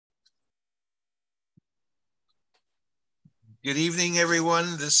Good evening,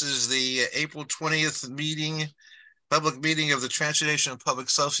 everyone. This is the April 20th public meeting of the Transportation and Public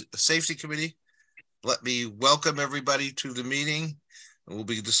Safety Committee. Let me welcome everybody to the meeting. We'll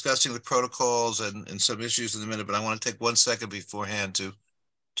be discussing the protocols and some issues in a minute, but I want to take 1 second beforehand to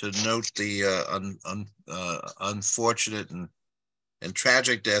note the unfortunate and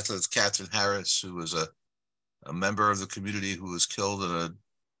tragic death of Catherine Harris, who was a member of the community who was killed in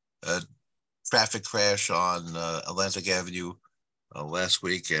a traffic crash on Atlantic Avenue last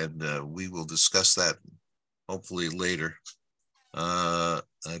week, and we will discuss that hopefully later. But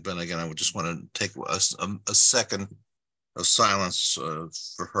again, I would just want to take a second of silence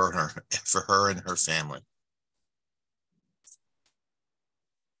for her and her family.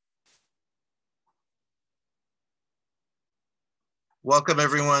 Welcome,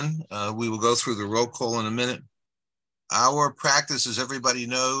 everyone. We will go through the roll call in a minute. Our practice, as everybody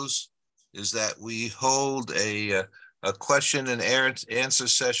knows, is that we hold a question and answer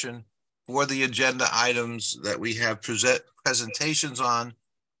session for the agenda items that we have presentations on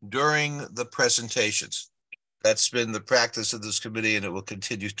during the presentations. That's been the practice of this committee, and it will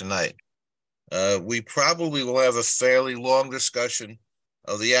continue tonight. We probably will have a fairly long discussion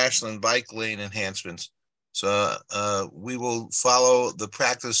of the Ashland bike lane enhancements. So we will follow the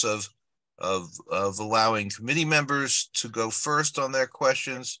practice of allowing committee members to go first on their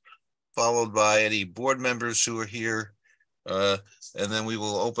questions, followed by any board members who are here, and then we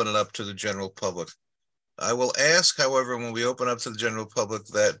will open it up to the general public. I will ask, however, when we open up to the general public,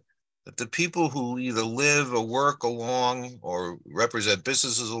 that the people who either live or work along or represent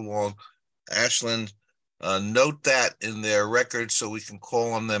businesses along Ashland note that in their records so we can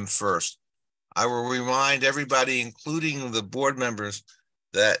call on them first. I will remind everybody, including the board members,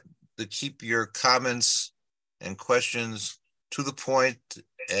 that to keep your comments and questions to the point,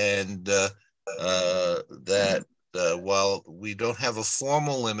 and that while we don't have a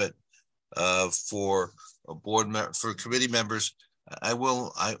formal limit for for committee members, I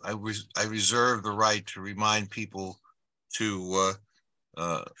reserve the right to remind people to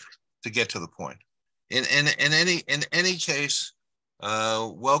get to the point. In any case,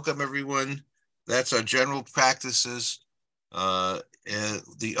 welcome everyone. That's our general practices. And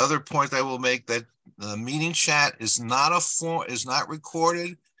the other point I will make, that the meeting chat is not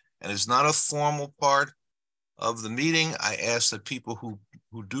recorded and is not a formal part of the meeting. I ask that people who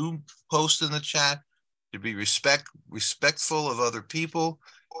do post in the chat to be respectful of other people,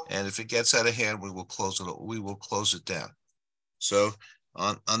 and if it gets out of hand, we will close it down. So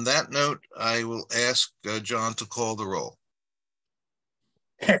on that note, I will ask John to call the roll.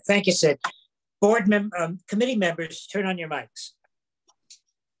 Thank you, Sid. Committee members, turn on your mics.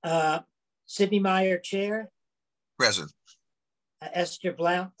 Sidney Meyer, Chair. Present. Esther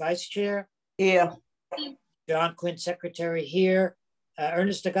Blount, Vice Chair. Here. John Quinn, Secretary, here.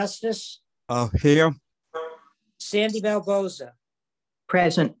 Ernest Augustus. Here. Sandy Balboza.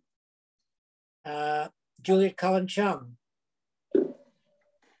 Present. Juliet Cullen Chung.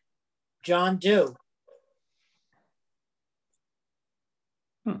 John Dew.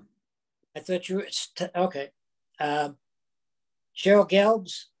 I thought you were, okay. Cheryl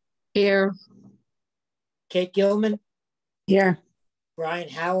Gelbs. Here. Kate Gilman. Here. Brian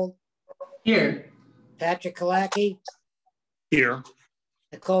Howell. Here. Patrick Kalaki. Here.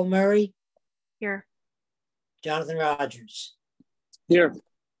 Nicole Murray. Here. Jonathan Rogers. Here.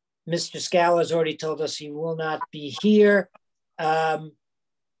 Mr. Scala has already told us he will not be here.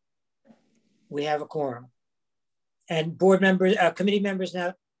 We have a quorum. And board members, committee members,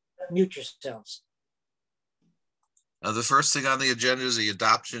 now mute yourselves. The first thing on the agenda is the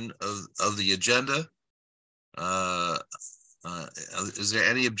adoption of the agenda. Is there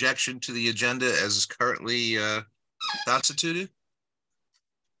any objection to the agenda as is currently constituted?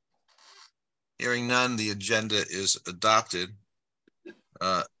 Hearing none, the agenda is adopted.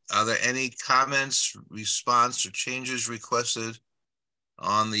 Are there any comments, response, or changes requested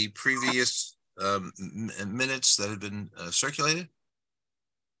on the previous minutes that have been circulated?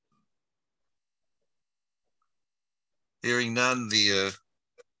 Hearing none, the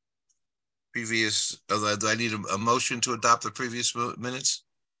previous, do I need a motion to adopt the previous minutes?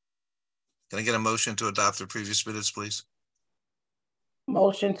 Can I get a motion to adopt the previous minutes, please?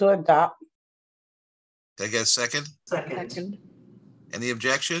 Motion to adopt. Can I get a second? Second. Any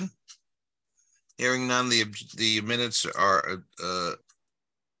objection? Hearing none, the minutes are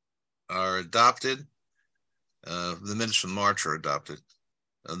adopted. The minutes from March are adopted.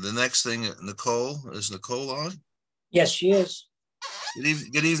 The next thing, Nicole, is Nicole on? Yes, she is.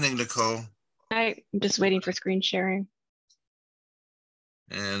 Good evening, Nicole. I'm just waiting for screen sharing.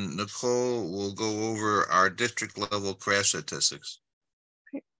 And Nicole will go over our district level crash statistics.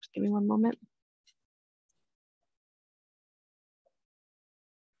 Okay, just give me one moment.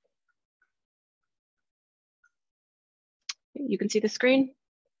 You can see the screen?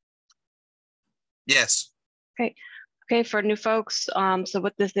 Yes. Okay. Okay, for new folks, so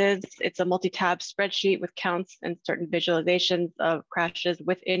what this is, it's a multi-tab spreadsheet with counts and certain visualizations of crashes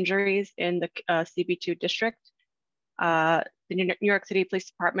with injuries in the CB2 district. The New York City Police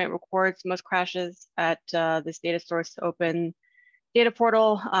Department records most crashes at this data source open data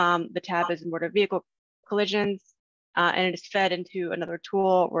portal. The tab is motor vehicle collisions, and it is fed into another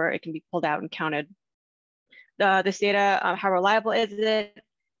tool where it can be pulled out and counted. This data, how reliable is it?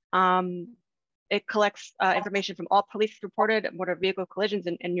 It collects information from all police reported motor vehicle collisions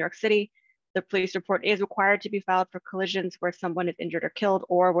in New York City. The police report is required to be filed for collisions where someone is injured or killed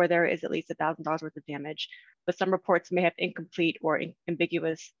or where there is at least $1,000 worth of damage. But some reports may have incomplete or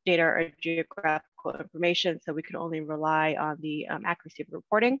ambiguous data or geographical information, so we can only rely on the accuracy of the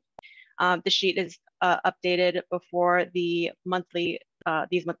reporting. The sheet is updated before the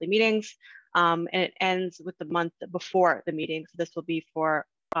these monthly meetings, and it ends with the month before the meeting. So this will be for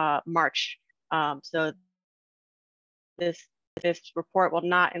March. So this report will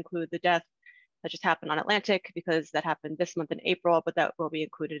not include the death that just happened on Atlantic because that happened this month in April, but that will be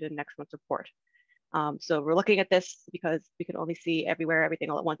included in next month's report. So we're looking at this because we can only see everywhere, everything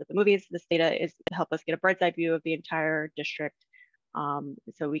all at once at the movies. This data is to help us get a bird's eye view of the entire district,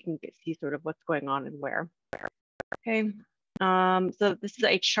 so we can see sort of what's going on and where. Okay, so this is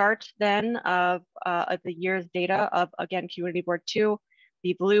a chart then of the year's data of, again, Community Board 2.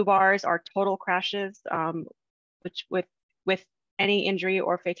 The blue bars are total crashes, which with any injury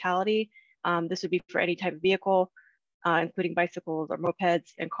or fatality. This would be for any type of vehicle, including bicycles or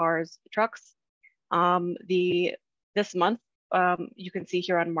mopeds and cars, trucks. This month, you can see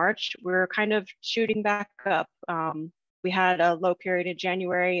here on March, we're kind of shooting back up. We had a low period in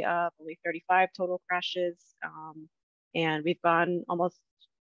January of only 35 total crashes, and we've gone almost,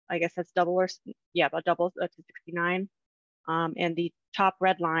 I guess that's double or, yeah, about double to 69. And the top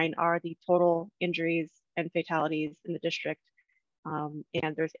red line are the total injuries and fatalities in the district. And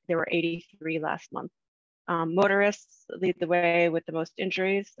there were 83 last month. Motorists lead the way with the most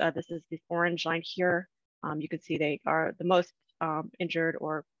injuries. This is the orange line here. You can see they are the most injured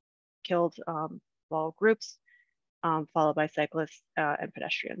or killed of all groups, followed by cyclists and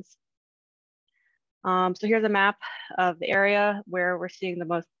pedestrians. So here's a map of the area where we're seeing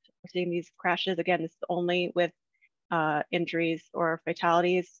these crashes. Again, this is only with injuries or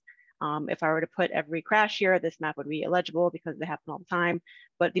fatalities. If I were to put every crash here, this map would be illegible because they happen all the time.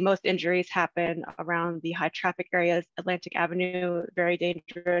 But the most injuries happen around the high traffic areas. Atlantic Avenue, very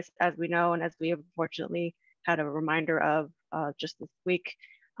dangerous, as we know, and as we have unfortunately had a reminder of just this week.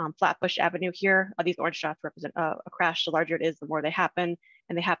 Flatbush Avenue here, these orange dots represent a crash. The larger it is, the more they happen.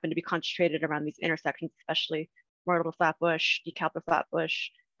 And they happen to be concentrated around these intersections, especially Myrtle to Flatbush, DeKalb to Flatbush,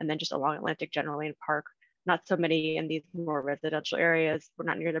 and then just along Atlantic generally in Park. Not so many in these more residential areas. We're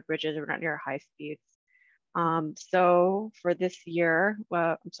not near the bridges, we're not near high speeds. So for this year,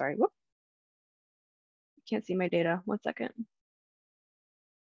 well, I'm sorry, whoop. I can't see my data, 1 second.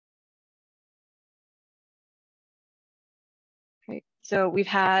 Okay, so we've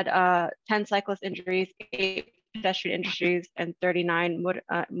had 10 cyclist injuries, 8 pedestrian injuries, and 39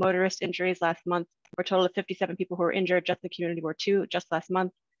 motorist injuries last month, for a total of 57 people who were injured just in Community Board 2 just last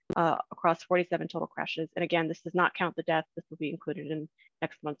month. Across 47 total crashes. And again, this does not count the death. This will be included in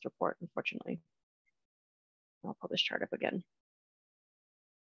next month's report, unfortunately. I'll pull this chart up again.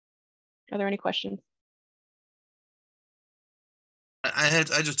 Are there any questions?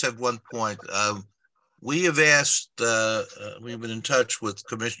 I just have one point. We have asked, we've been in touch with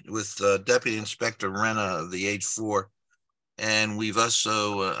Deputy Inspector Renna of the H4, and we've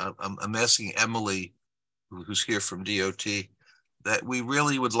also, I'm asking Emily, who's here from DOT, that we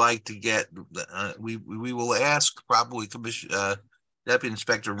really would like to get, we will ask probably Deputy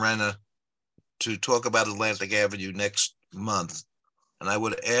Inspector Renna to talk about Atlantic Avenue next month. And I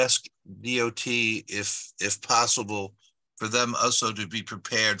would ask DOT if possible for them also to be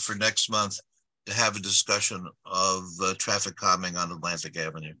prepared for next month to have a discussion of traffic calming on Atlantic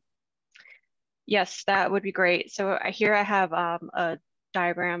Avenue. Yes, that would be great. So here I have a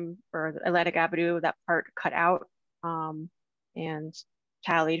diagram for Atlantic Avenue, that part cut out. And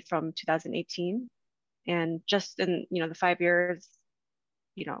tallied from 2018, and just in the 5 years,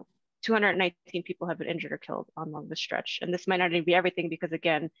 219 people have been injured or killed along the stretch. And this might not even be everything because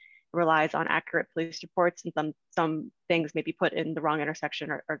again, it relies on accurate police reports, and some things may be put in the wrong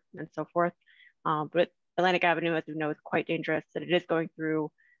intersection or and so forth. But Atlantic Avenue, as we know, is quite dangerous, and it is going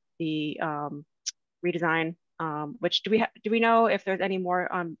through the redesign. Which do we know if there's any more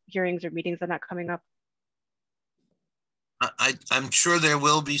hearings or meetings on that coming up? I'm sure there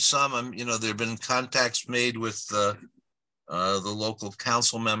will be some. You know, there have been contacts made with the local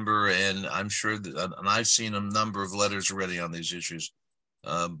council member, and I'm sure that, and I've seen a number of letters already on these issues.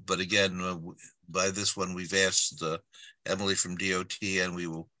 But again, by this one, we've asked Emily from DOT, and we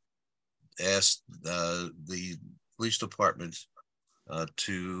will ask the police department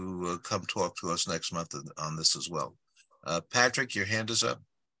to come talk to us next month on this as well. Patrick, your hand is up.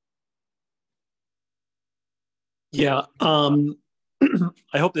 Yeah,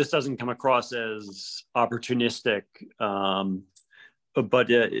 I hope this doesn't come across as opportunistic, but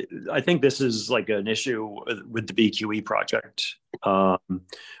I think this is like an issue with the BQE project,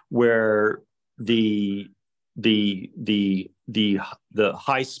 where the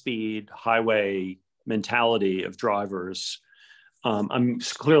high-speed highway mentality of drivers.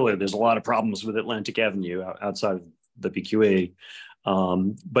 Clearly, there's a lot of problems with Atlantic Avenue outside of the BQE,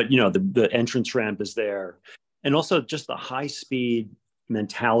 but you know the entrance ramp is there. And also just the high speed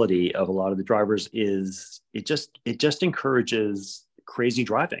mentality of a lot of the drivers is it just encourages crazy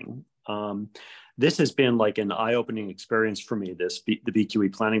driving. This has been like an eye-opening experience for me, the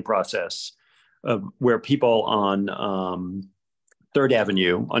BQE planning process, where people on 3rd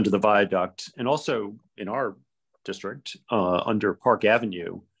Avenue under the viaduct, and also in our district under Park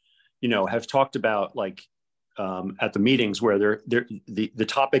Avenue, you know, have talked about like at the meetings where the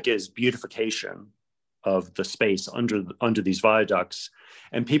topic is beautification of the space under these viaducts,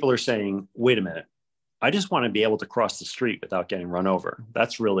 and people are saying, wait a minute, I just want to be able to cross the street without getting run over.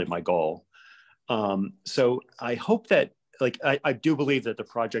 That's really my goal. So I hope that, like, I do believe that the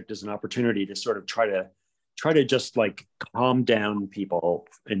project is an opportunity to sort of try to just like calm down people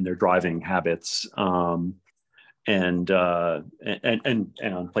in their driving habits, and on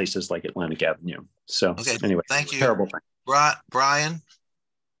places like Atlantic Avenue. So okay, anyway, thank you. Terrible thing. Brian.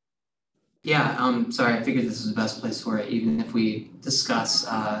 Yeah, sorry, I figured this was the best place for it, even if we discuss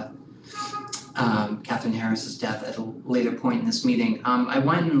Catherine Harris's death at a later point in this meeting. I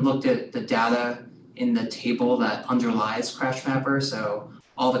went and looked at the data in the table that underlies Crash Mapper. So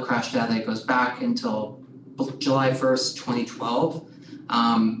all the crash data goes back until July 1st, 2012.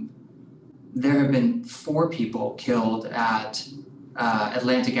 There have been 4 people killed at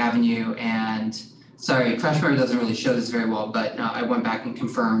Atlantic Avenue, and sorry, Crash Mapper doesn't really show this very well, but I went back and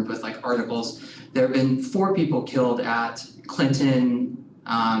confirmed with like articles. There have been 4 people killed at Clinton,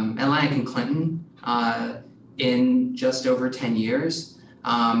 Atlantic and Clinton in just over 10 years.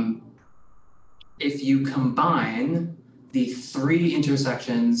 If you combine the 3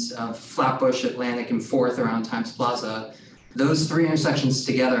 intersections of Flatbush, Atlantic, and 4th around Times Plaza, those 3 intersections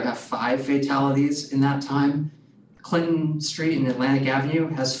together have 5 fatalities in that time. Clinton Street and Atlantic Avenue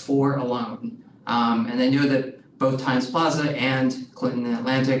has 4 alone. And I know that both Times Plaza and Clinton and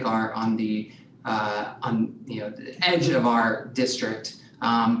Atlantic are on the the edge of our district,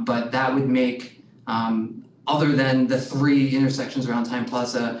 but that would make, other than the 3 intersections around Times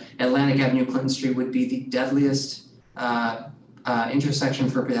Plaza, Atlantic Avenue, Clinton Street would be the deadliest intersection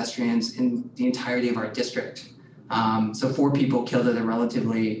for pedestrians in the entirety of our district. So 4 people killed at a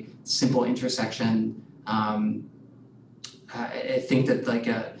relatively simple intersection. I think that like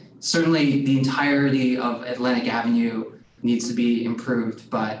certainly the entirety of Atlantic Avenue needs to be improved,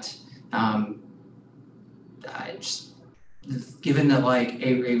 but given that like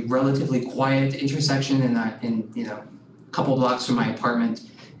a relatively quiet intersection in a couple blocks from my apartment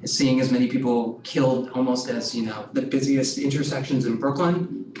is seeing as many people killed almost as the busiest intersections in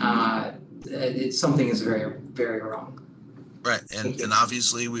Brooklyn, something is very, very wrong. Right, and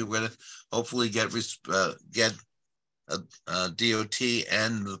obviously we will hopefully get DOT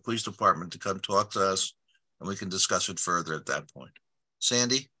and the police department to come talk to us, and we can discuss it further at that point.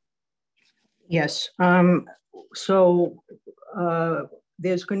 Sandy? Yes. So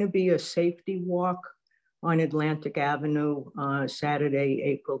there's going to be a safety walk on Atlantic Avenue Saturday,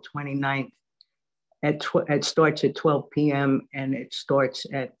 April 29th. It starts at 12 p.m. and it starts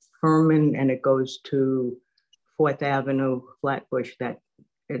at Furman and it goes to 4th Avenue, Flatbush, that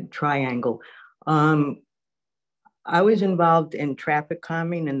triangle. I was involved in traffic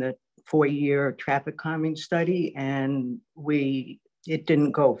calming in the 4-year traffic calming study, and it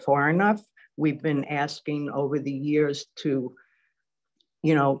didn't go far enough. We've been asking over the years to,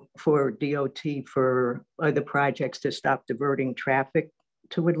 for DOT, for other projects to stop diverting traffic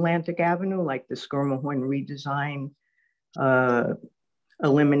to Atlantic Avenue, like the Skirmahorn redesign,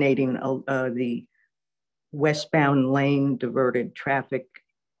 eliminating the westbound lane diverted traffic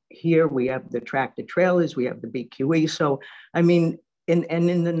here we have the tractor trailers, we have the BQE. So, I mean, and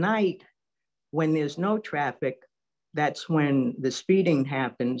in the night, when there's no traffic, that's when the speeding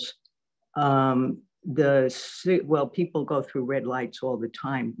happens. Well, people go through red lights all the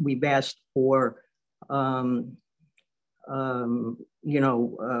time. We've asked for,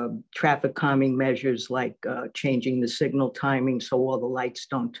 traffic calming measures like changing the signal timing so all the lights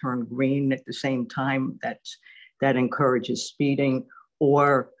don't turn green at the same time. That encourages speeding,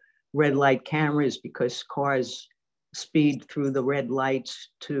 or red light cameras because cars speed through the red lights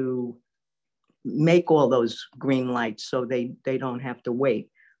to make all those green lights so they don't have to wait.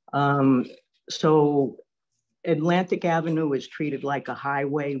 So Atlantic Avenue is treated like a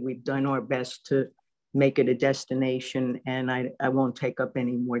highway. We've done our best to make it a destination, and I won't take up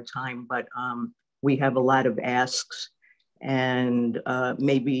any more time, but we have a lot of asks, and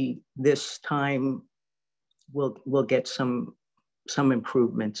maybe this time we'll get some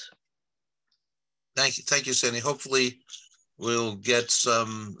improvements. Thank you, Sandy. Hopefully we'll get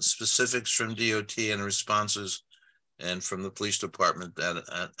some specifics from DOT and responses and from the police department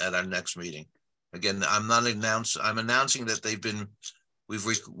at our next meeting. Again, I'm announcing that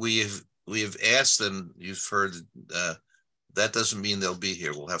we have asked them. You've heard that doesn't mean they'll be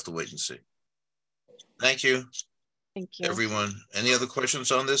here. We'll have to wait and see. Thank you. Thank you, everyone. Any other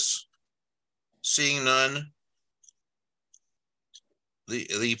questions on this? Seeing none.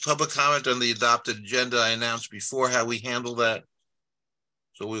 The public comment on the adopted agenda, I announced before how we handle that.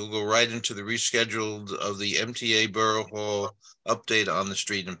 So we will go right into the rescheduled of the MTA Borough Hall update on the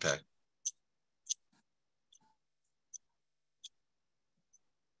street impact.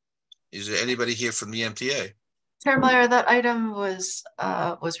 Is there anybody here from the MTA? Chair Meyer, that item was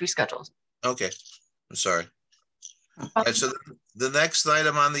rescheduled. Okay, I'm sorry. All right, so the next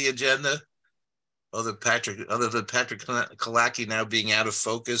item on the agenda, other than Patrick Kalaki now being out of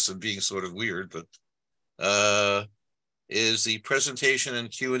focus and being sort of weird, but is the presentation and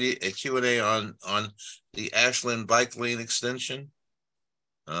Q&A on the Ashland bike lane extension.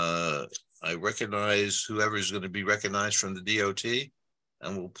 I recognize whoever is going to be recognized from the DOT,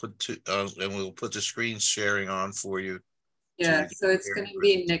 and we'll put the screen sharing on for you. Yeah, so it's going to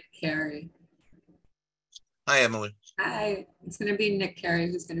be Nick Carey. Hi, Emily. Hi, it's going to be Nick Carey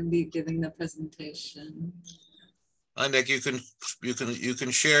who's going to be giving the presentation. Hi, Nick. You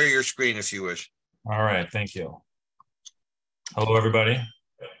can share your screen if you wish. All right, thank you. Hello, everybody.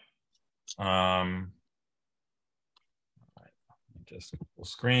 Just full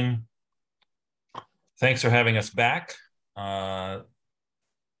screen. Thanks for having us back. We're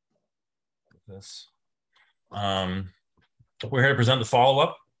here to present the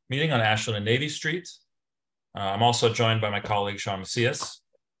follow-up meeting on Ashland and Navy Street. I'm also joined by my colleague, Sean Macias.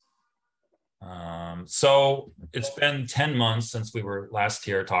 So it's been 10 months since we were last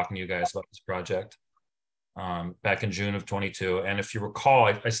here talking to you guys about this project, back in June of 22. And if you recall,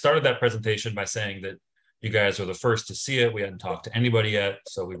 I started that presentation by saying that you guys were the first to see it. We hadn't talked to anybody yet.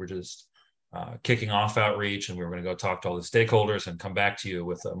 So we were just kicking off outreach, and we were going to go talk to all the stakeholders and come back to you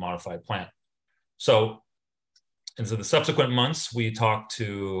with a modified plan. So into the subsequent months, we talked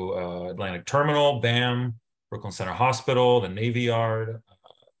to Atlantic Terminal, BAM, Brooklyn Center Hospital, the Navy Yard,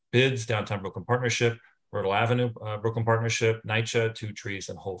 BIDS, Downtown Brooklyn Partnership, Myrtle Avenue, Brooklyn Partnership, NYCHA, Two Trees,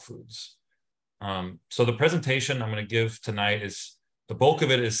 and Whole Foods. So the presentation I'm going to give tonight is, the bulk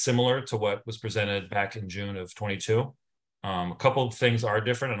of it is similar to what was presented back in June of 22. A couple of things are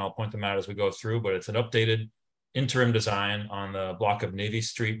different, and I'll point them out as we go through, but it's an updated interim design on the block of Navy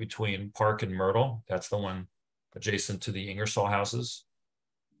Street between Park and Myrtle. That's the one adjacent to the Ingersoll houses.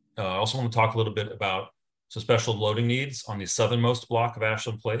 I also want to talk a little bit about some special loading needs on the southernmost block of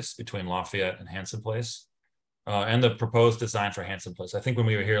Ashland Place between Lafayette and Hanson Place, and the proposed design for Hanson Place. I think when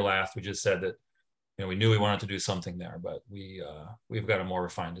we were here last, we just said that we knew we wanted to do something there, but we've got a more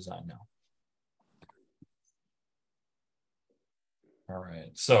refined design now. All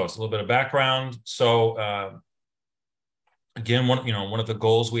right, so it's a little bit of background. So again, one of the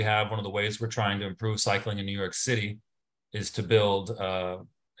goals we have, one of the ways we're trying to improve cycling in New York City is to build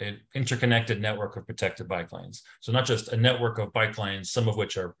an interconnected network of protected bike lanes. So not just a network of bike lanes, some of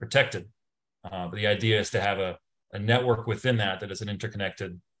which are protected, but the idea is to have a network within that is an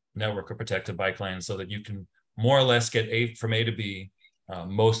interconnected network of protected bike lanes, so that you can more or less get from A to B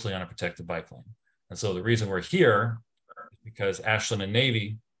mostly on a protected bike lane. And so the reason we're here is because Ashland and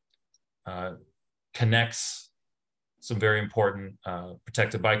Navy connects some very important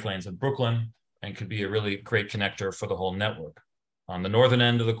protected bike lanes in Brooklyn, and could be a really great connector for the whole network. On the northern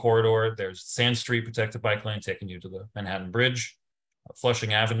end of the corridor, there's Sand Street protected bike lane taking you to the Manhattan Bridge.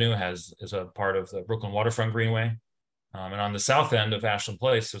 Flushing Avenue is a part of the Brooklyn Waterfront Greenway. And on the south end of Ashland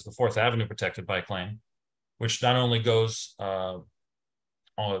Place, there's the 4th Avenue protected bike lane, which not only goes to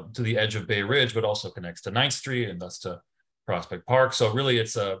the edge of Bay Ridge, but also connects to 9th Street and thus to Prospect Park. So really,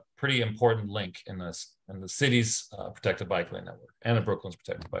 it's a pretty important link in the city's protected bike lane network and the Brooklyn's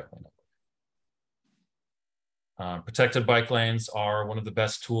protected bike lane network. Protected bike lanes are one of the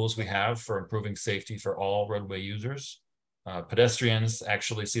best tools we have for improving safety for all roadway users. Pedestrians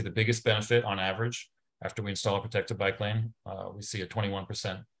actually see the biggest benefit on average after we install a protected bike lane. We see a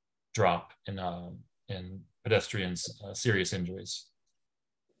 21% drop in pedestrians' serious injuries.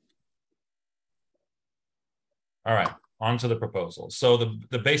 All right, on to the proposal. So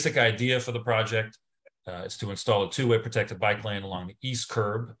the basic idea for the project is to install a 2-way protected bike lane along the east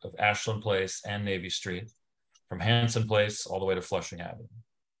curb of Ashland Place and Navy Street, from Hanson Place all the way to Flushing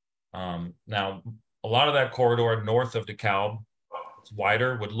Avenue. Now, a lot of that corridor north of DeKalb, it's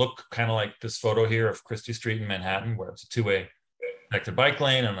wider, would look kind of like this photo here of Christie Street in Manhattan, where it's a 2-way protected bike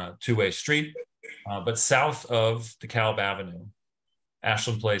lane and a 2-way street. But south of DeKalb Avenue,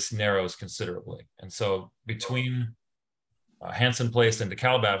 Ashland Place narrows considerably. And so between Hanson Place and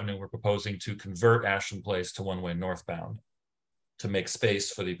DeKalb Avenue, we're proposing to convert Ashland Place to 1-way northbound to make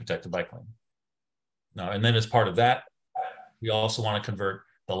space for the protected bike lane. And then as part of that, we also want to convert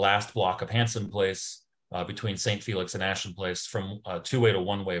the last block of Hanson Place between St. Felix and Ashland Place from 2-way to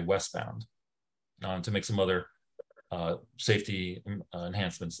 1-way westbound to make some other safety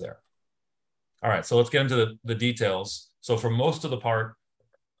enhancements there. All right, so let's get into the details. So for most of the part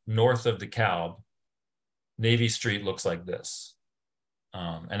north of DeKalb, Navy Street looks like this,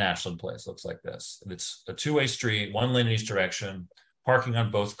 and Ashland Place looks like this. It's a 2-way street, 1 lane in each direction, parking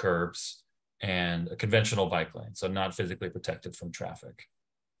on both curbs, and a conventional bike lane, so not physically protected from traffic.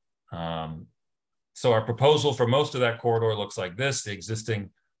 So our proposal for most of that corridor looks like this. The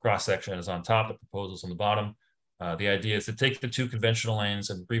existing cross-section is on top, the proposal's on the bottom. The idea is to take the 2 conventional lanes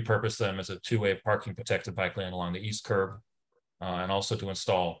and repurpose them as a 2-way parking protected bike lane along the east curb, and also to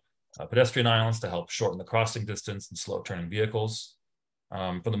install pedestrian islands to help shorten the crossing distance and slow turning vehicles.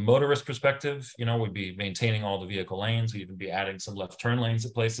 From the motorist perspective, we'd be maintaining all the vehicle lanes. We'd even be adding some left turn lanes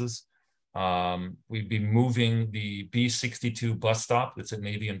at places. We'd be moving the B62 bus stop that's at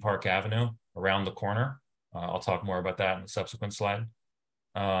Navy and Park Avenue around the corner. I'll talk more about that in a subsequent slide.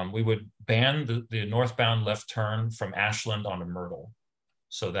 We would ban the northbound left turn from Ashland onto Myrtle.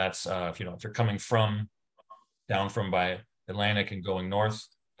 So that's, if you're coming down from by Atlantic and going north,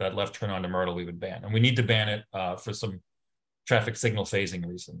 that left turn onto Myrtle we would ban. And we need to ban it for some traffic signal phasing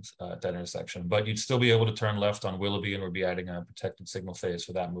reasons at that intersection. But you'd still be able to turn left on Willoughby, and we'll be adding a protected signal phase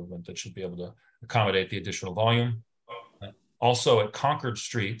for that movement that should be able to accommodate the additional volume. Also at Concord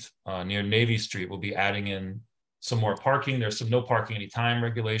Street, near Navy Street, we'll be adding in some more parking. There's some no parking anytime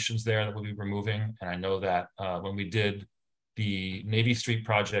regulations there that we'll be removing. And I know that when we did the Navy Street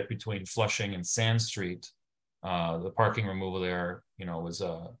project between Flushing and Sand Street, the parking removal there, was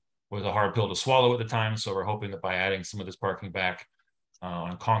a hard pill to swallow at the time. So we're hoping that by adding some of this parking back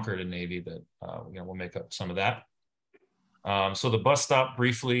on Concord and Navy, that we'll make up some of that. So the bus stop,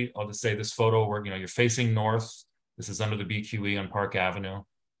 briefly, I'll just say this photo where you're facing north. This is under the BQE on Park Avenue.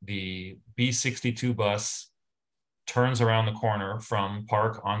 The B62 bus turns around the corner from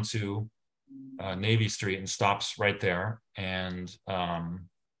Park onto Navy Street and stops right there. And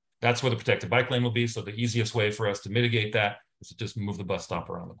that's where the protected bike lane will be. So the easiest way for us to mitigate that is to just move the bus stop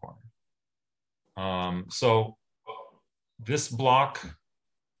around the corner. So this block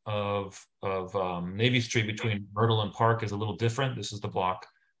of Navy Street between Myrtle and Park is a little different. This is the block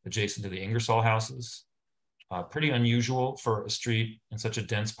adjacent to the Ingersoll houses. Pretty unusual for a street in such a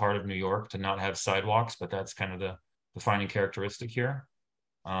dense part of New York to not have sidewalks, but that's kind of the defining characteristic here.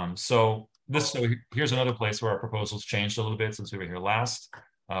 So here's another place where our proposals changed a little bit since we were here last.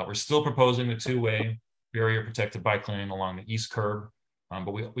 We're still proposing the 2-way barrier protected bike lane along the east curb,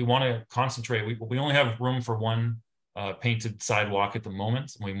 but we want to concentrate. We only have room for 1 painted sidewalk at the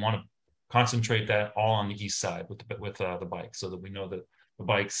moment, and we want to concentrate that all on the east side with the bike, so that we know that the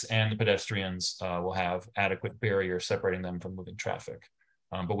bikes and the pedestrians will have adequate barrier separating them from moving traffic.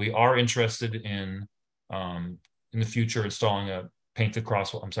 But we are interested in the future installing a painted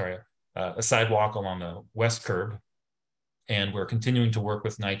a sidewalk along the west curb. And we're continuing to work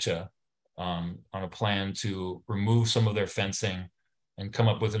with NYCHA on a plan to remove some of their fencing and come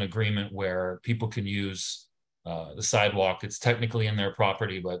up with an agreement where people can use the sidewalk. It's technically in their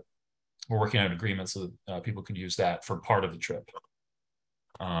property, but we're working on an agreement so that people can use that for part of the trip.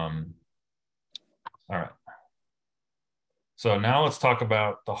 All right. So now let's talk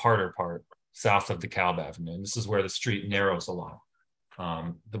about the harder part, south of DeKalb Avenue. And this is where the street narrows a lot.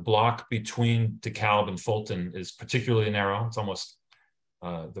 The block between DeKalb and Fulton is particularly narrow. It's almost,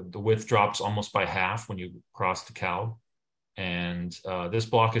 the width drops almost by half when you cross DeKalb. And this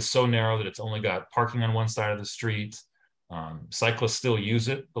block is so narrow that it's only got parking on one side of the street. Cyclists still use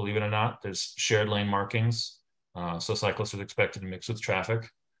it, believe it or not. There's shared lane markings. So cyclists are expected to mix with traffic.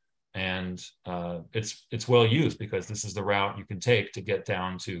 And it's well used because this is the route you can take to get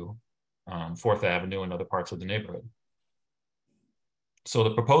down to 4th Avenue and other parts of the neighborhood. So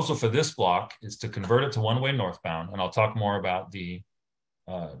the proposal for this block is to convert it to one-way northbound, and I'll talk more about the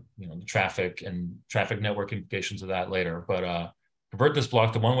the traffic and traffic network implications of that later. But convert this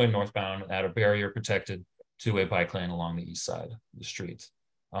block to one-way northbound, add a barrier protected two-way bike lane along the east side of the street.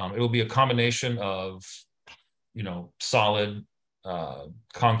 It will be a combination of solid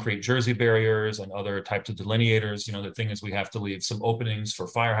concrete jersey barriers and other types of delineators. The thing is, we have to leave some openings for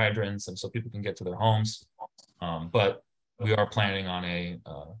fire hydrants and so people can get to their homes. But we are planning on a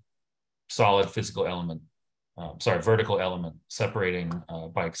solid physical element, vertical element separating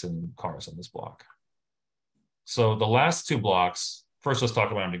bikes and cars in this block. So the last two blocks, first let's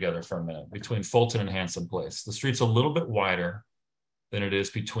talk about them together for a minute. Between Fulton and Hanson Place, the street's a little bit wider than it is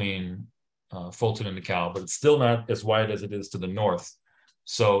between Fulton and DeKalb, but it's still not as wide as it is to the north.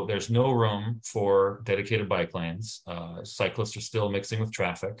 So there's no room for dedicated bike lanes. Cyclists are still mixing with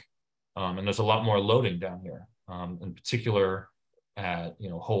traffic. And there's a lot more loading down here, in particular at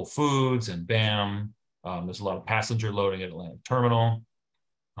Whole Foods and BAM. There's a lot of passenger loading at Atlantic Terminal.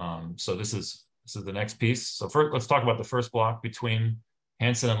 So this is the next piece. So first, let's talk about the first block between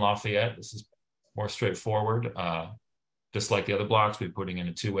Hanson and Lafayette. This is more straightforward. Just like the other blocks, we're putting in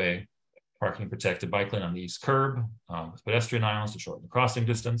a two-way parking protected bike lane on the east curb with pedestrian islands to shorten the crossing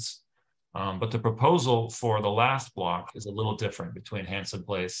distance. But the proposal for the last block is a little different between Hanson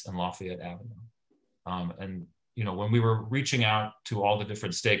Place and Lafayette Avenue. And when we were reaching out to all the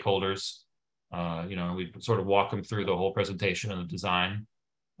different stakeholders, we sort of walk them through the whole presentation and the design.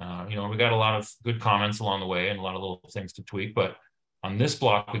 We got a lot of good comments along the way and a lot of little things to tweak. But on this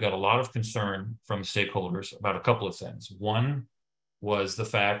block, we got a lot of concern from stakeholders about a couple of things. One was the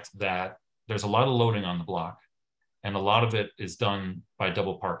fact that there's a lot of loading on the block, and a lot of it is done by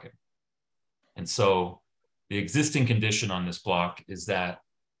double parking. And so the existing condition on this block is that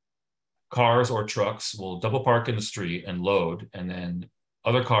cars or trucks will double park in the street and load, and then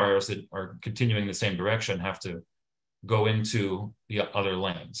other cars that are continuing the same direction have to go into the other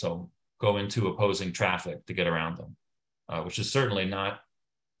lane. So go into opposing traffic to get around them, which is certainly not,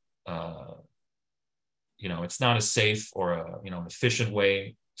 it's not a safe or an efficient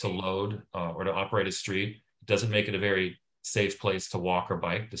way to load or to operate a street. It doesn't make it a very safe place to walk or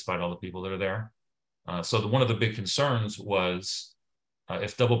bike, despite all the people that are there. So one of the big concerns was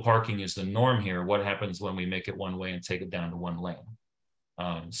if double parking is the norm here, what happens when we make it one way and take it down to one lane?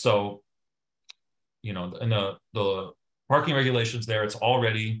 In the parking regulations there, it's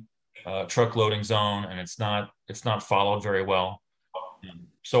already a truck loading zone, and it's not followed very well.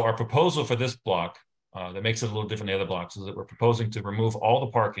 So our proposal for this block that makes it a little different than the other blocks is that we're proposing to remove all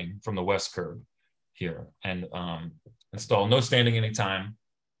the parking from the west curb here and install no standing anytime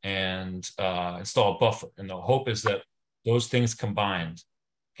and install a buffer. And the hope is that those things combined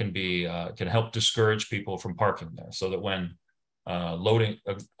can help discourage people from parking there, so that when loading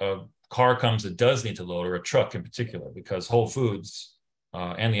a car comes that does need to load, or a truck in particular, because Whole Foods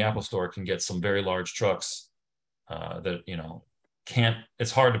and the Apple Store can get some very large trucks that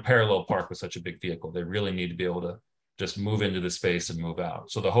it's hard to parallel park with such a big vehicle. They really need to be able to just move into the space and move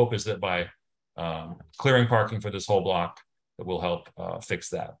out. So the hope is that by clearing parking for this whole block, that will help fix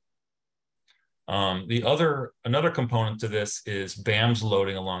that. Another component to this is BAM's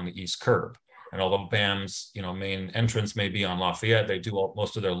loading along the east curb. And although BAM's main entrance may be on Lafayette, they do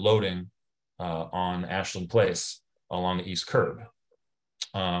most of their loading on Ashland Place along the east curb.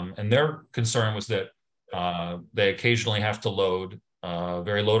 And their concern was that they occasionally have to load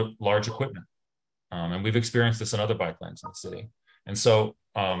very large equipment. And we've experienced this in other bike lanes in the city. And so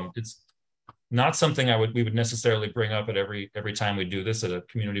it's not something we would necessarily bring up at every time we do this at a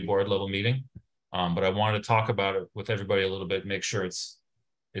community board level meeting. But I wanted to talk about it with everybody a little bit, make sure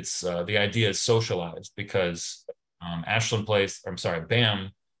the idea is socialized, because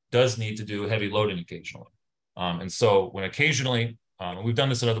BAM does need to do heavy loading occasionally. And so when occasionally, we've done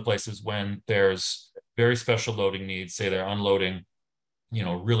this in other places, when there's very special loading needs, say they're unloading,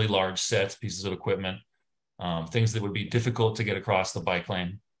 really large sets, pieces of equipment, things that would be difficult to get across the bike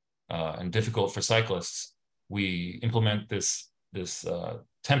lane and difficult for cyclists, we implement this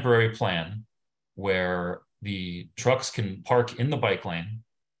temporary plan where the trucks can park in the bike lane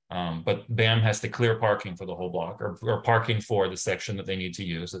But BAM has to clear parking for the whole block, or parking for the section that they need to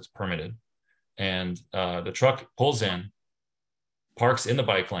use that's permitted. And the truck pulls in, parks in the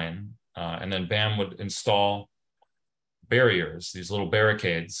bike lane, and then BAM would install barriers, these little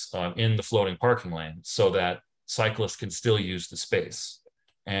barricades in the floating parking lane so that cyclists can still use the space.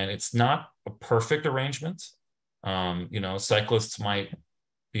 And it's not a perfect arrangement. Cyclists might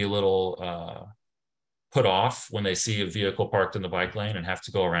be a little put off when they see a vehicle parked in the bike lane and have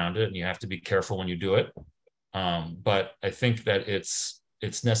to go around it, and you have to be careful when you do it. But I think that it's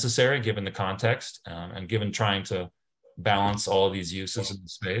necessary given the context and given trying to balance all of these uses in the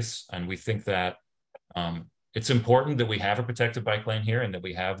space. And we think that it's important that we have a protected bike lane here and that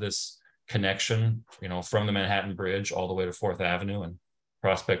we have this connection, from the Manhattan Bridge all the way to 4th Avenue and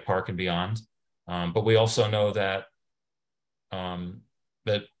Prospect Park and beyond. But we also know that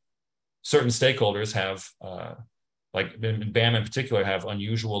that certain stakeholders have, like BAM in particular, have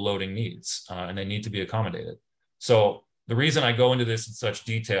unusual loading needs, and they need to be accommodated. So the reason I go into this in such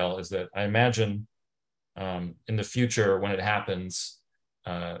detail is that I imagine in the future when it happens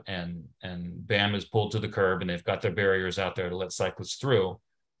and BAM is pulled to the curb and they've got their barriers out there to let cyclists through,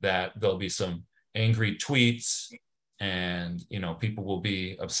 that there'll be some angry tweets and people will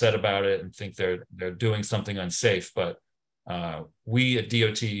be upset about it and think they're doing something unsafe. But we at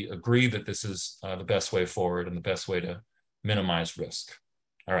DOT agree that this is the best way forward and the best way to minimize risk.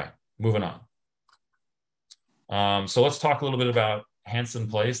 All right, moving on. So let's talk a little bit about Hanson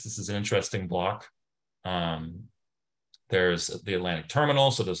Place. This is an interesting block. There's the Atlantic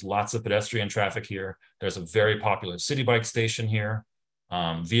Terminal, so there's lots of pedestrian traffic here. There's a very popular city bike station here.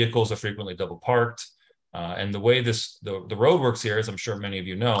 Vehicles are frequently double parked. And the way the road works here, as I'm sure many of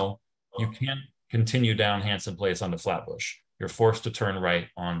you know, you can't continue down Hanson Place onto Flatbush. You're forced to turn right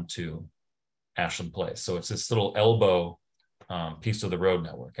onto Ashland Place. So it's this little elbow piece of the road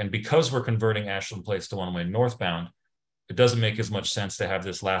network. And because we're converting Ashland Place to one-way northbound, it doesn't make as much sense to have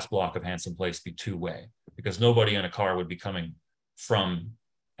this last block of Hanson Place be two-way, because nobody in a car would be coming from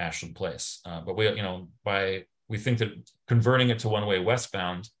Ashland Place. But we think that converting it to one-way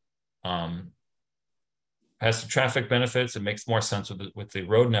westbound has some traffic benefits. It makes more sense with the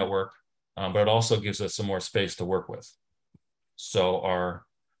road network, but it also gives us some more space to work with. So our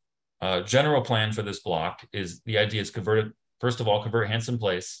general plan for this block is, the idea is first of all, convert Hanson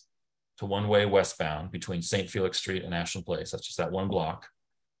Place to one-way westbound between St. Felix Street and Ashland Place. That's just that one block.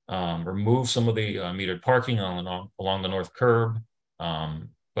 Remove some of the metered parking along the north curb,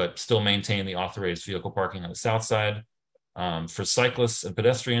 but still maintain the authorized vehicle parking on the south side. For cyclists and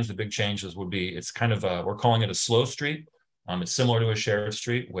pedestrians, the big changes would be, it's kind of we're calling it a slow street. It's similar to a shared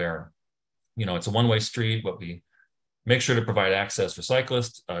street where, it's a one-way street, but we make sure to provide access for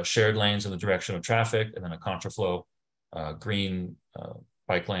cyclists, shared lanes in the direction of traffic, and then a contraflow green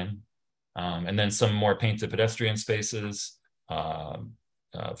bike lane. And then some more painted pedestrian spaces,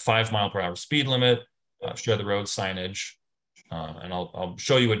 5 mile per hour speed limit, share the road signage. And I'll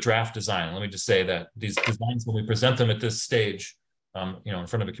show you a draft design. Let me just say that these designs, when we present them at this stage, in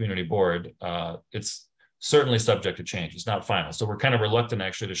front of a community board, it's certainly subject to change. It's not final. So we're kind of reluctant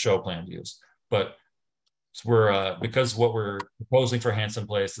actually to show plan views, but we're, because what we're proposing for Hanson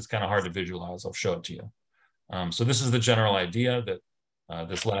Place is kind of hard to visualize. I'll show it to you. So this is the general idea, that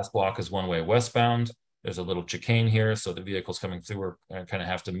this last block is one-way westbound. There's a little chicane here, so the vehicles coming through are kind of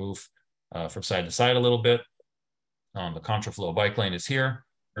have to move from side to side a little bit. The contraflow bike lane is here.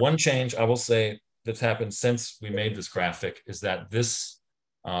 One change I will say that's happened since we made this graphic is that this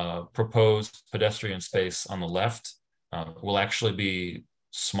proposed pedestrian space on the left will actually be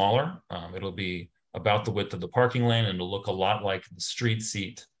smaller. It'll be about the width of the parking lane, and it'll look a lot like the street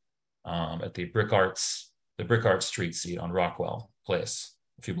seat at the Brick Arts street seat on Rockwell Place,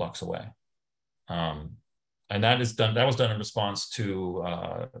 a few blocks away. And that was done in response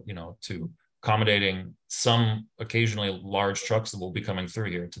to to accommodating some occasionally large trucks that will be coming through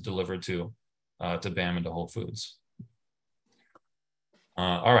here to deliver to BAM and to Whole Foods.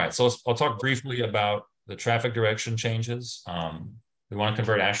 All right, so I'll talk briefly about the traffic direction changes. We want to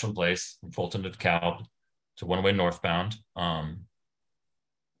convert Ashland Place from Fulton to DeKalb to one-way northbound. I'm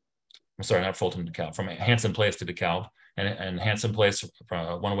sorry, not Fulton to DeKalb, from Hanson Place to DeKalb, and Hanson Place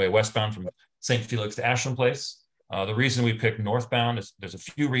one-way westbound from St. Felix to Ashland Place. The reason we picked northbound is there's a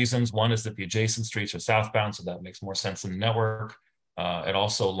few reasons. One is that the adjacent streets are southbound, so that makes more sense in the network. It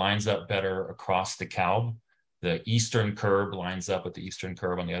also lines up better across DeKalb. The eastern curb lines up with the eastern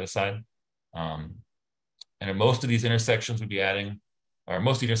curb on the other side. And in most of these intersections we'd be adding, or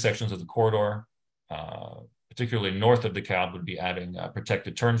most intersections of the corridor, particularly north of DeKalb, would be adding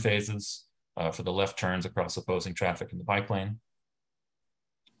protected turn phases for the left turns across opposing traffic in the bike lane.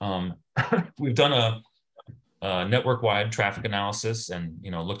 We've done a network-wide traffic analysis and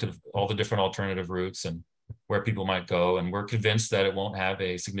looked at all the different alternative routes and where people might go. And we're convinced that it won't have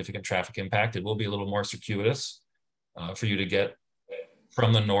a significant traffic impact. It will be a little more circuitous for you to get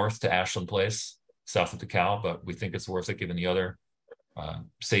from the north to Ashland Place, south of DeKalb, but we think it's worth it given the other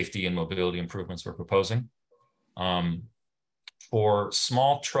safety and mobility improvements we're proposing. For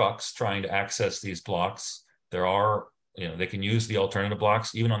small trucks trying to access these blocks, there are, they can use the alternative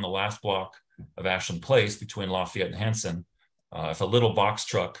blocks. Even on the last block of Ashland Place between Lafayette and Hanson, if a little box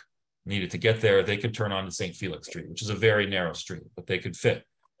truck needed to get there, they could turn on to St. Felix Street, which is a very narrow street, but they could fit.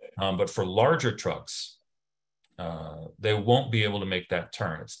 But for larger trucks, they won't be able to make that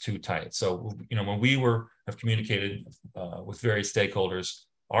turn. It's too tight. So, when we have communicated with various stakeholders,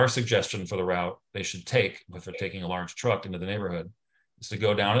 our suggestion for the route they should take, if they're taking a large truck into the neighborhood, is to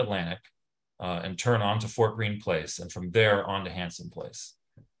go down Atlantic and turn on to Fort Greene Place, and from there on to Hanson Place.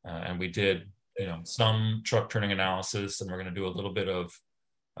 And we did, some truck turning analysis, and we're going to do a little bit of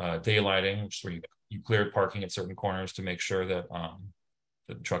daylighting, which is where you cleared parking at certain corners to make sure that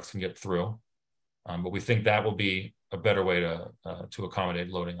the trucks can get through. But we think that will be a better way to accommodate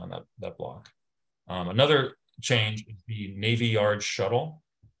loading on that block. Another change is the Navy Yard shuttle,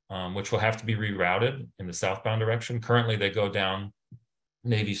 which will have to be rerouted in the southbound direction. Currently, they go down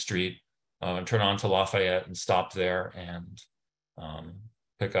Navy Street and turn on to Lafayette and stop there and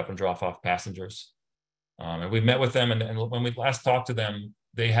pick up and drop off passengers. And we met with them, and when we last talked to them,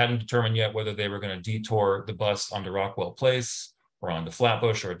 they hadn't determined yet whether they were going to detour the bus onto Rockwell Place or onto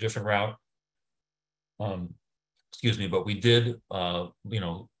Flatbush or a different route. Excuse me, but we did,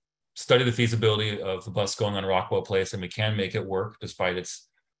 study the feasibility of the bus going on Rockwell Place, and we can make it work despite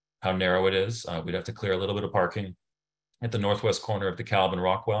how narrow it is. We'd have to clear a little bit of parking at the northwest corner of DeKalb and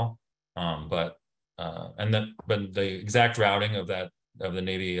Rockwell, but the exact routing of the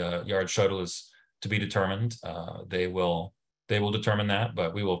Navy Yard shuttle is to be determined. They will determine that,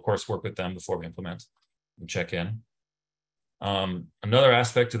 but we will of course work with them before we implement and check in. Another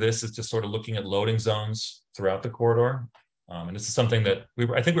aspect to this is just sort of looking at loading zones throughout the corridor. And this is something that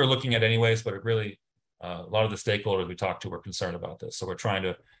I think we were looking at anyways, but it really, a lot of the stakeholders we talked to were concerned about this. So we're trying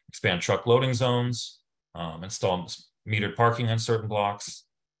to expand truck loading zones, install metered parking on certain blocks,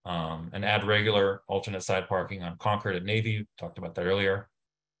 and add regular alternate side parking on Concord and Navy. Talked about that earlier.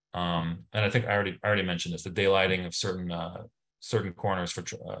 And I think I already mentioned this, the daylighting of certain corners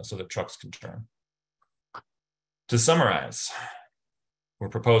so that trucks can turn. To summarize, we're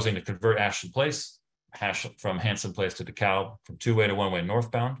proposing to convert Ashland Place from Hanson Place to DeKalb from two-way to one-way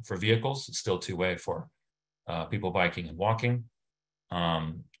northbound for vehicles. It's still two-way for people biking and walking.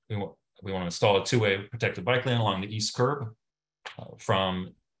 We want to install a two-way protected bike lane along the east curb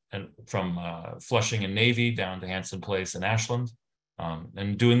from Flushing and Navy down to Hanson Place and Ashland.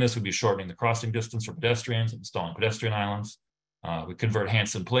 And doing this would be shortening the crossing distance for pedestrians and installing pedestrian islands. We convert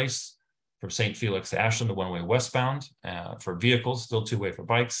Hanson Place from St. Felix to Ashland to one-way westbound for vehicles, still two-way for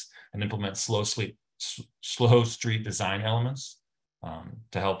bikes, and implement slow street design elements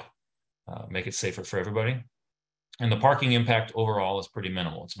to help make it safer for everybody. And the parking impact overall is pretty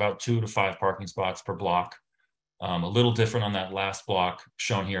minimal. It's about 2 to 5 parking spots per block. A little different on that last block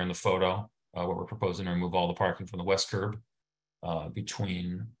shown here in the photo, where we're proposing to remove all the parking from the west curb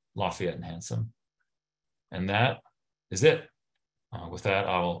between Lafayette and Hanson. And that is it. With that,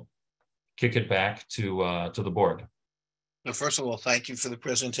 I'll kick it back to the board. Well, first of all, thank you for the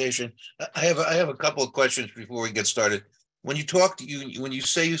presentation. I have a couple of questions before we get started. When you when you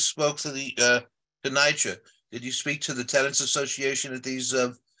say you spoke to to NYCHA, did you speak to the Tenants Association at these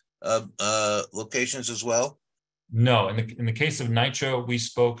locations as well? No, in the case of NYCHA, we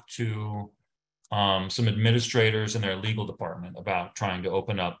spoke to some administrators in their legal department about trying to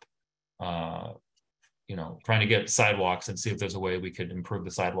open up, trying to get sidewalks and see if there's a way we could improve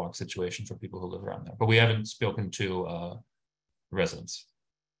the sidewalk situation for people who live around there. But we haven't spoken to residents.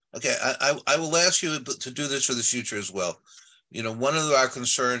 Okay, I will ask you to do this for the future as well. One of our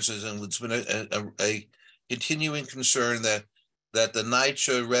concerns is, and it's been a continuing concern, that the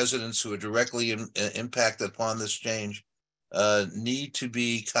NYCHA residents who are directly impacted upon this change need to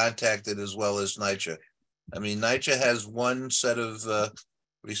be contacted as well as NYCHA. I mean, NYCHA has one set of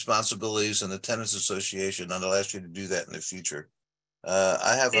responsibilities in the Tenants Association, and I'll ask you to do that in the future.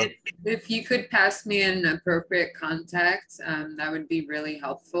 If you could pass me an appropriate contact, that would be really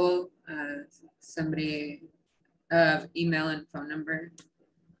helpful. Somebody, email and phone number.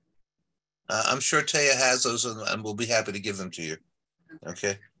 I'm sure Taya has those, and we'll be happy to give them to you.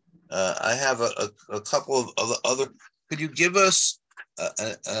 Okay. I have a couple of other. Could you give us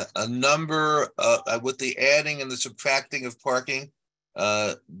a number with the adding and the subtracting of parking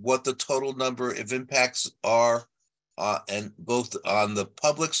what the total number of impacts are, and both on the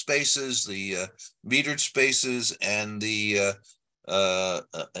public spaces, the metered spaces, and the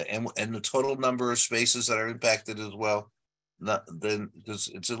and the total number of spaces that are impacted as well. Not then, because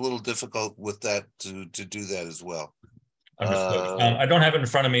it's a little difficult with that to do that as well. Understood. I don't have it in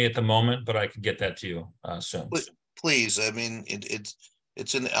front of me at the moment, but I can get that to you soon. Please, I mean,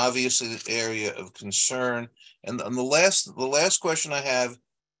 it's an obviously area of concern. And the last question I have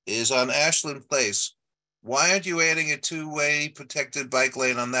is on Ashland Place. Why aren't you adding a two-way protected bike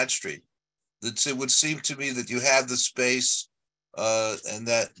lane on that street? It would seem to me that you have the space, and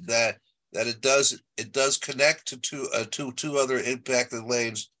that it does connect to two other impacted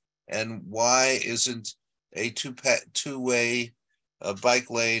lanes. And why isn't a two-way bike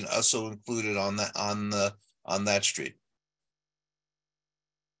lane also included on that street?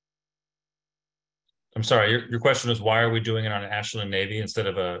 I'm sorry, your question is why are we doing it on Ashland Navy instead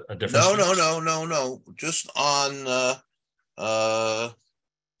of a different street? No. Just on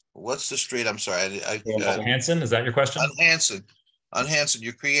what's the street? I'm sorry. Hanson, is that your question? On Hanson,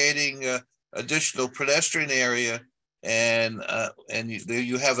 you're creating additional pedestrian area, and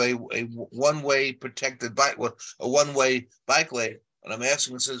you have a one-way protected bike, a one-way bike lane. And I'm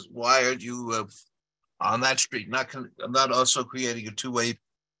asking, it says, why aren't you on that street not also creating a two-way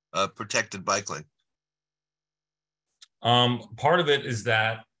protected bike lane? Part of it is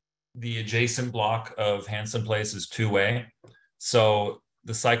that the adjacent block of Hanson Place is two-way. So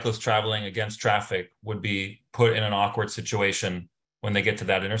the cyclists traveling against traffic would be put in an awkward situation when they get to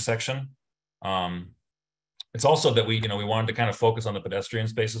that intersection. It's also that we wanted to kind of focus on the pedestrian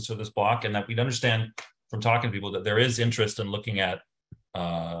spaces for this block, and that we'd understand from talking to people that there is interest in looking at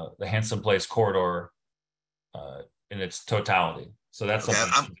the Hanson Place corridor in its totality. So that's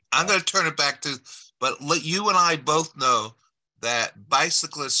something. I'm going to turn it back to, but you and I both know that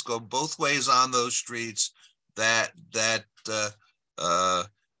bicyclists go both ways on those streets. That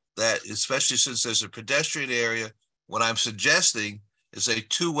especially since there's a pedestrian area, what I'm suggesting is a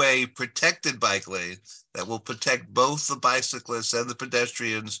two-way protected bike lane that will protect both the bicyclists and the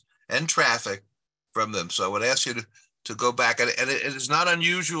pedestrians and traffic from them. So I would ask you to go back, and it is not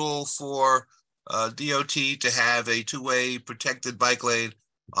unusual for DOT to have a two-way protected bike lane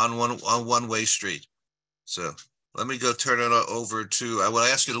on one-way street. So let me go turn it over to, I will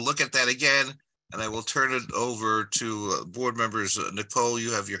ask you to look at that again, and I will turn it over to board members. Nicole,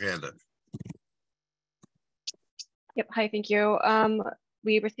 you have your hand up. Yep, hi, thank you.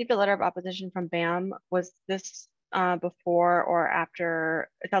 We received a letter of opposition from BAM. Was this before or after?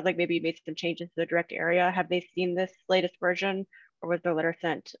 It sounds like maybe you made some changes to the direct area. Have they seen this latest version, or was the letter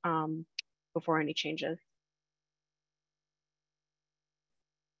sent before any changes?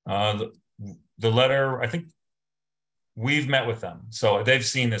 The letter, I think we've met with them, so they've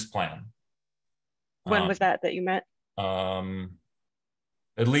seen this plan. When was that you met?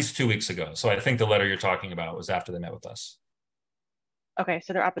 At least 2 weeks ago. So I think the letter you're talking about was after they met with us. Okay,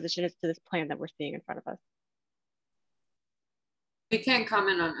 so their opposition is to this plan that we're seeing in front of us. We can't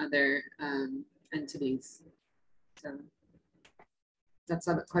comment on other entities. So that's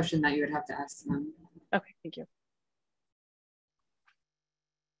a question that you would have to ask them. Okay, thank you.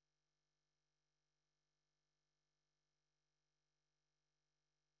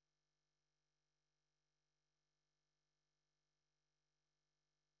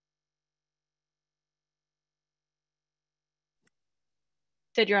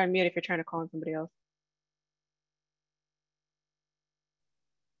 Sid, you're on mute if you're trying to call on somebody else.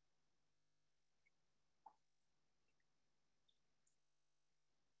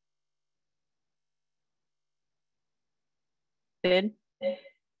 Sid?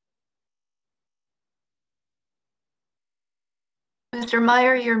 Mr.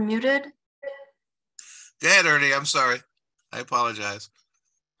 Meyer, you're muted. Go ahead, Ernie. I'm sorry. I apologize.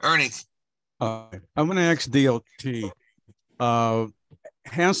 Ernie. I'm going to ask DOT.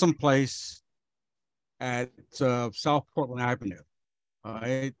 Handsome Place at South Portland Avenue.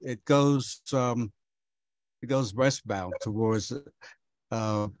 It goes westbound towards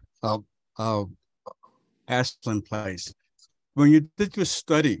Ashland Place. When you did your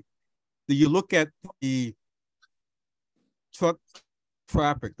study, do you look at the truck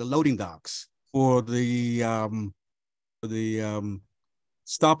traffic, the loading docks, or the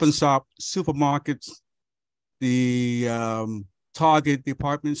Stop and Shop supermarkets, the Target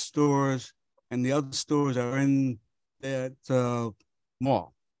department stores, and the other stores are in that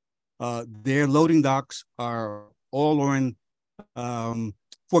mall? Their loading docks are all on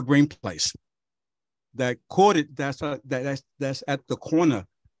Fort Greene Place. That corded, that's at the corner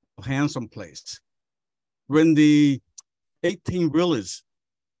of Handsome Place. When the 18-wheelers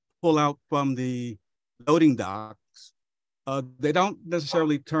pull out from the loading docks, they don't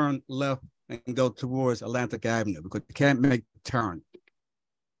necessarily turn left and go towards Atlantic Avenue because they can't make the turn.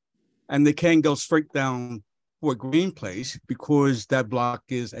 And they can't go straight down Fort Greene Place because that block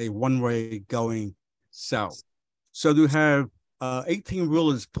is a one-way going south. So you have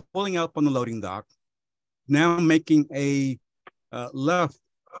 18-wheelers pulling out on the loading dock, now making a left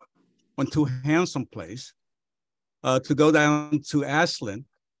onto Hanson Place to go down to Ashland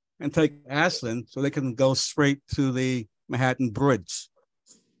and take Ashland so they can go straight to the Manhattan Bridge.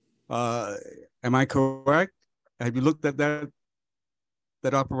 Am I correct? Have you looked at that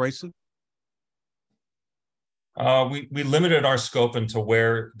operation? We limited our scope into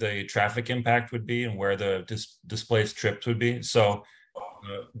where the traffic impact would be and where the displaced trips would be. So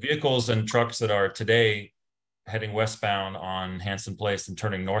vehicles and trucks that are today heading westbound on Hanson Place and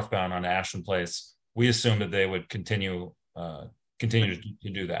turning northbound on Ashland Place, we assume that they would continue to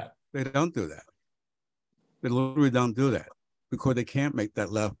do that. They don't do that. They literally don't do that because they can't make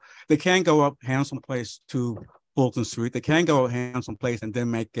that left. They can't go up Hanson Place to Fulton Street. They can't go up Hanson Place and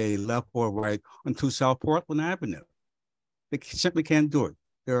then make a left or right onto South Portland Avenue. They simply can't do it.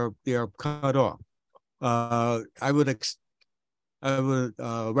 They're cut off. I would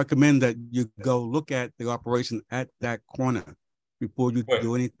recommend that you go look at the operation at that corner before you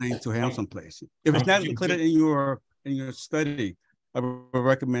do anything to Hanson Place. If it's not included in your study, I would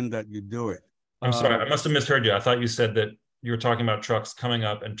recommend that you do it. I'm sorry, I must have misheard you. I thought you said that you were talking about trucks coming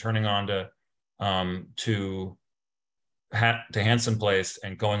up and turning on to Hanson Place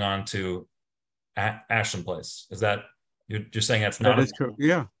and going on to Ashland Place. Is that you're saying that's not? That is correct.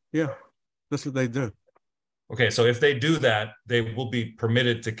 Yeah, that's what they do. Okay, so if they do that, they will be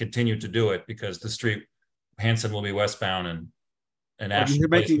permitted to continue to do it because the street Hanson will be westbound and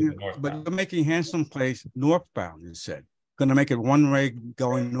Ashland Place will be northbound. But you're making Hanson Place northbound. You said going to make it one way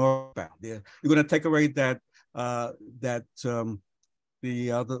going northbound. Yeah, you're going to take away the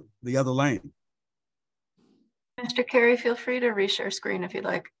other lane. Mr. Carey, feel free to reshare screen if you'd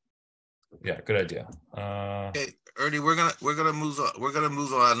like. Yeah, good idea. Okay, Ernie, we're gonna move on. We're gonna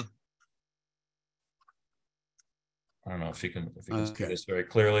move on. I don't know if you can see this very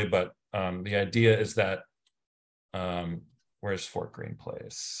clearly, but the idea is that where's Fort Greene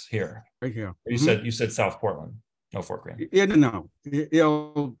Place? Here. Right here. You said South Portland, no Fort Greene. Yeah, no.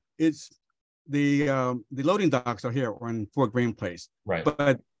 It's the loading docks are here on Fort Greene Place. Right.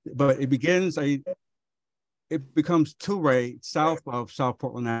 But it becomes two-way south of South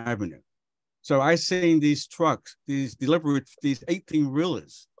Portland Avenue. So I seen these trucks, these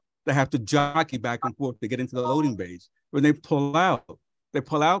 18-wheelers that have to jockey back and forth to get into the loading bays. When they pull out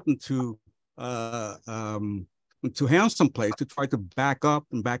into Hanson Place to try to back up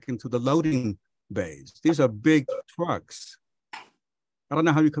and back into the loading bays. These are big trucks. I don't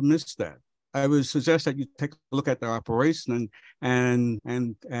know how you can miss that. I would suggest that you take a look at their operation and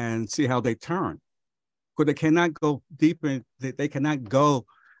see how they turn. Because they cannot go deep in, they cannot go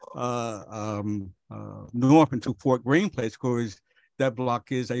north into Fort Greene Place because that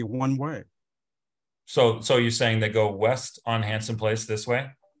block is a one-way. So you're saying they go west on Hanson Place this way?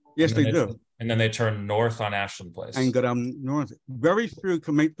 Yes, they do. And then they turn north on Ashland Place. And go down north. Very few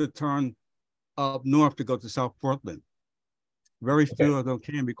can make the turn up north to go to South Portland. Very few of them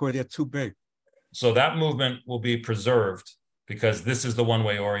can because they're too big. So that movement will be preserved because this is the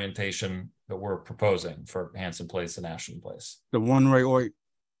one-way orientation that we're proposing for Hanson Place and Ashland Place. The one-way or.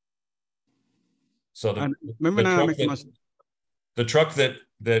 So the truck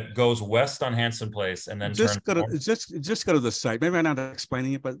that goes west on Hanson Place and then just go to the site. Maybe I'm not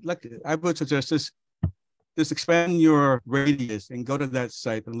explaining it, but look, I would suggest just expand your radius and go to that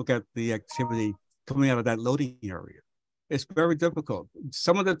site and look at the activity coming out of that loading area. It's very difficult.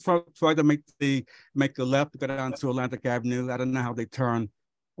 Some of the trucks try to make the left to go down to Atlantic Avenue. I don't know how they turn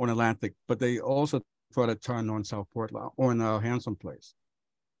on Atlantic, but they also try to turn on South Portland or in Hanson Place.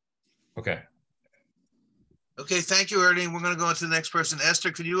 Okay. Okay, thank you, Ernie. We're going to go on to the next person.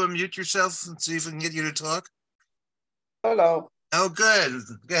 Esther, could you unmute yourself and see if we can get you to talk? Hello. Oh, good.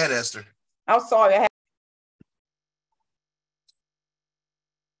 Go ahead, Esther. I'm sorry.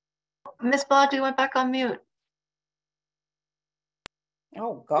 Miss Bogg, you went back on mute.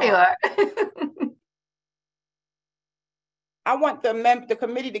 Oh, God. There you are. I want the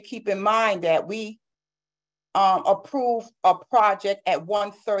committee to keep in mind that we approve a project at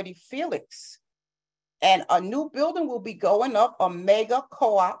 130 Felix. And a new building will be going up, a mega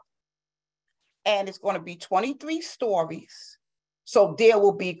co-op, and it's going to be 23 stories. So there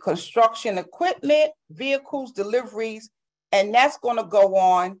will be construction equipment, vehicles, deliveries, and that's going to go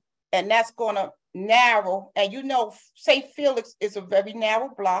on, and that's going to narrow, and you know, St. Felix is a very narrow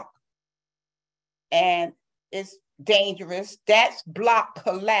block and it's dangerous. That block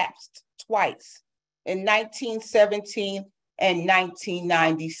collapsed twice in 1917 and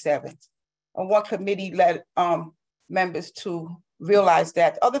 1997. I want committee led members to realize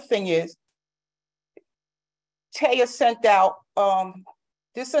that. The other thing is, Taya sent out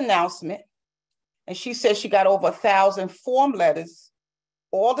this announcement, and she said she got over 1,000 form letters,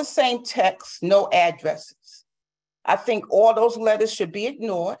 all the same text, no addresses. I think all those letters should be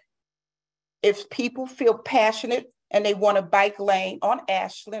ignored. If people feel passionate and they want a bike lane on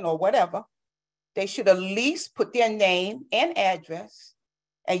Ashland or whatever, they should at least put their name and address.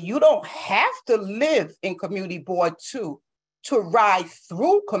 And you don't have to live in Community Board 2 to ride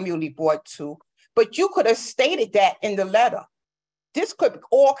through Community Board 2, but you could have stated that in the letter. This could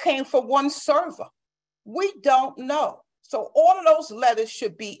all came from one server. We don't know. So all of those letters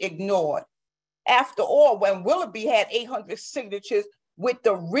should be ignored. After all, when Willoughby had 800 signatures with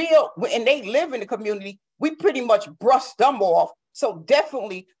the real, and they live in the community, we pretty much brushed them off. So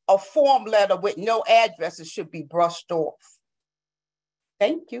definitely a form letter with no addresses should be brushed off.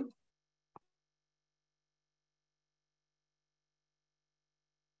 Thank you.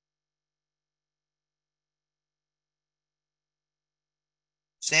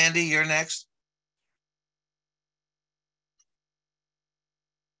 Sandy, you're next.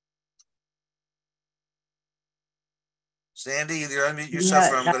 Sandy, either unmute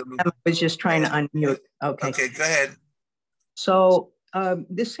yourself or I'm going to move. I was just trying to unmute. Okay. Okay, go ahead. So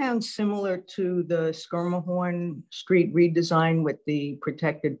this sounds similar to the Skirmahorn Street redesign with the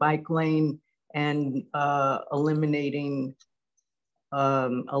protected bike lane and eliminating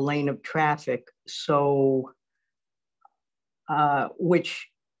a lane of traffic. So which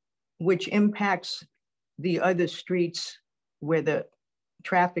impacts the other streets where the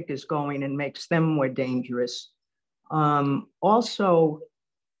traffic is going and makes them more dangerous. Also,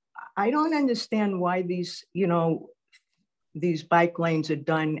 I don't understand why these, these bike lanes are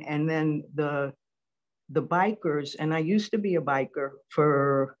done, and then the bikers, and I used to be a biker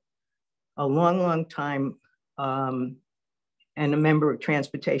for a long time, and a member of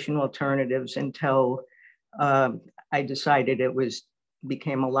Transportation Alternatives until I decided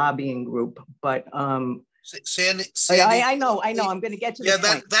became a lobbying group. But Sandy, I know. I'm going to get to the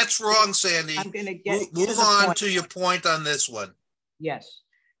point. That's wrong, Sandy. I'm going to get move on to your point on this one. Yes.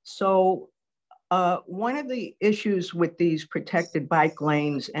 So one of the issues with these protected bike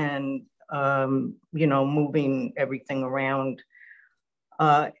lanes and moving everything around,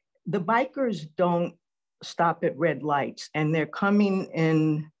 the bikers don't stop at red lights, and they're coming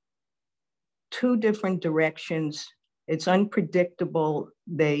in two different directions. It's unpredictable.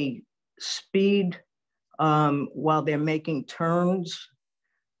 They speed while they're making turns.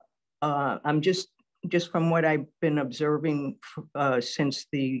 I'm just from what I've been observing since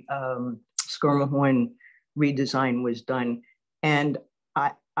the Skirmahorn redesign was done. And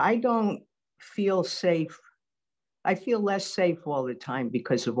I don't feel safe. I feel less safe all the time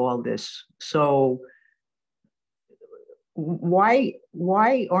because of all this. So why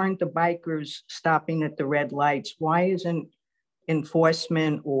aren't the bikers stopping at the red lights? Why isn't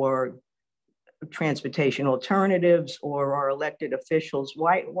enforcement or Transportation Alternatives or our elected officials,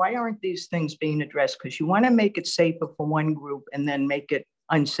 why aren't these things being addressed? Because you want to make it safer for one group and then make it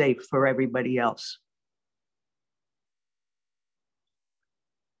unsafe for everybody else.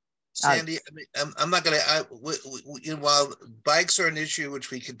 Sandy, I'm not going to, while bikes are an issue,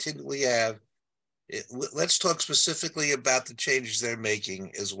 which we continually have, let's talk specifically about the changes they're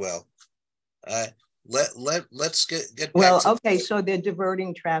making as well. Let's get back well, okay, so they're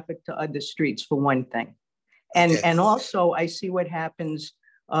diverting traffic to other streets for one thing. And okay. And also I see what happens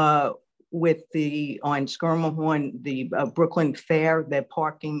with on Skirmahorn, the Brooklyn Fair. They're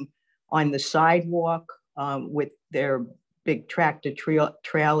parking on the sidewalk with their big tractor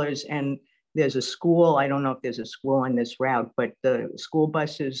trailers, and there's a school. I don't know if there's a school on this route, but the school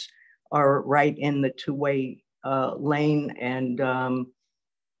buses are right in the two-way lane. And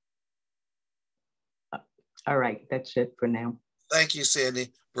all right, that's it for now. Thank you, Sandy.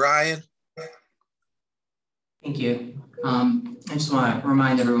 Brian? Thank you. I just want to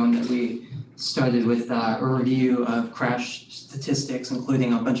remind everyone that we started with a review of crash statistics,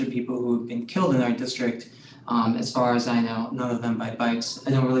 including a bunch of people who have been killed in our district. As far as I know, none of them by bikes.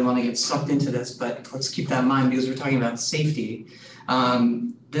 I don't really want to get sucked into this, but let's keep that in mind because we're talking about safety.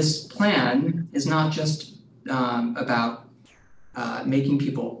 This plan is not just about making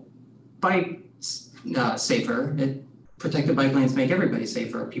people bike safer. Protected bike lanes make everybody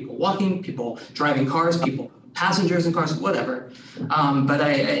safer. People walking, people driving cars, people passengers in cars, whatever. But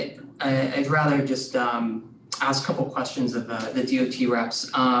I I'd rather just ask a couple questions of the DOT reps.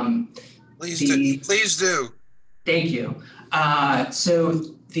 Please do. Thank you. So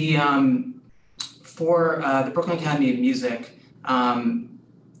for the Brooklyn Academy of Music, I'm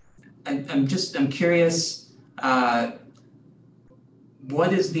curious.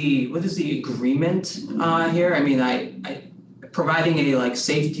 What is the agreement here? I mean, I providing a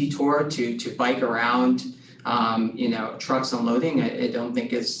safety tour to bike around, trucks unloading. I don't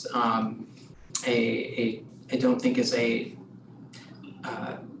think is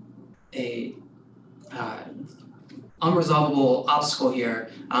unresolvable obstacle here.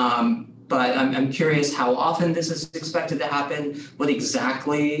 But I'm curious how often this is expected to happen, what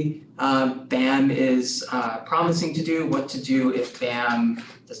exactly BAM is promising to do, what to do if BAM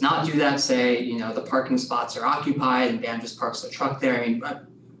does not do that, say, the parking spots are occupied and BAM just parks the truck there. I mean, I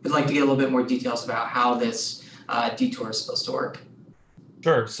would like to get a little bit more details about how this detour is supposed to work.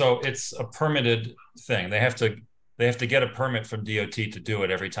 Sure, so it's a permitted thing. They have to get a permit from DOT to do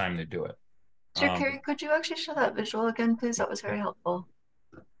it every time they do it. Chair Carey, could you actually show that visual again, please? That was very helpful.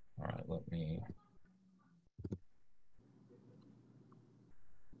 All right, let me.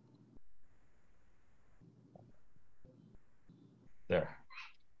 There.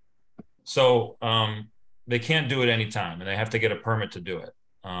 So they can't do it anytime, and they have to get a permit to do it.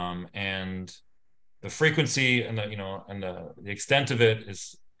 And the frequency and the extent of it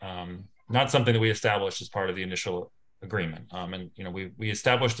is not something that we established as part of the initial agreement. We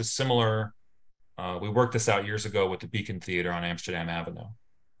established a similar. We worked this out years ago with the Beacon Theater on Amsterdam Avenue.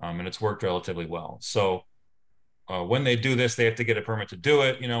 And it's worked relatively well. So when they do this, they have to get a permit to do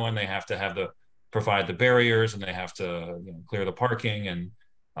it, and they have to provide the barriers, and they have to clear the parking, and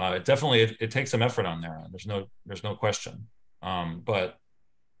it definitely takes some effort on their end. There's no question. But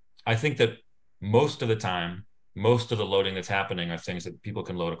I think that most of the time, most of the loading that's happening are things that people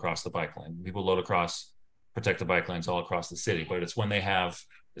can load across the bike lane. People load across protected bike lanes all across the city, but it's when they have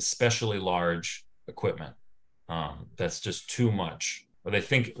especially large equipment that's just too much. Or they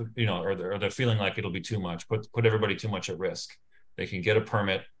think, or they're feeling like it'll be too much, put everybody too much at risk. They can get a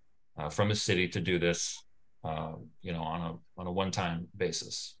permit from the city to do this, on a one-time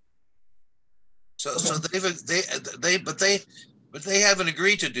basis. So they haven't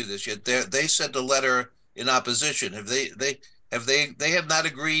agreed to do this yet. They sent a letter in opposition. They have not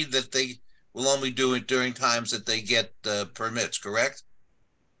agreed that they will only do it during times that they get permits, correct?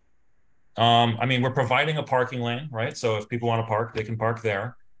 I mean, we're providing a parking lane, right? So if people want to park, they can park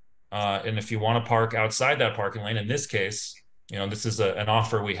there. And if you want to park outside that parking lane, in this case, this is an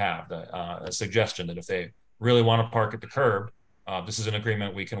offer we have, a suggestion that if they really want to park at the curb, this is an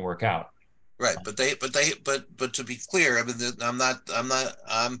agreement we can work out. Right, but to be clear, I mean,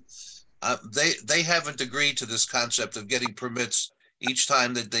 they haven't agreed to this concept of getting permits each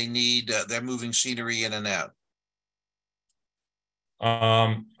time that they need, they're moving scenery in and out.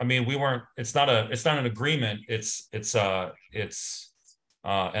 I mean, it's not an agreement. It's an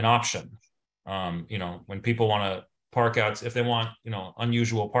option. When people want to park out, if they want,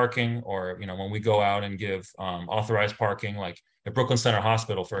 unusual parking, or, when we go out and give authorized parking, like at Brooklyn Center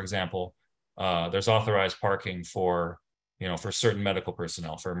Hospital, for example, there's authorized parking for certain medical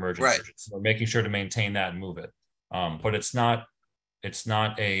personnel for emergencies. Right. So we're making sure to maintain that and move it. But it's not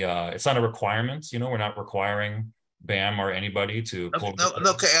a requirement. We're not requiring BAM or anybody to pull.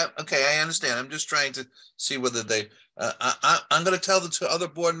 Okay, I understand. I'm just trying to see whether they. I'm going to tell the two other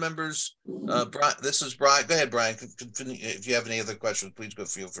board members. Brian, this is Brian. Go ahead, Brian. If you have any other questions, please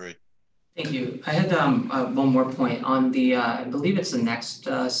feel free. Thank you. I had one more point on the. I believe it's the next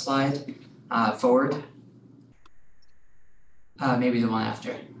slide. Forward. Maybe the one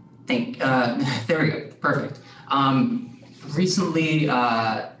after. There we go. Perfect. Recently,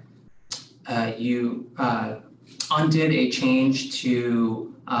 you undid a change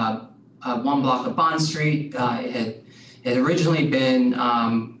to one block of Bond Street. It had originally been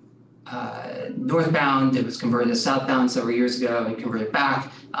northbound. It was converted to southbound several years ago and converted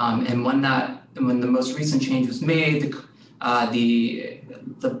back. And when the most recent change was made,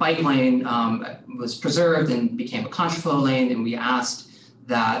 the bike lane was preserved and became a contraflow lane, and we asked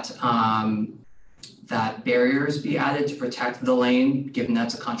that that barriers be added to protect the lane, given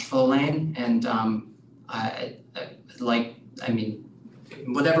that's a contraflow lane. And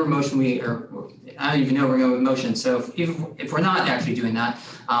whatever motion I don't even know we're going with motion. So if we're not actually doing that,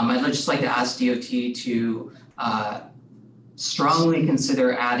 I'd just like to ask DOT to strongly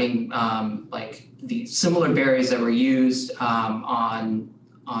consider adding the similar barriers that were used on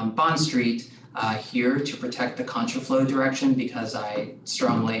Bond Street here to protect the contraflow direction, because I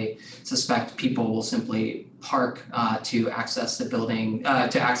strongly suspect people will simply park to access the building,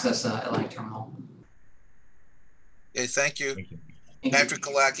 to access Atlantic Terminal. Okay, thank you. Thank you. Patrick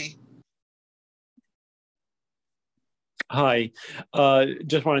Kalaki. Hi,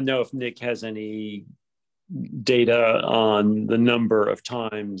 just want to know if Nick has any data on the number of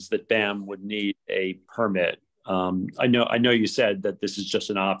times that BAM would need a permit. I know you said that this is just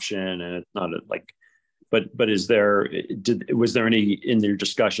an option and it's not like, but was there any in their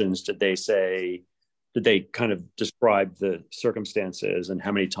discussions? Did they kind of describe the circumstances and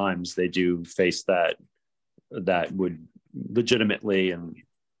how many times they do face that would legitimately and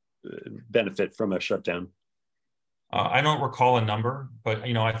benefit from a shutdown? I don't recall a number, but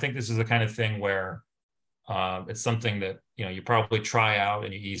I think this is the kind of thing where it's something that you probably try out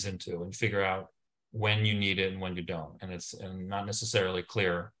and you ease into and figure out when you need it and when you don't, and it's not necessarily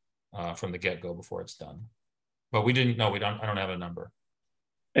clear from the get-go before it's done. But we didn't know. I don't have a number.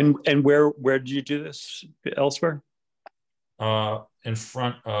 And where did you do this elsewhere? In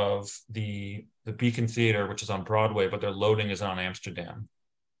front of the Beacon Theater, which is on Broadway, but their loading is on Amsterdam,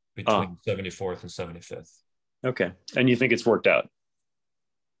 between 74th and 75th. Okay, and you think it's worked out?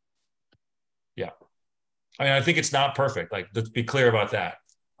 Yeah, I mean, I think it's not perfect. Like, let's be clear about that.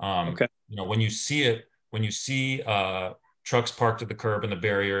 Okay. When you see trucks parked at the curb and the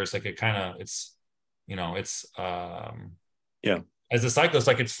barriers, like it's yeah. As a cyclist,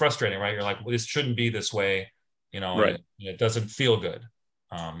 like, it's frustrating, right? You're like, well, this shouldn't be this way, right. And it doesn't feel good.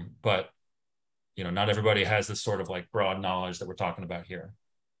 But not everybody has this sort of like broad knowledge that we're talking about here.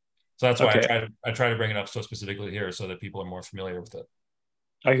 So that's why I try to bring it up so specifically here so that people are more familiar with it.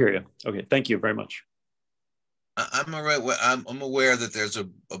 I hear you. Okay, thank you very much. I'm all right. I'm aware that there's a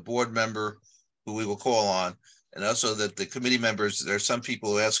board member who we will call on, and also that the committee members, there's some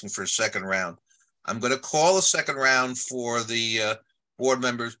people who are asking for a second round. I'm going to call a second round for the board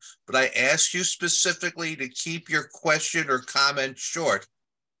members, but I ask you specifically to keep your question or comment short.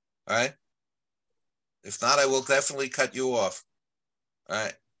 All right. If not, I will definitely cut you off. All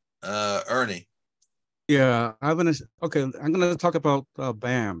right. Ernie. Yeah, I'm going to talk about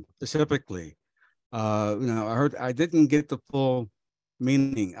BAM specifically. I didn't get the full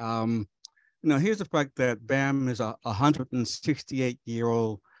meaning. Here's the fact that BAM is a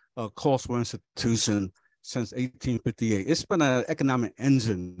 168-year-old cultural institution since 1858. It's been an economic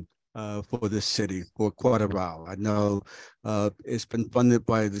engine for this city for quite a while. I know it's been funded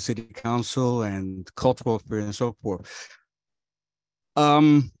by the city council and cultural affairs and so forth.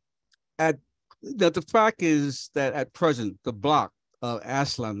 The fact is that at present, the block of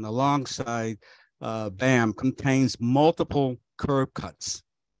Ashland alongside BAM contains multiple curb cuts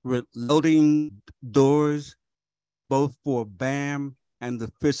with loading doors, both for BAM and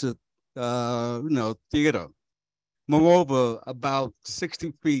the Fisher, theater. Moreover, about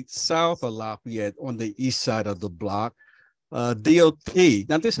 60 feet south of Lafayette on the east side of the block, DOT,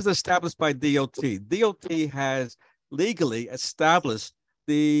 now this is established by DOT. DOT has legally established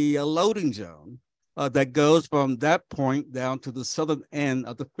the loading zone that goes from that point down to the southern end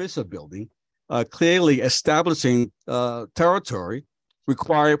of the Fisher building, clearly establishing territory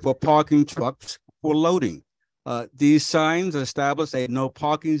required for parking trucks for loading. These signs establish a no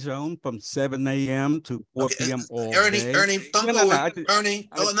parking zone from 7 a.m. to 4 p.m. all day. Ernie, don't go with Ernie.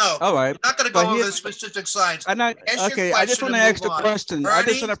 No. All right. I'm not going to go over the specific signs. I just want to ask the question. Ernie, I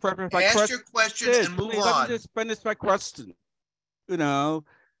just want to preface my question. Ask your question and move on. Let me just finish my question.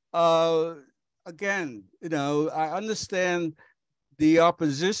 Again, I understand the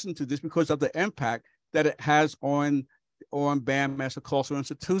opposition to this because of the impact that it has on BAM as a cultural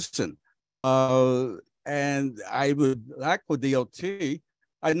institution. And I would like for DOT,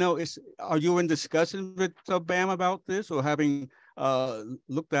 I know are you in discussion with BAM about this or having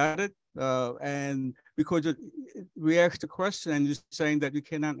looked at it? And because we asked the question and you're saying that you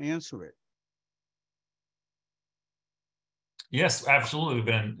cannot answer it. Yes, absolutely. We've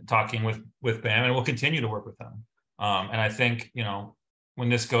been talking with BAM and we'll continue to work with them. And I think, when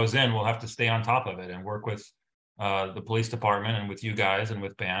this goes in, we'll have to stay on top of it and work with the police department and with you guys and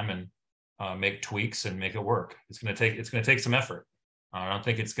with BAM and make tweaks and make it work. It's going to take some effort. I don't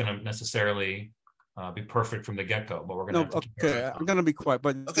think it's going to necessarily be perfect from the get-go, but we're going to. Okay, I'm going to be quiet.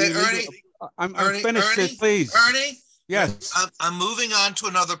 But okay, Ernie, I'm finished. Ernie, please, Ernie. Yes, I'm moving on to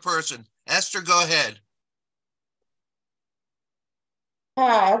another person. Esther, go ahead.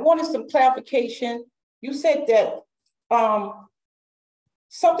 Hi, I wanted some clarification. You said that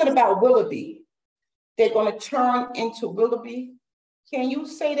something about Willoughby. They're going to turn into Willoughby. Can you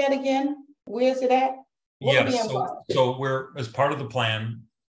say that again? Where is it at? Yes. So we're, as part of the plan,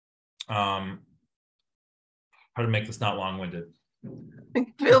 how to make this not long-winded.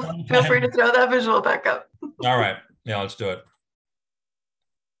 Feel free to throw that visual back up. All right, yeah, let's do it.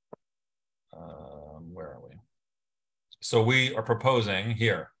 Where are we? So we are proposing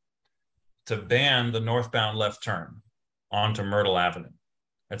here to ban the northbound left turn onto Myrtle Avenue.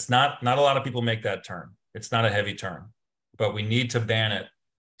 It's not a lot of people make that turn. It's not a heavy turn, but we need to ban it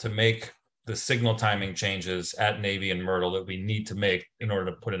to make the signal timing changes at Navy and Myrtle that we need to make in order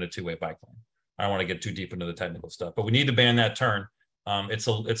to put in a two-way bike lane. I don't want to get too deep into the technical stuff, but we need to ban that turn. It's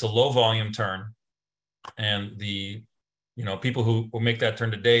a low volume turn, and the people who make that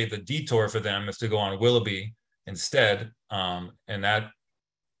turn today, the detour for them is to go on Willoughby instead, and that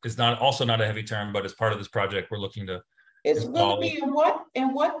is also not a heavy turn, but as part of this project, we're looking to. It's Willoughby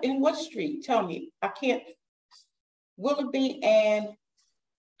and what street? Tell me. I can't. Willoughby and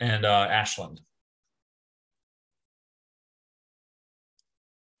Ashland.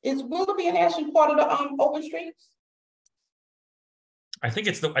 Is Willoughby and Ashland part of the open streets? I think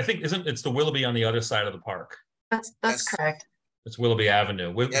it's the Willoughby on the other side of the park. That's correct. It's Willoughby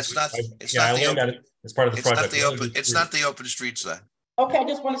Avenue. It's not part of the project. It's not the open street side. Okay, I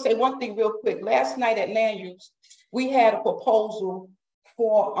just want to say one thing real quick. Last night at Land Use, we had a proposal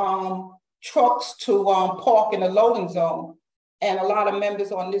for trucks to park in the loading zone, and a lot of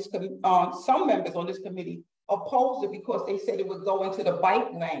members on this some members on this committee opposed it because they said it would go into the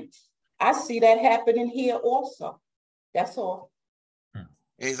bike lanes. I see that happening here also. That's all.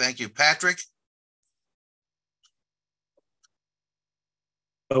 Hey, thank you, Patrick.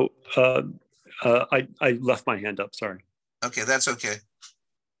 Oh, I left my hand up, sorry. Okay, that's okay.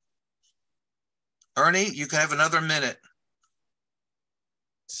 Ernie, you can have another minute.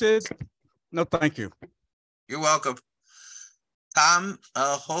 Sid, no, thank you. You're welcome. Tom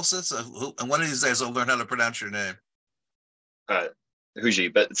Holsitz, and one of these days I'll learn how to pronounce your name.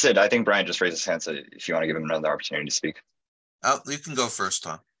 Huji, but Sid, I think Brian just raised his hand, so if you want to give him another opportunity to speak. Oh, you can go first,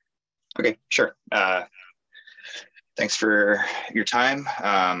 Tom. Okay, sure. Thanks for your time.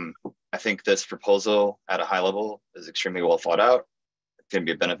 I think this proposal at a high level is extremely well thought out. It's going to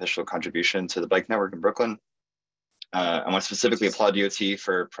be a beneficial contribution to the bike network in Brooklyn. I want to specifically applaud DOT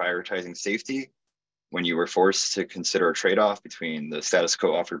for prioritizing safety when you were forced to consider a trade-off between the status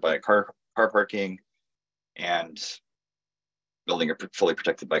quo offered by car parking and building a fully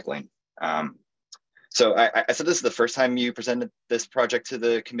protected bike lane. So I said this is the first time you presented this project to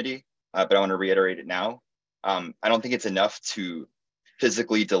the committee, but I want to reiterate it now. I don't think it's enough to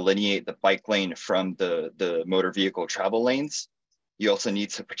physically delineate the bike lane from the motor vehicle travel lanes. You also need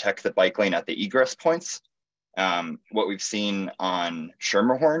to protect the bike lane at the egress points. What we've seen on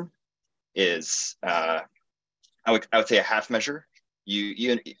Schermerhorn is, I would say a half measure.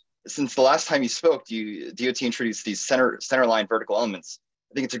 Since the last time you spoke, DOT introduced these center line vertical elements.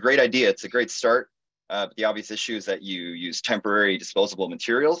 I think it's a great idea. It's a great start. But the obvious issue is that you use temporary disposable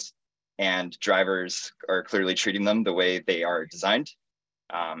materials, and drivers are clearly treating them the way they are designed.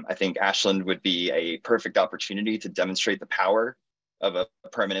 I think Ashland would be a perfect opportunity to demonstrate the power of a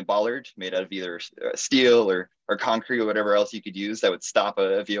permanent bollard made out of either steel or concrete or whatever else you could use that would stop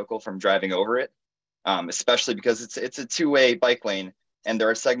a vehicle from driving over it, especially because it's a two-way bike lane and there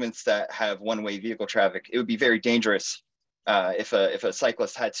are segments that have one-way vehicle traffic. It would be very dangerous if a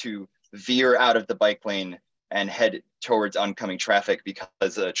cyclist had to veer out of the bike lane and head towards oncoming traffic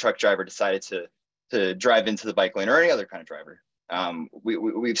because a truck driver decided to drive into the bike lane, or any other kind of driver.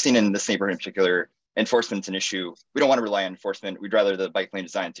 We've seen in this neighborhood in particular, enforcement's an issue. We don't want to rely on enforcement. We'd rather the bike lane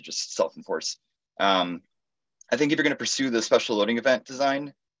design to just self-enforce. I think if you're going to pursue the special loading event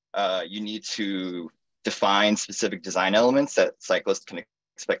design, you need to define specific design elements that cyclists can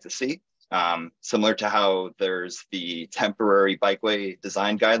expect to see. Similar to how there's the temporary bikeway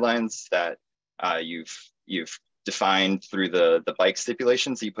design guidelines that you've defined through the bike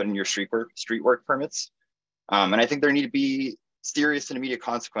stipulations that you put in your street work permits. And I think there need to be serious and immediate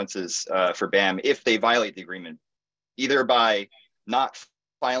consequences for BAM if they violate the agreement, either by not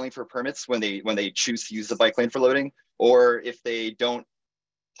filing for permits when they choose to use the bike lane for loading, or if they don't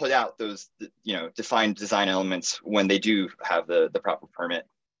put out those defined design elements when they do have the proper permit.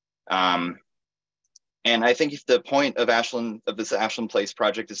 And I think if the point of this Ashland Place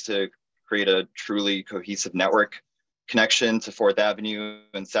project is to create a truly cohesive network connection to 4th Avenue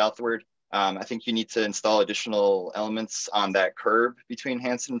and southward, I think you need to install additional elements on that curb between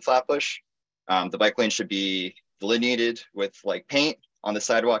Hanson and Flatbush. The bike lane should be delineated with like paint on the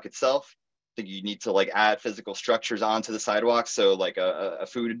sidewalk itself. I think you need to like add physical structures onto the sidewalk. So like a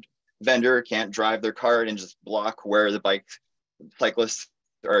food vendor can't drive their cart and just block where the cyclists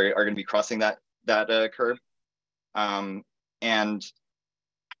are going to be crossing that curb. And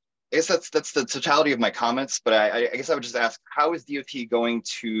I guess that's the totality of my comments, but I guess I would just ask, how is DOT going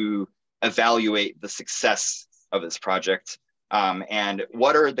to evaluate the success of this project? And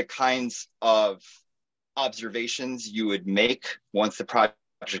what are the kinds of observations you would make once the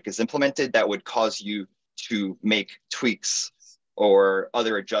project is implemented that would cause you to make tweaks or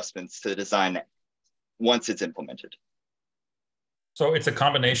other adjustments to the design once it's implemented? So it's a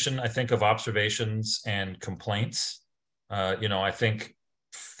combination, I think, of observations and complaints. I think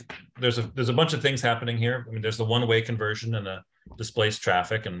there's a bunch of things happening here. I mean, there's the one-way conversion and the displaced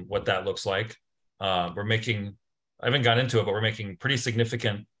traffic and what that looks like. I haven't got into it, but we're making pretty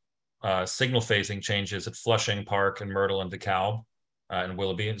significant signal phasing changes at Flushing, Park, and Myrtle and DeKalb, and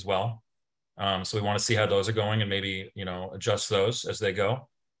Willoughby as well. So we want to see how those are going and maybe, adjust those as they go.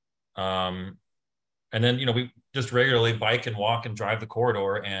 And then, we just regularly bike and walk and drive the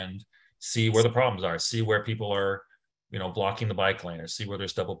corridor and see where the problems are, see where people are, blocking the bike lane, or see where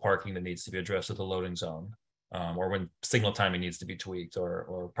there's double parking that needs to be addressed at the loading zone, or when signal timing needs to be tweaked,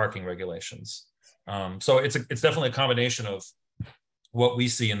 or parking regulations. So it's definitely a combination of what we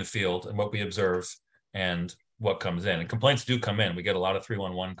see in the field and what we observe and what comes in. And complaints do come in. We get a lot of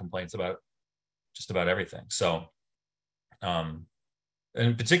 311 complaints about just about everything. So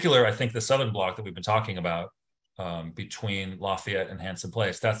in particular, I think the southern block that we've been talking about, between Lafayette and Hanson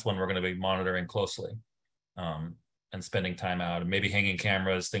Place, that's one we're going to be monitoring closely, and spending time out and maybe hanging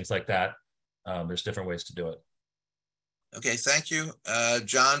cameras, things like that. There's different ways to do it. Okay, thank you.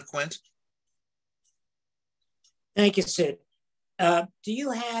 John Quint. Thank you, Sid. Do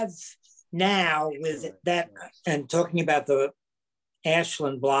you have now, with that, and talking about the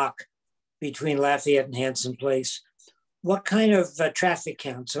Ashland block between Lafayette and Hanson Place, what kind of traffic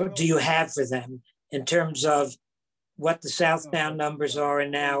counts do you have for them in terms of what the southbound numbers are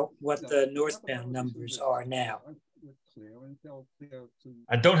and now what the northbound numbers are now?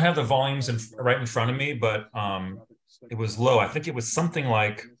 I don't have the volumes right in front of me, but it was low. I think it was something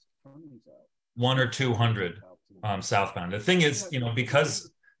like 100 or 200 southbound. The thing is,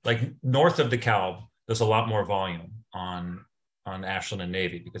 because like north of DeKalb, there's a lot more volume on Ashland and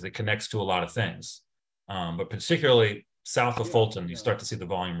Navy because it connects to a lot of things. But particularly south of Fulton, you start to see the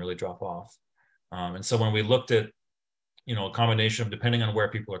volume really drop off. And so when we looked at, a combination of, depending on where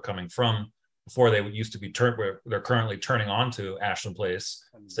people are coming from, before they used to be turned, where they're currently turning onto Ashland Place,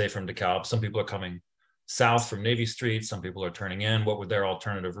 say from DeKalb, some people are coming south from Navy Street, some people are turning in. What would their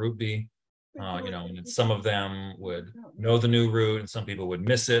alternative route be? And some of them would know the new route and some people would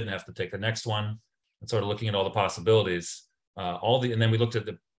miss it and have to take the next one. And sort of looking at all the possibilities, and then we looked at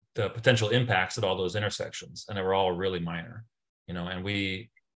the potential impacts at all those intersections, and they were all really minor, and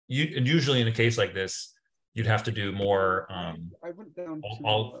usually in a case like this, you'd have to do more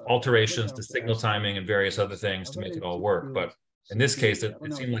alterations to signal timing and various other things to make it all work. But in this case, it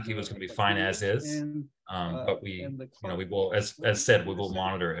seemed like he was going to be fine as is. But we will, as said, we will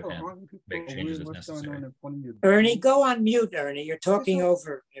monitor it and make changes as necessary. Ernie, go on mute, Ernie. You're talking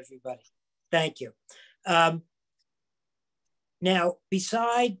over everybody. Thank you. Now,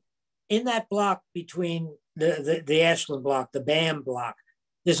 in that block between the Ashland block, the BAM block,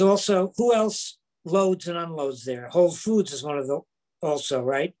 there's also, who else loads and unloads there? Whole Foods is one of the also,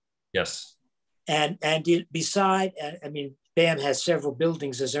 right? Yes. And BAM has several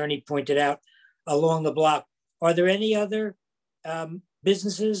buildings, as Ernie pointed out, along the block. Are there any other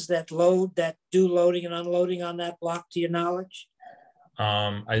businesses that do loading and unloading on that block, to your knowledge?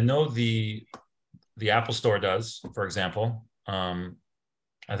 I know the Apple Store does, for example. I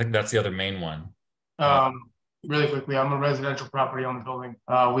think that's the other main one. Really quickly, I'm a residential property on the building.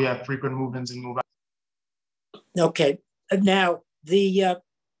 We have frequent move-ins and move-outs. Okay. Now,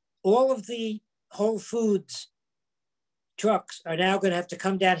 all of the Whole Foods trucks are now going to have to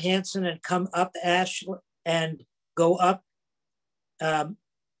come down Hanson and come up Ashland and go up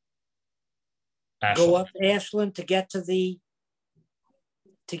Ashland to get to the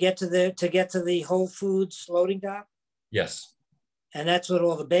Whole Foods loading dock. Yes. And that's what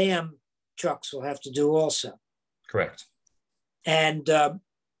all the BAM trucks will have to do also. Correct. And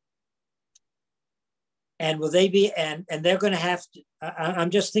will they be, and they're going to have to,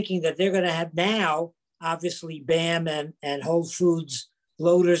 I'm just thinking that they're going to have now, obviously BAM and Whole Foods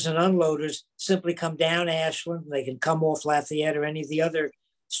loaders and unloaders simply come down Ashland. They can come off Lafayette or any of the other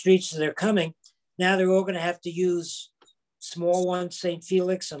streets that they're coming. Now they're all going to have to use small ones, St.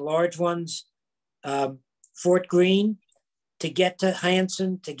 Felix, and large ones, Fort Greene, to get to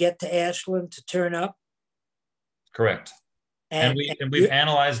Hanson, to get to Ashland, to turn up. Correct. And we've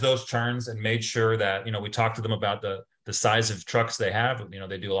analyzed those turns and made sure that, we talked to them about the size of trucks they have.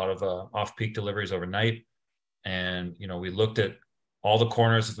 They do a lot of off-peak deliveries overnight. And, we looked at all the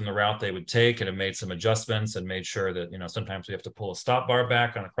corners within the route they would take and have made some adjustments and made sure that, sometimes we have to pull a stop bar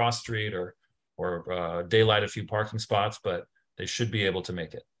back on a cross street or daylight a few parking spots, but they should be able to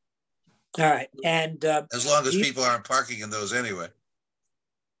make it. All right. And as long as people aren't parking in those anyway.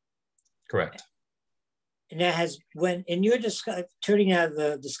 Correct. Now, when in your turning out of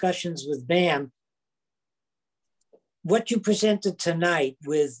the discussions with BAM, what you presented tonight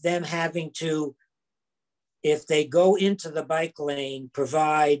with them having to, if they go into the bike lane,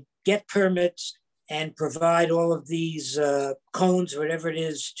 get permits and provide all of these cones, whatever it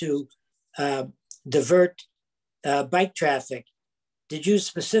is, to divert bike traffic. Did you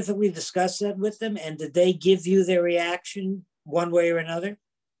specifically discuss that with them? And did they give you their reaction one way or another?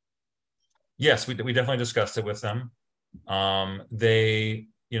 Yes, we definitely discussed it with them. They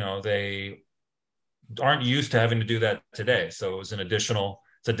aren't used to having to do that today. So it was additional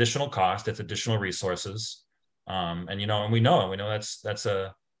cost, it's additional resources. And we know that's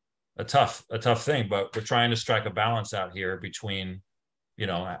a tough thing, but we're trying to strike a balance out here between,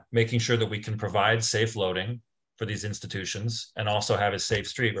 making sure that we can provide safe loading for these institutions and also have a safe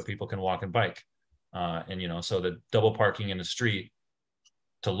street where people can walk and bike. So the double parking in the street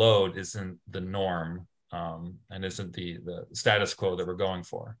to load isn't the norm and isn't the status quo that we're going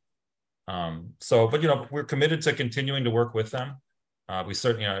for. But we're committed to continuing to work with them. We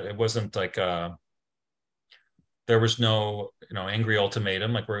certainly, it wasn't like there was no, angry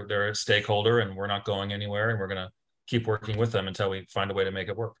ultimatum. Like they're a stakeholder and we're not going anywhere, and we're going to keep working with them until we find a way to make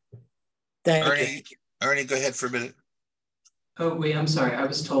it work. Thank you. Ernie, go ahead for a minute. Oh, wait, I'm sorry. I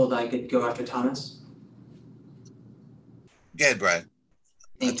was told I could go after Thomas. Go ahead, Brian.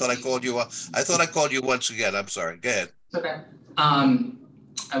 I thought I called you once again. I'm sorry. Go ahead. Okay.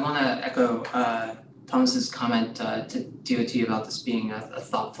 I want to echo Thomas's comment to DOT about this being a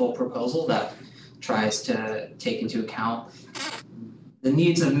thoughtful proposal that tries to take into account the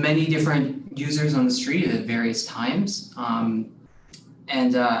needs of many different users on the street at various times.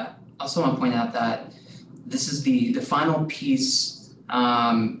 And also want to point out that this is the final piece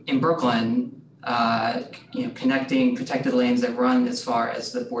in Brooklyn, connecting protected lanes that run as far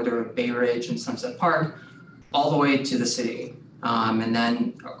as the border of Bay Ridge and Sunset Park, all the way to the city. And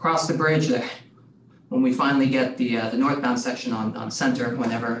then across the bridge, when we finally get the northbound section on Center,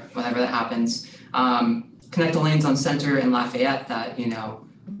 whenever that happens, connect the lanes on Center and Lafayette that,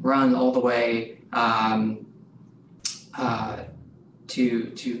 run all the way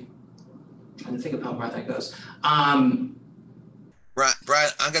to trying to think about where that goes. Brian,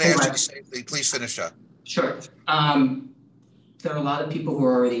 I'm going to ask you the same thing. Please finish up. Sure. There are a lot of people who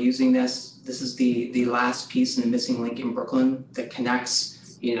are already using this. This is the last piece in the missing link in Brooklyn that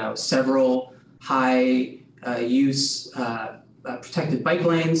connects, several high use protected bike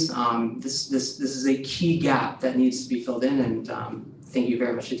lanes. This is a key gap that needs to be filled in, and thank you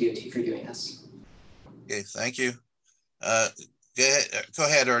very much to DOT for doing this. Okay, thank you. Go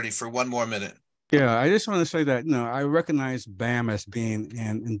ahead, Ernie, for one more minute. Yeah, I just want to say that, I recognize BAM as being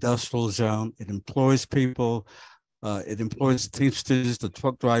an industrial zone. It employs people. It employs the teamsters, the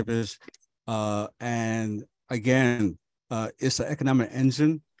truck drivers. And again, it's an economic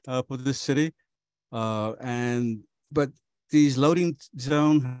engine for this city. But these loading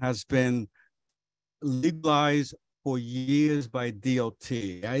zone has been legalized for years by DOT.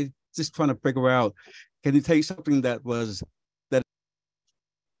 I just trying to figure out, can you take something that was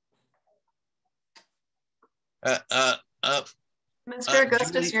Mr.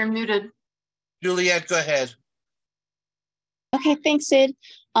 Augustus, you're muted. Juliet, go ahead. Okay, thanks, Sid.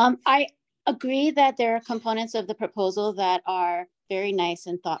 I agree that there are components of the proposal that are very nice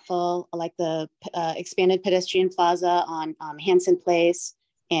and thoughtful, like the expanded pedestrian plaza on Hanson Place,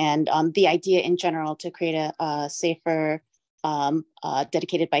 and the idea in general to create a safer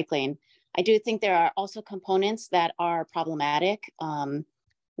dedicated bike lane. I do think there are also components that are problematic.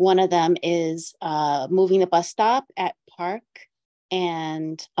 One of them is moving the bus stop at Park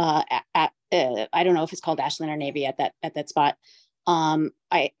and I don't know if it's called Ashland or Navy at that spot. I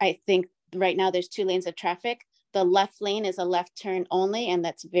think right now there's 2 lanes of traffic. The left lane is a left turn only, and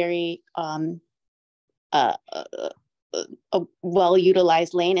that's very a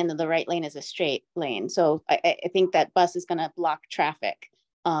well-utilized lane, and then the right lane is a straight lane. So I think that bus is going to block traffic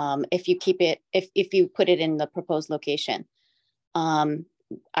if you keep it, if you put it in the proposed location.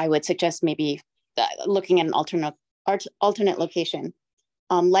 I would suggest maybe looking at an alternate location.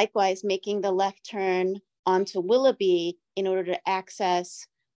 Likewise, making the left turn onto Willoughby in order to access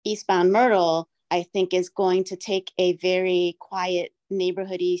eastbound Myrtle, I think is going to take a very quiet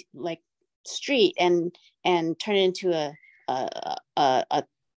neighborhoody like street and turn it into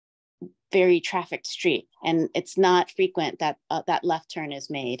very trafficked street, and it's not frequent that that left turn is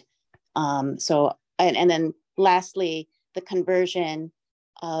made. And then lastly, the conversion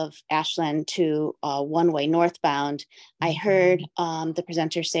of Ashland to one-way northbound. I heard the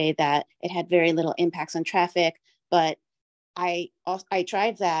presenter say that it had very little impacts on traffic, but I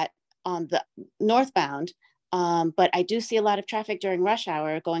drive that on the northbound, but I do see a lot of traffic during rush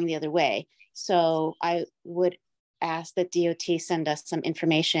hour going the other way. So I would ask that DOT send us some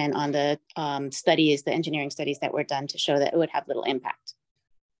information on the studies, the engineering studies that were done to show that it would have little impact.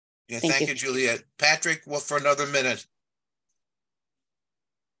 Yeah, thank you, Juliet. Patrick, well, for another minute.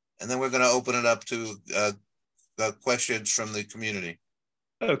 And then we're going to open it up to questions from the community.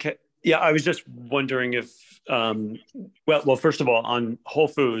 Okay. Yeah, I was just wondering if, well, first of all, on Whole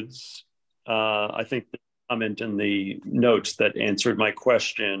Foods, I think the comment in the notes that answered my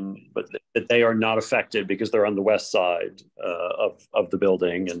question, but that they are not affected because they're on the west side of the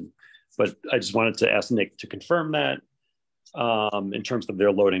building. But I just wanted to ask Nick to confirm that in terms of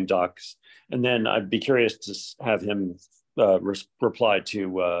their loading docks. And then I'd be curious to have him reply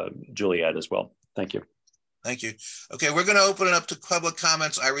to Juliet as well. Thank you. Thank you. Okay, we're going to open it up to public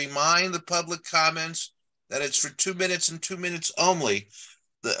comments. I remind the public comments that it's for 2 minutes and 2 minutes only.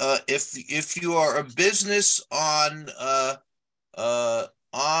 If you are a business on the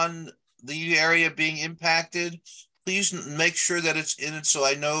area being impacted, please make sure that it's in it so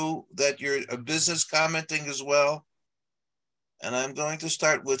I know that you're a business commenting as well. And I'm going to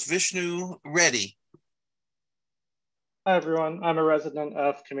start with Vishnu Reddy. Hi, everyone. I'm a resident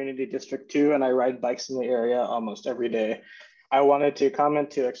of Community District 2, and I ride bikes in the area almost every day. I wanted to comment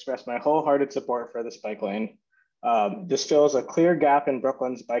to express my wholehearted support for this bike lane. This fills a clear gap in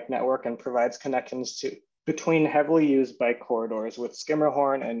Brooklyn's bike network and provides connections between heavily used bike corridors with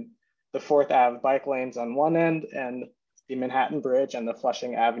Skimmerhorn and the 4th Ave bike lanes on one end and the Manhattan Bridge and the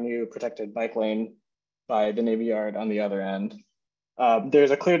Flushing Avenue protected bike lane by the Navy Yard on the other end. There's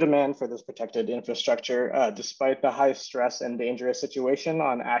a clear demand for this protected infrastructure. Despite the high stress and dangerous situation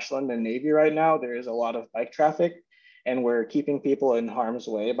on Ashland and Navy right now, there is a lot of bike traffic, and we're keeping people in harm's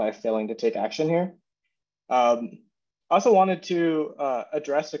way by failing to take action here. Also wanted to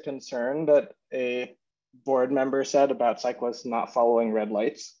address a concern that a board member said about cyclists not following red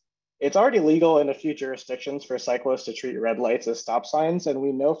lights. It's already legal in a few jurisdictions for cyclists to treat red lights as stop signs, and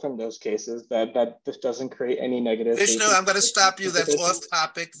we know from those cases that this doesn't create any negative. Vishnu, I'm going to stop you. That's off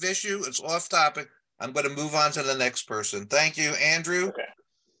topic. Vishnu, it's off topic. I'm going to move on to the next person. Thank you, Andrew.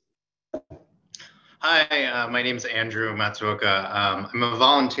 Okay. Hi, my name is Andrew Matsuoka. I'm a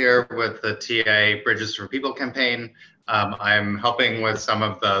volunteer with the TA Bridges for People campaign. I'm helping with some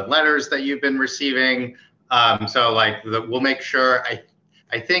of the letters that you've been receiving. We'll make sure,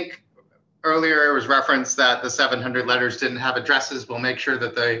 I think earlier it was referenced that the 700 letters didn't have addresses. We'll make sure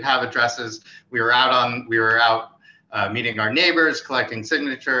that they have addresses. We were out meeting our neighbors, collecting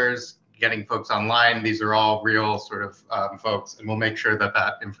signatures, getting folks online. These are all real sort of folks, and we'll make sure that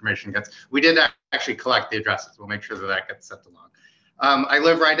that information gets, we did actually collect the addresses. We'll make sure that that gets sent along. I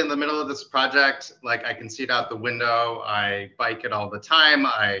live right in the middle of this project. Like, I can see it out the window. I bike it all the time.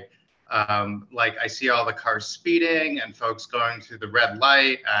 I see all the cars speeding and folks going through the red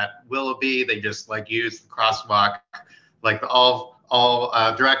light at Willoughby. They just use the crosswalk, the all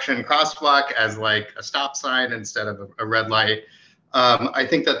direction crosswalk as a stop sign instead of a red light. I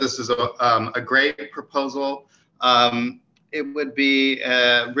think that this is a great proposal. It would be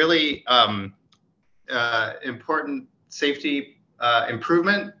a really important safety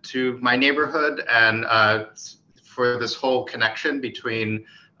improvement to my neighborhood and for this whole connection between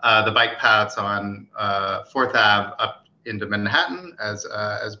the bike paths on 4th Ave up into Manhattan, as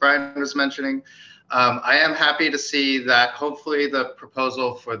Brian was mentioning. I am happy to see that hopefully the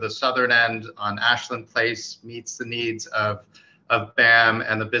proposal for the southern end on Ashland Place meets the needs of BAM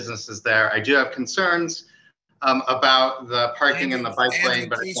and the businesses there. I do have concerns about the parking in the bike lane,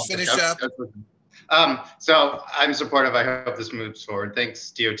 but please finish up. So I'm supportive. I hope this moves forward.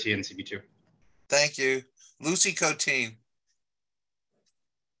 Thanks, DOT and CB2. Thank you. Lucy Coteen.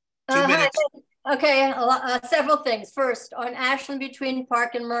 2 minutes. Okay, several things. First, on Ashland between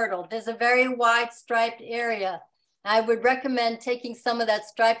Park and Myrtle, there's a very wide striped area. I would recommend taking some of that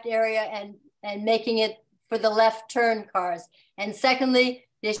striped area and making it for the left turn cars. And secondly,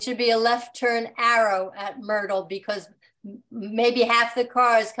 there should be a left turn arrow at Myrtle because maybe half the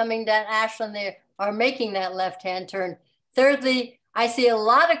cars coming down Ashland there are making that left-hand turn. Thirdly, I see a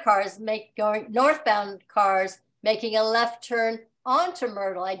lot of cars going northbound cars making a left turn onto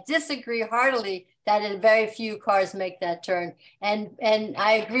Myrtle. I disagree heartily that very few cars make that turn. And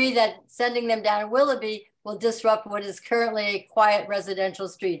I agree that sending them down Willoughby will disrupt what is currently a quiet residential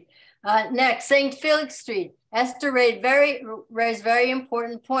street. Next, St. Felix Street. Esther raised very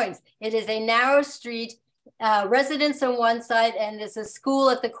important points. It is a narrow street, residents on one side, and there's a school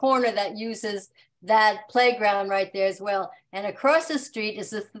at the corner that uses that playground right there as well. And across the street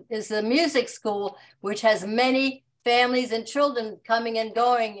is the music school, which has many families and children coming and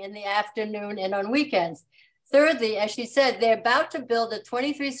going in the afternoon and on weekends. Thirdly, as she said, they're about to build a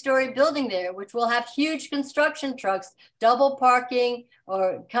 23-story building there, which will have huge construction trucks, double parking,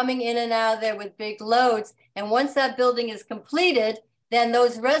 or coming in and out of there with big loads. And once that building is completed, then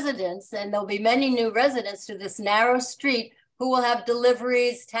those residents, and there'll be many new residents to this narrow street, who will have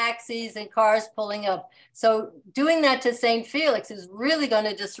deliveries, taxis, and cars pulling up. So doing that to St. Felix is really going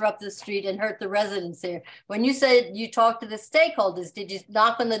to disrupt the street and hurt the residents here. When you said you talked to the stakeholders, did you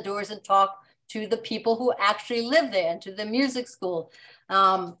knock on the doors and talk to the people who actually live there and to the music school?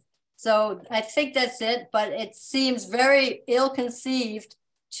 So I think that's it, but it seems very ill-conceived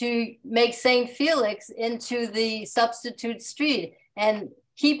to make St. Felix into the substitute street. And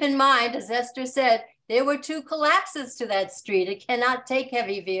keep in mind, as Esther said, there were 2 collapses to that street. It cannot take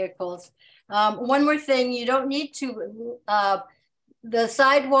heavy vehicles. One more thing, you don't need to, the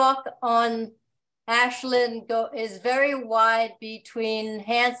sidewalk on Ashland is very wide between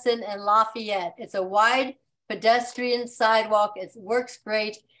Hanson and Lafayette. It's a wide pedestrian sidewalk. It works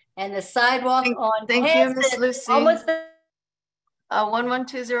great. And the sidewalk on Thank Hanson, you, Ms. Lucy. almost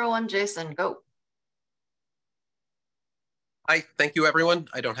 11201, Jason, go. Hi, thank you, everyone.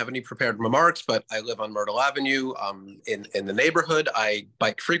 I don't have any prepared remarks, but I live on Myrtle Avenue in the neighborhood. I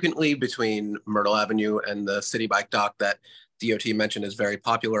bike frequently between Myrtle Avenue and the city bike dock that DOT mentioned is very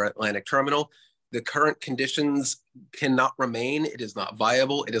popular at Atlantic Terminal. The current conditions cannot remain. It is not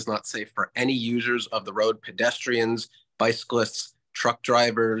viable. It is not safe for any users of the road, pedestrians, bicyclists, truck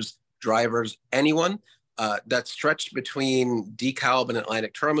drivers, anyone. That stretch between DeKalb and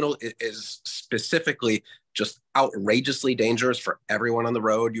Atlantic Terminal is specifically just outrageously dangerous for everyone on the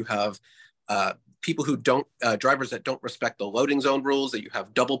road. You have people who drivers that don't respect the loading zone rules, that you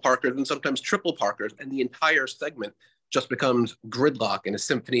have double parkers and sometimes triple parkers, and the entire segment just becomes gridlock and a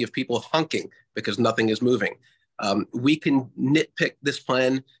symphony of people honking because nothing is moving. We can nitpick this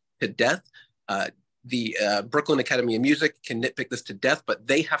plan to death. The Brooklyn Academy of Music can nitpick this to death, but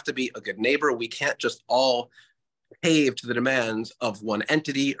they have to be a good neighbor. We can't just all cave to the demands of one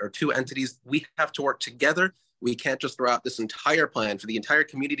entity or 2 entities. We have to work together. We can't just throw out this entire plan for the entire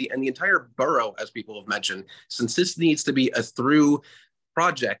community and the entire borough, as people have mentioned, since this needs to be a through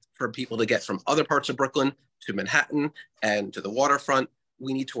project for people to get from other parts of Brooklyn to Manhattan and to the waterfront.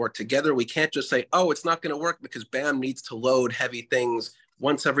 We need to work together. We can't just say, oh, it's not going to work because BAM needs to load heavy things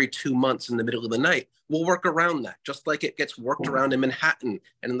once every 2 months in the middle of the night. We'll work around that, just like it gets worked around in Manhattan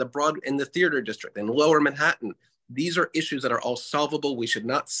and in the theater district and lower Manhattan. These are issues that are all solvable. We should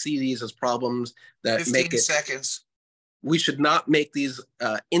not see these as problems that 15 make it. seconds. We should not make these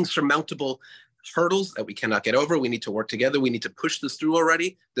insurmountable hurdles that we cannot get over. We need to work together. We need to push this through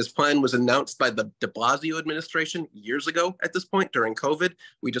already. This plan was announced by the de Blasio administration years ago at this point during COVID.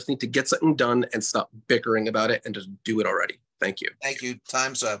 We just need to get something done and stop bickering about it and just do it already. Thank you. Thank you.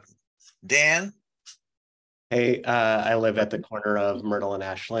 Time's up. Dan? Hey, I live at the corner of Myrtle and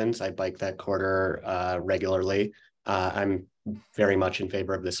Ashland. I bike that corridor regularly. I'm very much in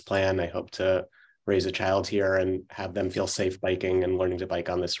favor of this plan. I hope to raise a child here and have them feel safe biking and learning to bike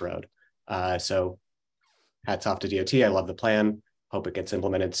on this road. So hats off to DOT. I love the plan. Hope it gets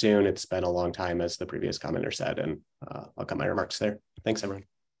implemented soon. It's been a long time, as the previous commenter said, and I'll cut my remarks there. Thanks, everyone.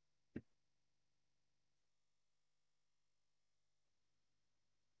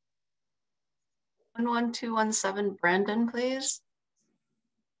 11217, Brandon, please.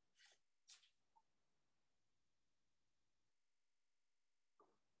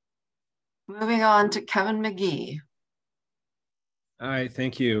 Moving on to Kevin McGee. Hi,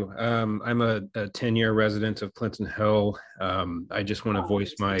 thank you. I'm a 10-year resident of Clinton Hill. I just want to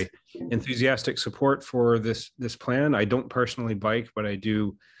voice my enthusiastic support for this plan. I don't personally bike, but I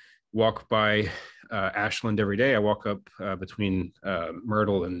do walk by Ashland every day. I walk up between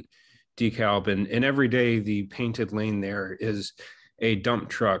Myrtle and DeKalb, and every day the painted lane there is a dump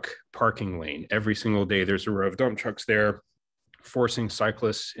truck parking lane. Every single day there's a row of dump trucks there forcing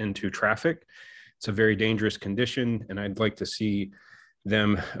cyclists into traffic. It's a very dangerous condition, and I'd like to see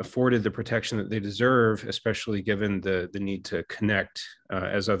them afforded the protection that they deserve, especially given the need to connect,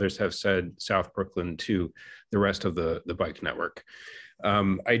 as others have said, South Brooklyn to the rest of the bike network.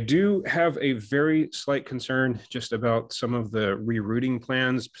 I do have a very slight concern just about some of the rerouting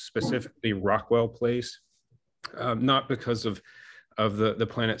plans, specifically Rockwell Place, not because of of the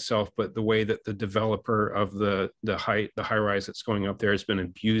plan itself, but the way that the developer of the high rise that's going up there has been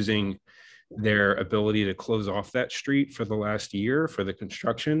abusing their ability to close off that street for the last year for the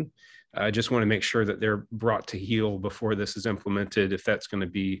construction. I just want to make sure that they're brought to heel before this is implemented, if that's going to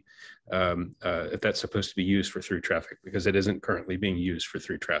be, if that's supposed to be used for through traffic, because it isn't currently being used for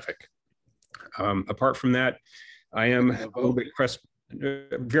through traffic. Apart from that, I am a little bit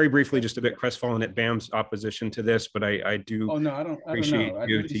very briefly, just a bit crestfallen at BAM's opposition to this, but I do appreciate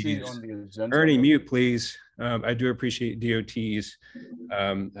DOT's, Ernie, mute please. I do appreciate DOT's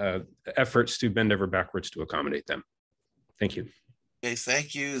efforts to bend over backwards to accommodate them. Thank you. Okay,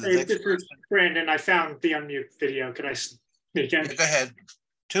 thank you. Hey, this is Brandon. I found the unmute video. Could I speak in? Go ahead.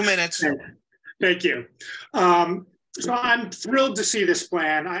 2 minutes. Thank you. So I'm thrilled to see this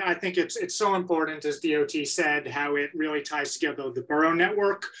plan. I think it's so important, as DOT said, how it really ties together the borough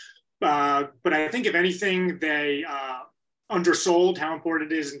network. But I think if anything, they undersold how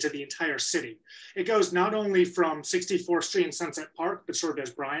important it is into the entire city. It goes not only from 64th Street and Sunset Park, but sort of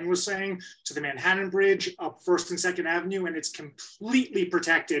as Brian was saying, to the Manhattan Bridge, up 1st and 2nd Avenue, and it's completely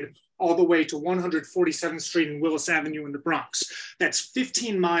protected all the way to 147th Street and Willis Avenue in the Bronx. That's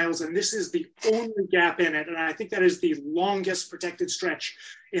 15 miles, and this is the only gap in it, and I think that is the longest protected stretch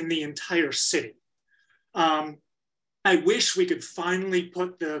in the entire city. I wish we could finally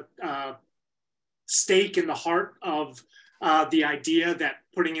put the stake in the heart of the idea that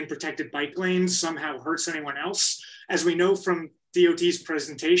putting in protected bike lanes somehow hurts anyone else. As we know from DOT's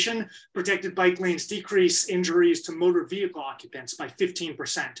presentation, protected bike lanes decrease injuries to motor vehicle occupants by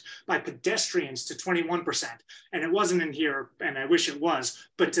 15%, by pedestrians to 21%. And it wasn't in here, and I wish it was,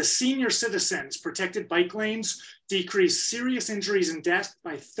 but to senior citizens, protected bike lanes decrease serious injuries and death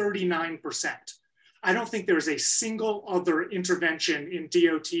by 39%. I don't think there's a single other intervention in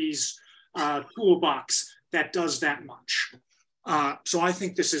DOT's toolbox that does that much. So I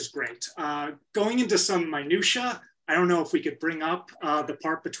think this is great. Going into some minutia, I don't know if we could bring up the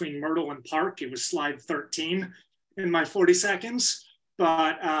part between Myrtle and Park. It was slide 13 in my 40 seconds,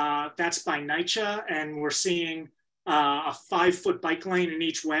 but that's by NYCHA, and we're seeing a 5-foot bike lane in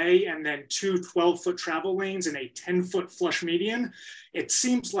each way, and then 2 12-foot travel lanes and a 10-foot flush median. It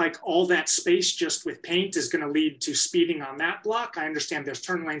seems like all that space just with paint is going to lead to speeding on that block. I understand there's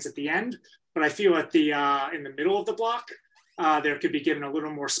turn lanes at the end, but I feel at the in the middle of the block, there could be given a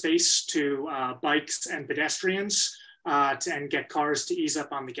little more space to bikes and pedestrians and get cars to ease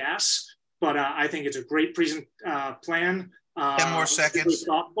up on the gas. But I think it's a great plan. 10 more seconds. Really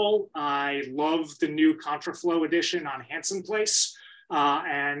thoughtful. I love the new contraflow addition on Hanson Place.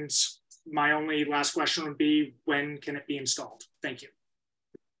 And my only last question would be, when can it be installed? Thank you.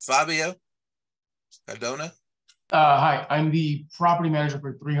 Fabio Cardona. Hi, I'm the property manager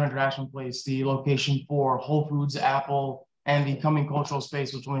for 300 Ashland Place, the location for Whole Foods, Apple, and the coming cultural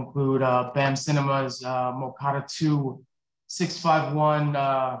space, which will include BAM Cinemas, Mokata 2, 651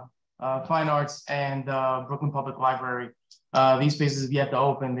 Fine Arts, and Brooklyn Public Library. These spaces have yet to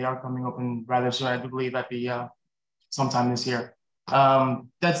open. They are coming open rather soon, I do believe, at the sometime this year.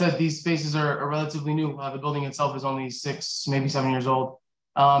 That said, these spaces are relatively new. The building itself is only 6, maybe 7 years old.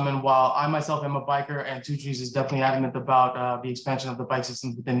 And while I myself am a biker, and Two Trees is definitely adamant about the expansion of the bike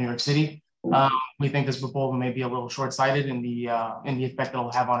systems within New York City, we think this proposal may be a little short-sighted in the effect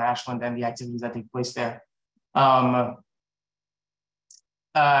it'll have on Ashland and the activities that take place there.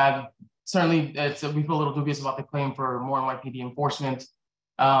 Certainly, we feel a little dubious about the claim for more NYPD enforcement,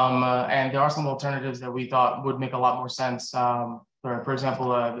 and there are some alternatives that we thought would make a lot more sense. For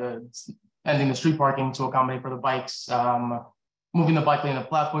example, ending the street parking to accommodate for the bikes, moving the bike lane to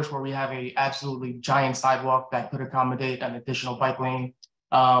Flatbush, where we have a absolutely giant sidewalk that could accommodate an additional bike lane.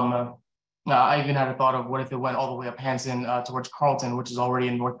 I even had a thought of what if it went all the way up Hanson towards Carlton, which is already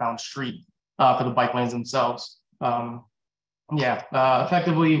a northbound street for the bike lanes themselves.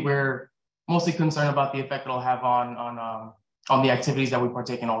 Effectively, we're mostly concerned about the effect it'll have on the activities that we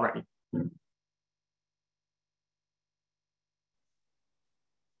partake in already.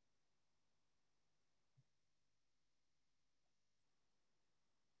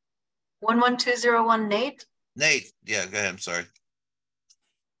 Nate. Nate, yeah, go ahead. I'm sorry.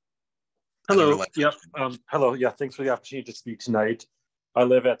 Hello. Yep. Hello. Yeah. Thanks for the opportunity to speak tonight. I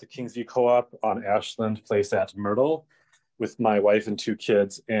live at the Kingsview Co-op on Ashland Place at Myrtle with my wife and 2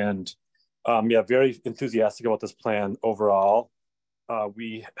 kids, and very enthusiastic about this plan overall.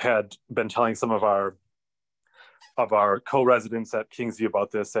 We had been telling some of our co-residents at Kingsview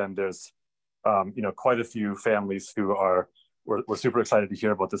about this, and there's quite a few families who were super excited to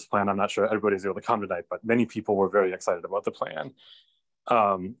hear about this plan. I'm not sure everybody's able to come tonight, but many people were very excited about the plan.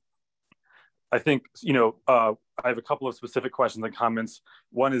 I think, I have a couple of specific questions and comments.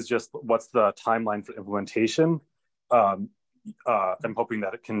 One is just what's the timeline for implementation? I'm hoping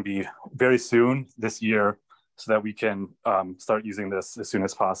that it can be very soon this year so that we can start using this as soon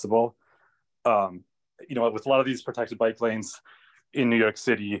as possible. With a lot of these protected bike lanes in New York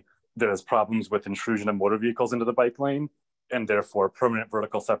City, there's problems with intrusion of motor vehicles into the bike lane, and therefore permanent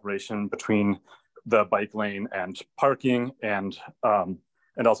vertical separation between the bike lane and parking and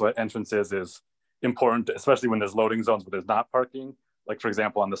also at entrances is important, especially when there's loading zones where there's not parking. Like, for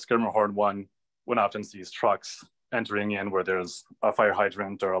example, on the Skirmerhorn one, one often sees trucks entering in where there's a fire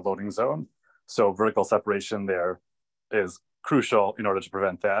hydrant or a loading zone. So vertical separation there is crucial in order to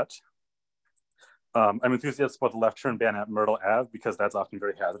prevent that. I'm enthusiastic about the left turn ban at Myrtle Ave because that's often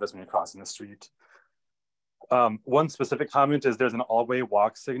very hazardous when you're crossing the street. One specific comment is there's an all-way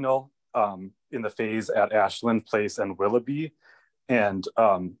walk signal in the phase at Ashland Place and Willoughby, and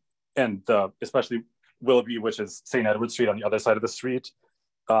especially Willoughby, which is St. Edward Street on the other side of the street.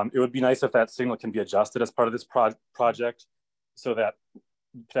 It would be nice if that signal can be adjusted as part of this project so that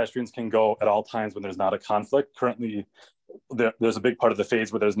pedestrians can go at all times when there's not a conflict. Currently, there's a big part of the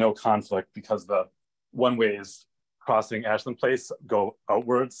phase where there's no conflict because the one-ways crossing Ashland Place go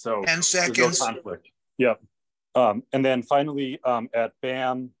outwards. So 10 seconds. No conflict. Yep. And then finally, at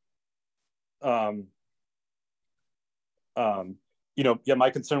BAM, my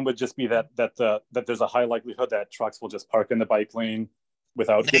concern would just be that there's a high likelihood that trucks will just park in the bike lane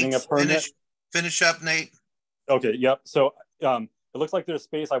without getting a permit. Finish up, Nate. Okay, yep. So it looks like there's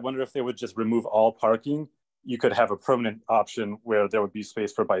space. I wonder if they would just remove all parking. You could have a permanent option where there would be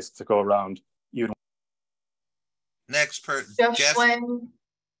space for bikes to go around. Next person, Jeff.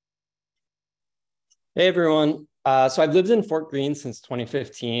 Hey everyone. So I've lived in Fort Greene since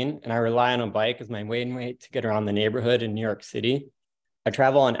 2015, and I rely on a bike as my main way to get around the neighborhood in New York City. I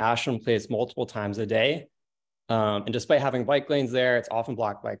travel on Ashland Place multiple times a day. And despite having bike lanes there, it's often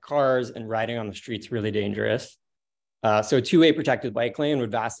blocked by cars and riding on the streets really dangerous. So a two-way protected bike lane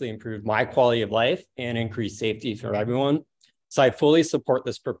would vastly improve my quality of life and increase safety for everyone. So I fully support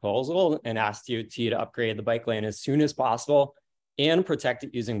this proposal and ask DOT to upgrade the bike lane as soon as possible and protect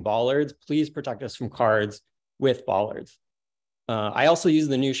it using bollards. Please protect us from cars with bollards. I also use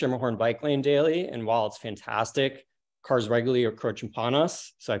the new Schermerhorn bike lane daily, and while it's fantastic, cars regularly encroach upon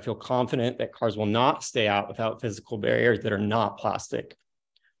us. So I feel confident that cars will not stay out without physical barriers that are not plastic.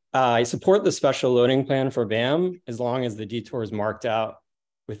 I support the special loading plan for BAM as long as the detour is marked out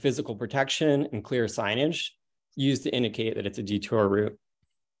with physical protection and clear signage used to indicate that it's a detour route.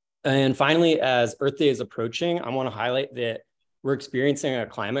 And finally, as Earth Day is approaching, I want to highlight that we're experiencing a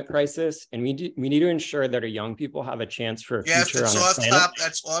climate crisis, and we need to ensure that our young people have a chance for a future on our planet.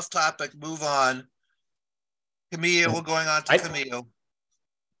 That's off topic. Move on. Camille, we're going on to Camille.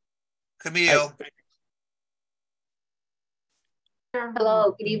 Camille.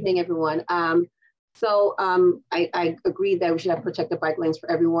 Hello, good evening, everyone. I agree that we should have protected bike lanes for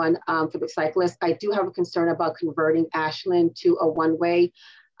everyone, for the cyclists. I do have a concern about converting Ashland to a one-way.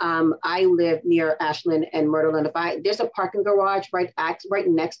 I live near Ashland and Myrtle, and there's a parking garage right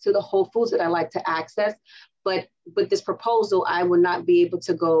next to the Whole Foods that I like to access, but with this proposal, I will not be able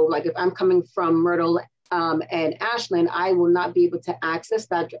to go, like if I'm coming from Myrtle and Ashland, I will not be able to access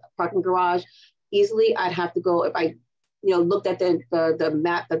that parking garage easily. I'd have to go, if I looked at the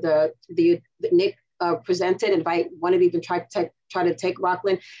map that Nick presented, and if I wanted to even try to take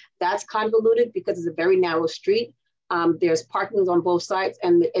Rockland, that's convoluted because it's a very narrow street. There's parkings on both sides,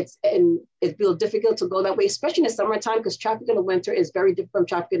 and it's real difficult to go that way, especially in the summertime, because traffic in the winter is very different from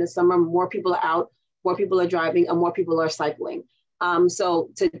traffic in the summer. More people are out, more people are driving, and more people are cycling.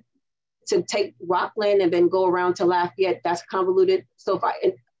 So to take Rockland and then go around to Lafayette, that's convoluted. So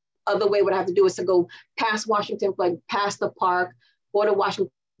other way, what I have to do is to go past Washington, like past the park, go to Washington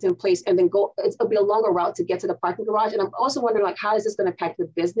Place, and then go. It'll be a longer route to get to the parking garage. And I'm also wondering, like, how is this going to impact the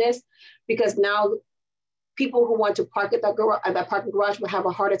business? Because now people who want to park at that parking garage will have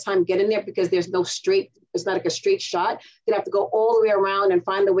a harder time getting there because there's no straight. It's not like a straight shot. They'd have to go all the way around and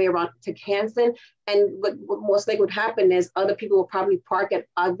find the way around to Hanson. And what most likely would happen is other people will probably park at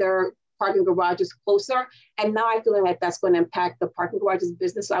other parking garages closer. And now I feel like that's going to impact the parking garages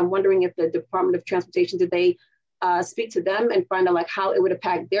business. So I'm wondering if the Department of Transportation, did they speak to them and find out like how it would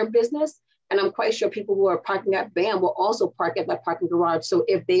impact their business? And I'm quite sure people who are parking at BAM will also park at that parking garage. So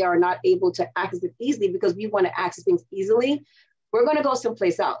if they are not able to access it easily, because we want to access things easily, we're going to go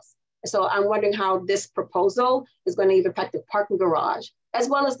someplace else. So I'm wondering how this proposal is going to even impact the parking garage, as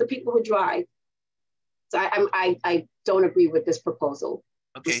well as the people who drive. So I don't agree with this proposal.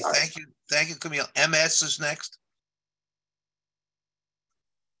 Okay, thank you, Camille. MS is next.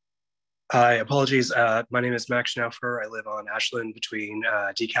 Hi, apologies. My name is Max Schnaufer. I live on Ashland between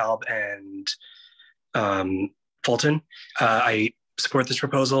DeKalb and Fulton. I support this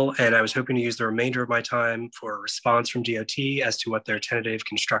proposal, and I was hoping to use the remainder of my time for a response from DOT as to what their tentative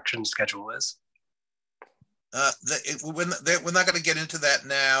construction schedule is. We're not going to get into that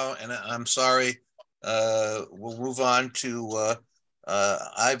now, and I'm sorry. We'll move on to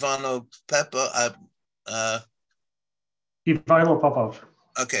Ivano Pepa. Ivailo Popov.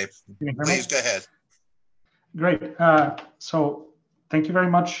 Okay, please go ahead. Great. So thank you very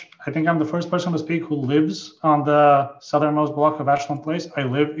much. I think I'm the first person to speak who lives on the southernmost block of Ashland Place. I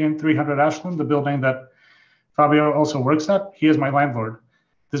live in 300 Ashland, the building that Fabio also works at. He is my landlord.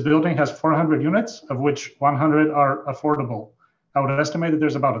 This building has 400 units, of which 100 are affordable. I would estimate that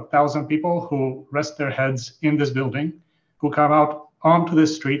there's about 1,000 people who rest their heads in this building, who come out onto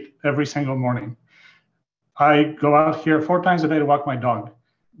this street every single morning. I go out here 4 times a day to walk my dog.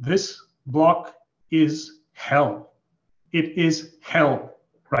 This block is hell. It is hell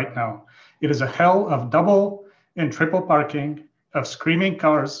right now. It is a hell of double and triple parking, of screaming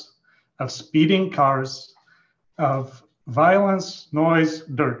cars, of speeding cars, of violence, noise,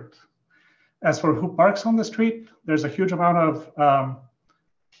 dirt. As for who parks on the street, there's a huge amount of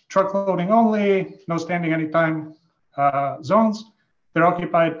truck loading only, no standing anytime zones. They're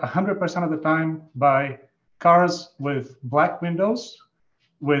occupied 100% of the time by cars with black windows,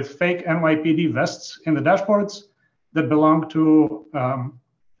 with fake NYPD vests in the dashboards that belong to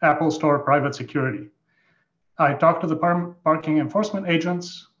Apple Store private security. I talked to the parking enforcement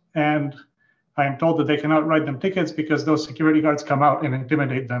agents, and I am told that they cannot write them tickets because those security guards come out and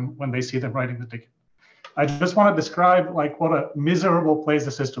intimidate them when they see them writing the ticket. I just want to describe like what a miserable place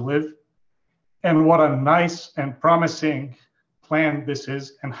this is to live and what a nice and promising plan this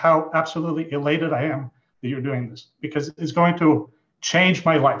is, and how absolutely elated I am that you're doing this, because it's going to change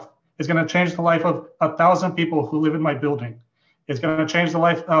my life. It's going to change the life of 1,000 people who live in my building. It's going to change the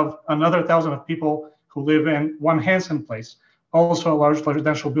life of another 1,000 of people who live in One Hanson Place, also a large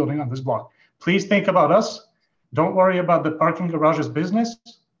residential building on this block. Please think about us. Don't worry about the parking garage's business.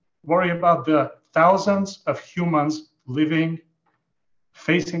 Worry about the thousands of humans living,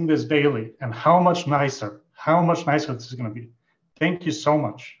 facing this daily, and how much nicer this is going to be. Thank you so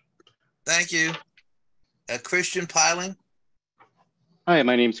much. Thank you. Christian Piling. Hi,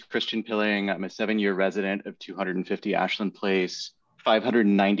 my name's Christian Pilling. I'm a 7-year resident of 250 Ashland Place,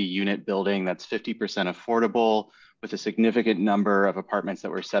 590 unit building that's 50% affordable, with a significant number of apartments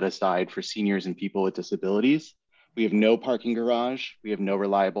that were set aside for seniors and people with disabilities. We have no parking garage. We have no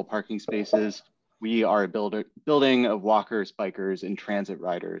reliable parking spaces. We are a building of walkers, bikers, and transit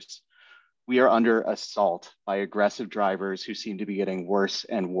riders. We are under assault by aggressive drivers who seem to be getting worse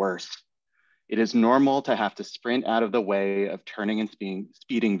and worse. It is normal to have to sprint out of the way of turning and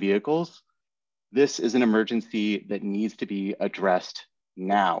speeding vehicles. This is an emergency that needs to be addressed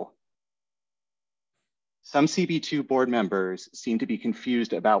now. Some CB2 board members seem to be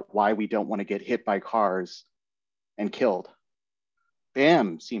confused about why we don't want to get hit by cars and killed.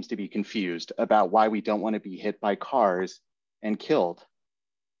 BAM seems to be confused about why we don't want to be hit by cars and killed.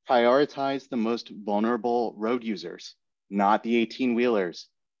 Prioritize the most vulnerable road users, not the 18-wheelers,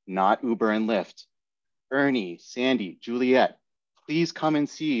 not Uber and Lyft. Ernie, Sandy, Juliet, please come and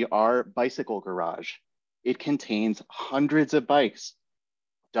see our bicycle garage. It contains hundreds of bikes,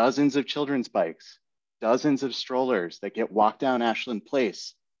 dozens of children's bikes, dozens of strollers that get walked down Ashland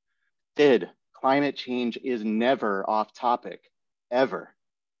Place. Sid, climate change is never off topic, ever.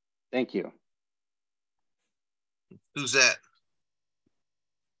 Thank you. Who's that?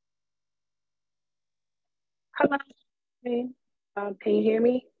 Hello. Can you hear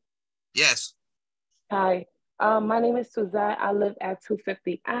me? Yes. Hi. My name is Suzette. I live at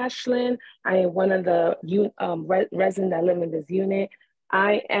 250 Ashland. I am one of the residents that live in this unit.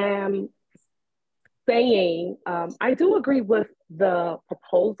 I am saying, I do agree with the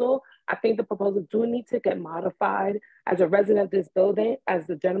proposal. I think the proposal do need to get modified. As a resident of this building, as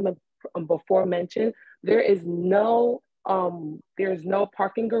the gentleman before mentioned, there's no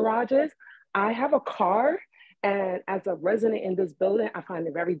parking garages. I have a car, and as a resident in this building, I find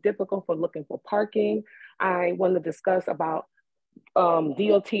it very difficult for looking for parking. I want to discuss about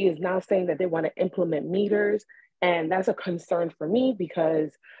DOT is now saying that they want to implement meters, and that's a concern for me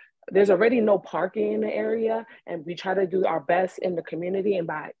because there's already no parking in the area, and we try to do our best in the community, and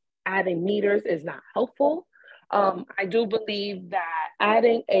by adding meters is not helpful. I do believe that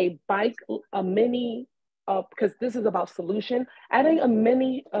adding a mini, because this is about solution, adding a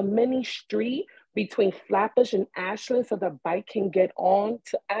mini street between Flatbush and Ashland so the bike can get on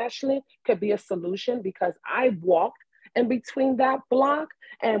to Ashland could be a solution, because I walked in between that block.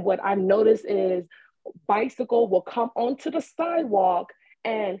 And what I've noticed is bicycle will come onto the sidewalk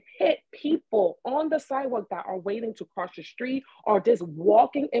and hit people on the sidewalk that are waiting to cross the street or just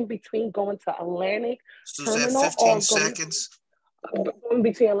walking in between going to Atlantic Terminal 15 seconds. Going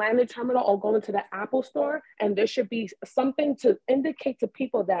between Atlantic Terminal or going to the Apple Store. And there should be something to indicate to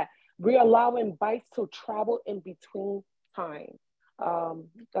people that we're allowing bikes to travel in between time.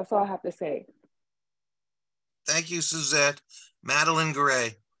 That's all I have to say. Thank you, Suzette. Madeline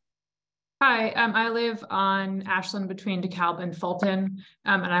Gray. Hi, I live on Ashland between DeKalb and Fulton,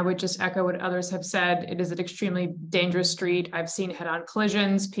 and I would just echo what others have said. It is an extremely dangerous street. I've seen head-on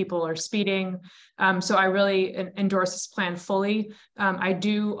collisions, people are speeding, so I really endorse this plan fully. I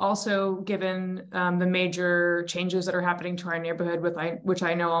do also, given the major changes that are happening to our neighborhood, which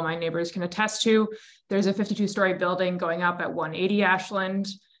I know all my neighbors can attest to, there's a 52-story building going up at 180 Ashland.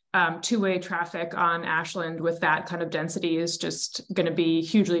 Two-way traffic on Ashland with that kind of density is just going to be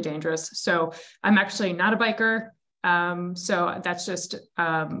hugely dangerous. So I'm actually not a biker. So that's just,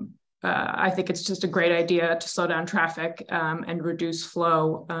 I think it's just a great idea to slow down traffic and reduce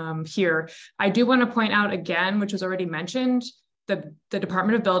flow here. I do want to point out again, which was already mentioned, the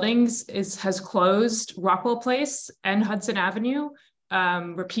Department of Buildings has closed Rockwell Place and Hudson Avenue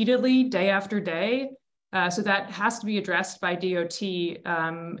repeatedly, day after day. So that has to be addressed by DOT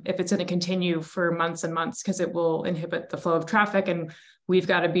if it's going to continue for months and months, because it will inhibit the flow of traffic. And we've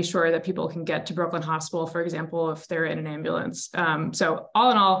got to be sure that people can get to Brooklyn Hospital, for example, if they're in an ambulance. So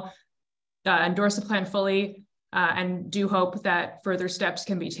all in all, endorse the plan fully and do hope that further steps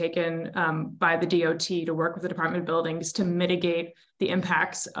can be taken by the DOT to work with the Department of Buildings to mitigate the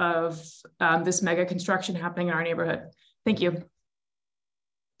impacts of this mega construction happening in our neighborhood. Thank you.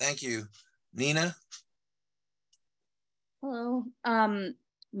 Thank you. Nina? Hello,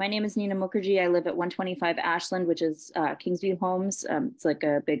 my name is Nina Mukherjee. I live at 125 Ashland, which is Kingsview Homes. It's like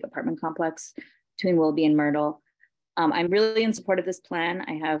a big apartment complex between Willoughby and Myrtle. I'm really in support of this plan.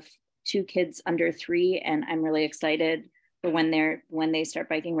 I have 2 kids under 3, and I'm really excited for when they start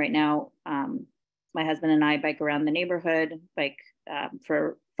biking. Right now, my husband and I bike around the neighborhood, bike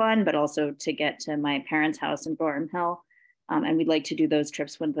for fun, but also to get to my parents' house in Gorham Hill. And we'd like to do those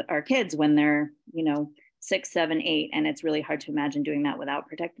trips with our kids when they're, 6, 7, 8, and it's really hard to imagine doing that without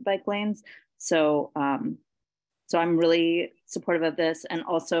protected bike lanes. So, so I'm really supportive of this. And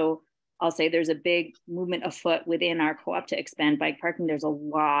also, I'll say there's a big movement afoot within our co-op to expand bike parking. There's a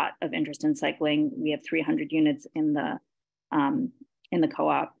lot of interest in cycling. We have 300 units in the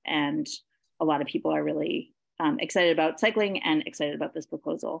co-op, and a lot of people are really excited about cycling and excited about this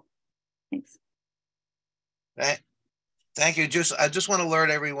proposal. Thanks. Thank you. I just want to alert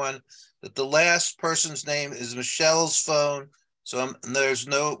everyone that the last person's name is Michelle's phone. So there's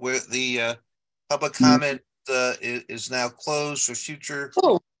no, where the public comment is now closed for future.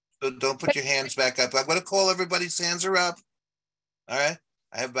 So don't put your hands back up. I'm going to call everybody's hands are up. All right.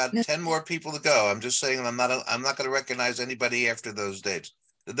 I have about 10 more people to go. I'm just saying I'm not going to recognize anybody after those dates.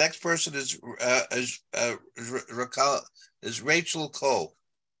 The next person is Rachel Cole.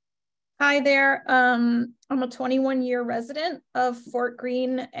 Hi there. I'm a 21-year resident of Fort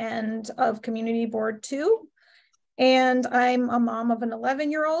Greene and of Community Board 2. And I'm a mom of an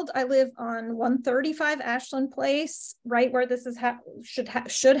 11-year-old. I live on 135 Ashland Place, right where this is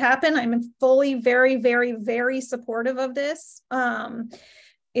should happen. I'm fully, very, very, very supportive of this.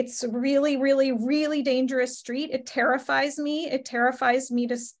 It's a really, really, really dangerous street. It terrifies me. It terrifies me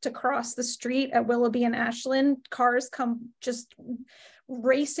to cross the street at Willoughby and Ashland. Cars come just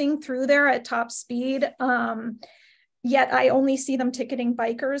racing through there at top speed. Yet I only see them ticketing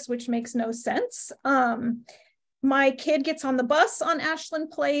bikers, which makes no sense. My kid gets on the bus on Ashland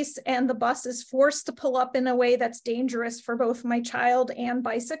Place, and the bus is forced to pull up in a way that's dangerous for both my child and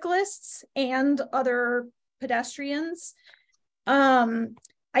bicyclists and other pedestrians.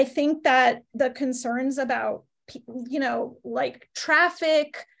 I think that the concerns about, like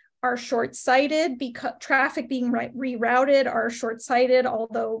traffic are short-sighted, because traffic being rerouted are short-sighted,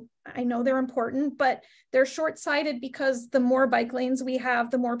 although I know they're important, but they're short-sighted because the more bike lanes we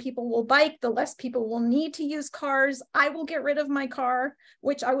have, the more people will bike, the less people will need to use cars. I will get rid of my car,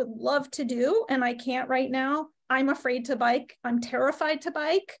 which I would love to do, and I can't right now. I'm afraid to bike. I'm terrified to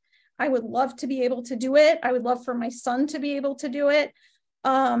bike. I would love to be able to do it. I would love for my son to be able to do it.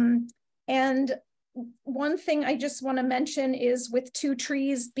 And one thing I just want to mention is with 2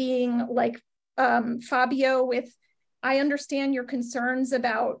 trees being like Fabio, I understand your concerns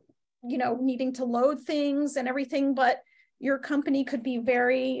about, needing to load things and everything, but your company could be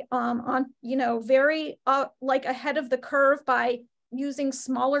very very like ahead of the curve by using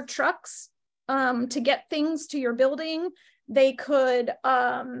smaller trucks to get things to your building. They could,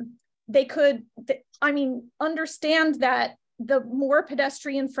 understand that the more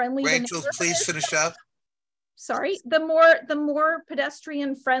pedestrian friendly. Rachel, please finish up. Sorry, the more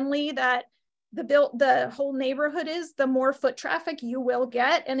pedestrian friendly that the whole neighborhood is, the more foot traffic you will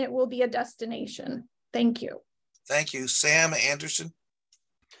get, and it will be a destination. Thank you. Thank you. Sam Anderson.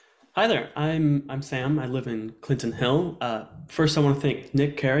 Hi there, I'm Sam. I live in Clinton Hill. First, I want to thank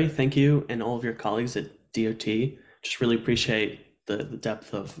Nick Carey, thank you, and all of your colleagues at DOT. Just really appreciate the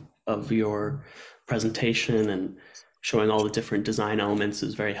depth of your presentation, and showing all the different design elements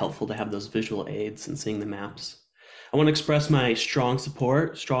is very helpful to have those visual aids and seeing the maps. I want to express my strong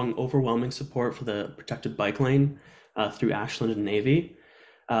overwhelming support for the protected bike lane through Ashland and Navy.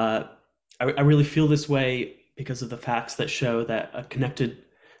 I really feel this way because of the facts that show that a connected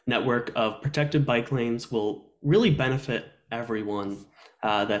network of protected bike lanes will really benefit everyone.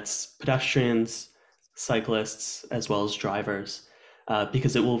 That's pedestrians, cyclists, as well as drivers,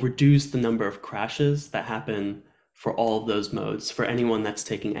 because it will reduce the number of crashes that happen for all of those modes, for anyone that's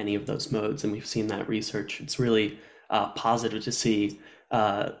taking any of those modes. And we've seen that research. It's really positive to see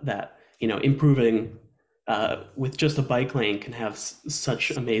that, improving with just a bike lane can have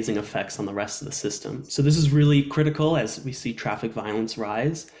such amazing effects on the rest of the system. So this is really critical as we see traffic violence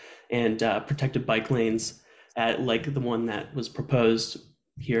rise, and protected bike lanes like the one that was proposed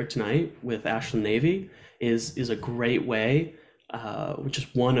here tonight with Ashland Navy is a great way, which is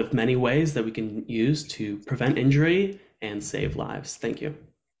one of many ways that we can use to prevent injury and save lives. Thank you.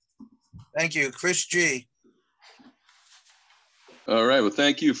 Thank you. Chris G. All right. Well,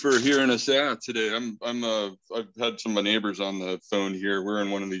 thank you for hearing us out today. I've had some of my neighbors on the phone here. We're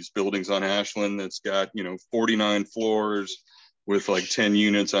in one of these buildings on Ashland that's got 49 floors with like 10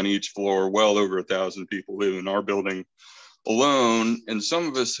 units on each floor. Well over 1,000 people live in our building alone, and some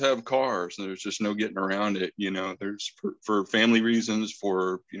of us have cars, and there's just no getting around it. There's for family reasons,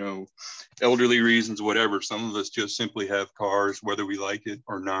 for elderly reasons, whatever. Some of us just simply have cars, whether we like it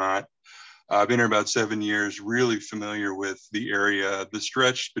or not. I've been here about 7 years, really familiar with the area. The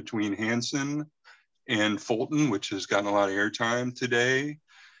stretch between Hanson and Fulton, which has gotten a lot of airtime today,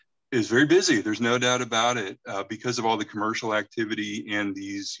 is very busy. There's no doubt about it, because of all the commercial activity and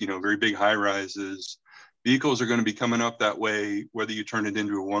these, very big high rises. Vehicles are going to be coming up that way, whether you turn it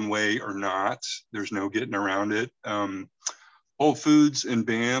into a one-way or not. There's no getting around it. Whole Foods and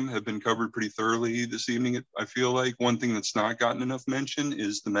BAM have been covered pretty thoroughly this evening. I feel like one thing that's not gotten enough mention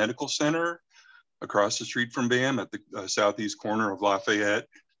is the medical center across the street from BAM at the southeast corner of Lafayette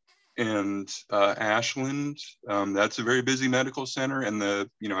and Ashland. That's a very busy medical center, and I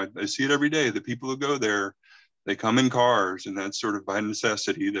see it every day. The people who go there, they come in cars, and that's sort of by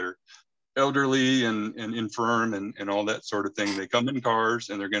necessity. They're elderly and infirm and all that sort of thing. They come in cars,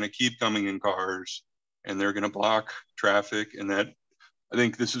 and they're going to keep coming in cars, and they're going to block traffic. And that, I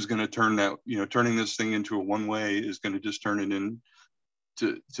think this is going to turn that, turning this thing into a one-way is going to just turn it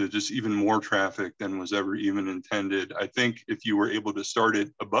into just even more traffic than was ever even intended. I think if you were able to start it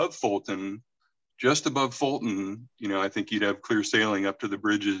above Fulton, just above Fulton, I think you'd have clear sailing up to the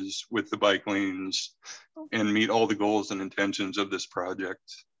bridges with the bike lanes and meet all the goals and intentions of this project.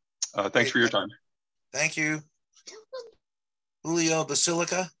 Thanks for your time. Thank you. Julio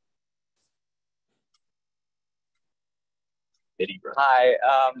Basilica. Hi,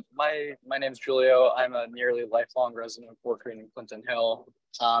 my name's Julio. I'm a nearly lifelong resident of Fort Greene and Clinton Hill.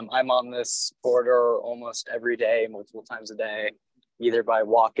 I'm on this corridor almost every day, multiple times a day, either by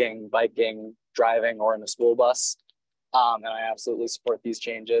walking, biking, driving, or in a school bus. And I absolutely support these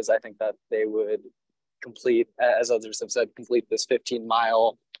changes. I think that they would complete, as others have said, complete this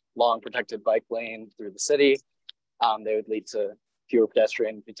 15-mile long protected bike lane through the city. They would lead to fewer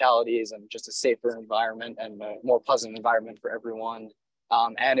pedestrian fatalities and just a safer environment and a more pleasant environment for everyone.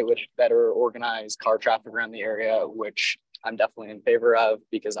 And it would better organize car traffic around the area, which I'm definitely in favor of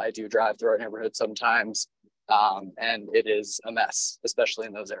because I do drive through our neighborhood sometimes. And it is a mess, especially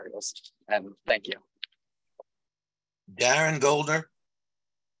in those areas. And thank you. Darren Goldner.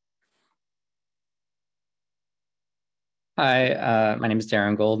 Hi, my name is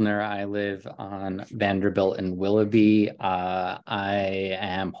Darren Goldner. I live on Vanderbilt and Willoughby. I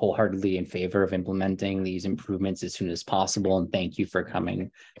am wholeheartedly in favor of implementing these improvements as soon as possible, and thank you for coming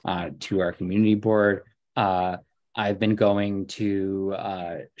to our community board. I've been going to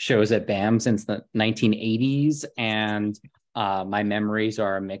shows at BAM since the 1980s, and my memories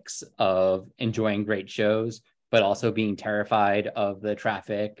are a mix of enjoying great shows, but also being terrified of the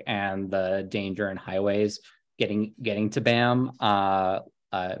traffic and the danger in highways. Getting to BAM,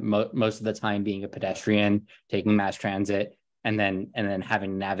 most of the time being a pedestrian, taking mass transit, and then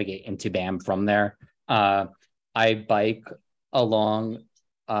having to navigate into BAM from there. I bike along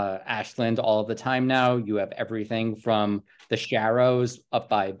Ashland all the time now. You have everything from the Sharrows up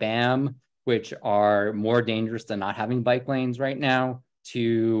by BAM, which are more dangerous than not having bike lanes right now,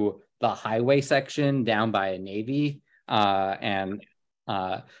 to the highway section down by Navy, and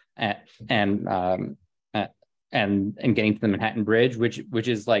getting to the Manhattan Bridge, which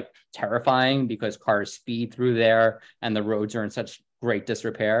is like terrifying because cars speed through there and the roads are in such great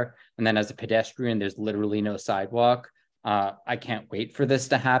disrepair. And then as a pedestrian, there's literally no sidewalk. I can't wait for this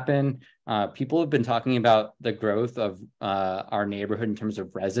to happen. People have been talking about the growth of our neighborhood in terms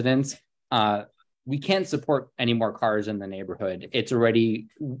of residents. We can't support any more cars in the neighborhood. It's already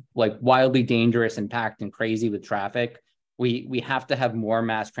like wildly dangerous and packed and crazy with traffic. We have to have more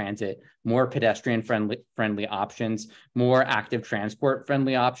mass transit, more pedestrian friendly options, more active transport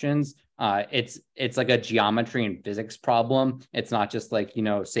friendly options. It's like a geometry and physics problem. It's not just like, you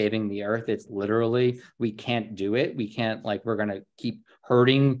know, saving the earth. It's literally, we can't do it. We can't, like, we're going to keep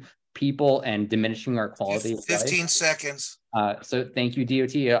hurting people and diminishing our quality of life. 15 seconds. So thank you,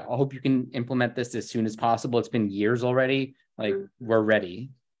 DOT. I hope you can implement this as soon as possible. It's been years already. Like, we're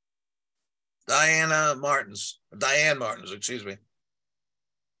ready. Diane Martins, excuse me.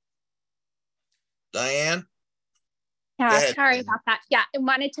 Diane? Yeah, sorry about that. Yeah, I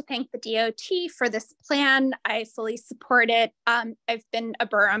wanted to thank the DOT for this plan. I fully support it. I've been a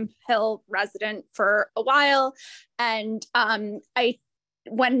Burham Hill resident for a while, and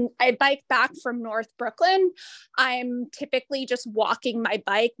when I bike back from North Brooklyn, I'm typically just walking my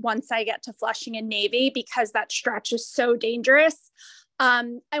bike once I get to Flushing and Navy because that stretch is so dangerous.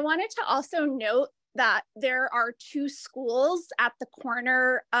 I wanted to also note that there are 2 schools at the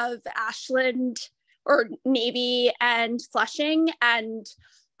corner of Ashland or Navy and Flushing. And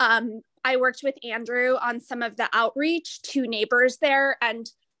I worked with Andrew on some of the outreach to neighbors there. And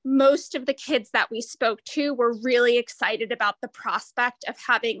most of the kids that we spoke to were really excited about the prospect of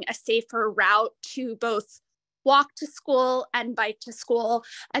having a safer route to both walk to school and bike to school.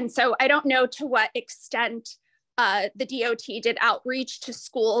 And so I don't know to what extent the DOT did outreach to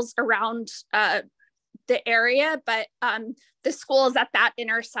schools around the area, but the schools at that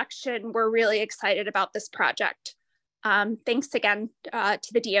intersection were really excited about this project. Thanks again to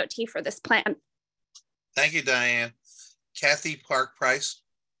the DOT for this plan. Thank you, Diane. Kathy Park Price.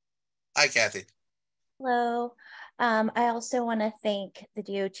 Hi, Kathy. Hello. I also want to thank the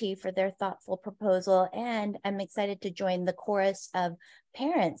DOT for their thoughtful proposal, and I'm excited to join the chorus of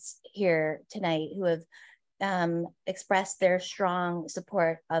parents here tonight who have expressed their strong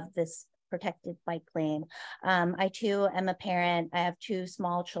support of this protected bike lane. I too am a parent. I have 2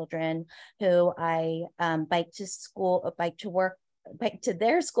 small children who I bike to school, bike to work, bike to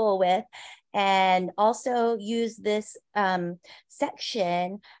their school with, and also use this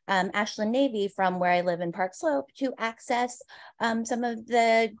section, Ashland Navy, from where I live in Park Slope, to access some of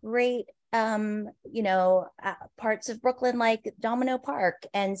the great parts of Brooklyn like Domino Park.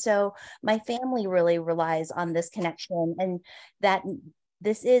 And so my family really relies on this connection, and that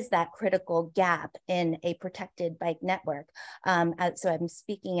this is that critical gap in a protected bike network. So I'm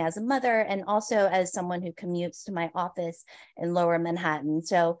speaking as a mother and also as someone who commutes to my office in Lower Manhattan.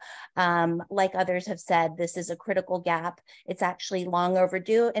 So like others have said, this is a critical gap. It's actually long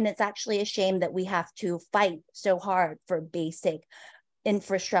overdue, and it's actually a shame that we have to fight so hard for basic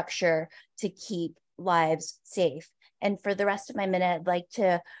infrastructure to keep lives safe. And for the rest of my minute, I'd like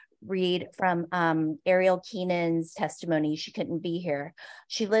to read from Ariel Keenan's testimony. She couldn't be here.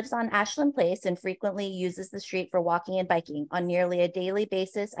 She lives on Ashland Place and frequently uses the street for walking and biking. On nearly a daily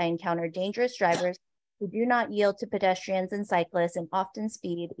basis, I encounter dangerous drivers who do not yield to pedestrians and cyclists and often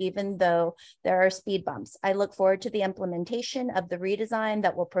speed, even though there are speed bumps. I look forward to the implementation of the redesign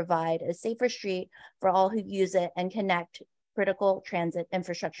that will provide a safer street for all who use it and connect critical transit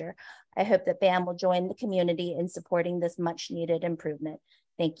infrastructure. I hope that BAM will join the community in supporting this much needed improvement.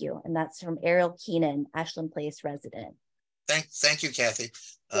 Thank you. And that's from Ariel Keenan, Ashland Place resident. Thank you, Kathy.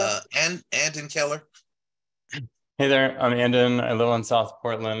 Andon Keller. Hey there, I'm Andon. I live on South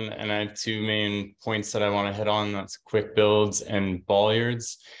Portland, and I have 2 main points that I want to hit on. That's quick builds and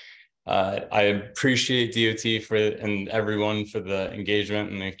bollards. I appreciate DOT and everyone for the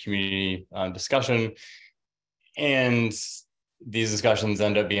engagement and the community discussion. And these discussions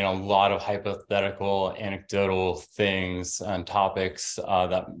end up being a lot of hypothetical, anecdotal things and topics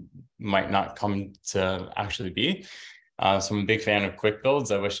that might not come to actually be. So I'm a big fan of quick builds.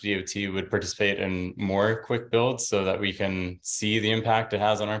 I wish DOT would participate in more quick builds so that we can see the impact it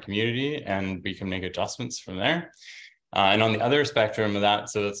has on our community and we can make adjustments from there. And on the other spectrum of that,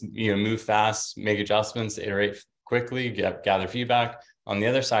 so let's move fast, make adjustments, iterate quickly, gather feedback. On the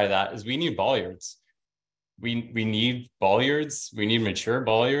other side of that is we need bollards. We need bollards. We need mature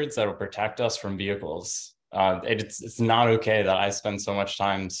bollards that will protect us from vehicles. It's not okay that I spend so much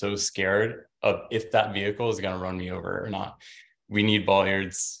time so scared of if that vehicle is going to run me over or not. We need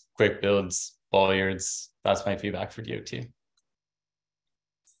bollards, quick builds, bollards. That's my feedback for DOT.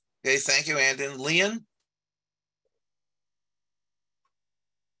 Okay, thank you, Andon. Liam?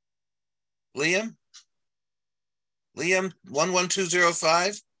 Liam? Liam,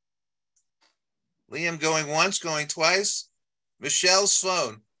 11205? Liam going once, going twice. Michelle's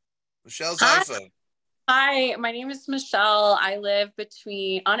phone. Michelle's iPhone. Hi, my name is Michelle. I live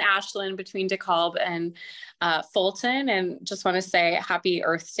on Ashland between DeKalb and Fulton, and just want to say happy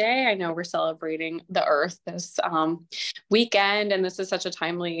Earth Day. I know we're celebrating the Earth this weekend, and this is such a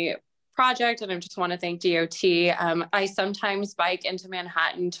timely project, and I just want to thank DOT. I sometimes bike into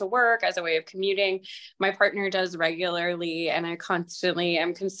Manhattan to work as a way of commuting. My partner does regularly, and I constantly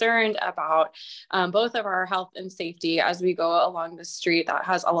am concerned about both of our health and safety as we go along the street that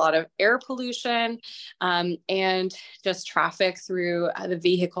has a lot of air pollution and just traffic through the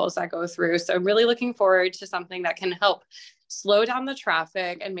vehicles that go through. So I'm really looking forward to something that can help slow down the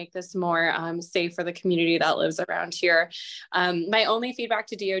traffic and make this more safe for the community that lives around here. My only feedback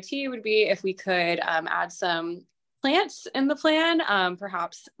to DOT would be if we could add some plants in the plan.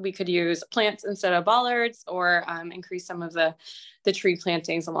 Perhaps we could use plants instead of bollards, or increase some of the tree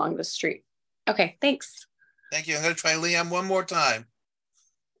plantings along the street. Okay, thanks. Thank you. I'm going to try Liam one more time.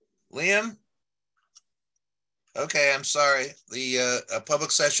 Liam? Okay, I'm sorry. The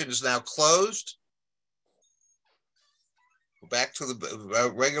public session is now closed. Back to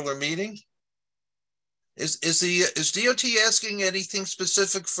the regular meeting. Is DOT asking anything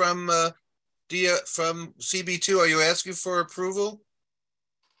specific from CB2? Are you asking for approval?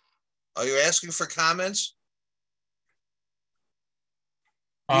 Are you asking for comments?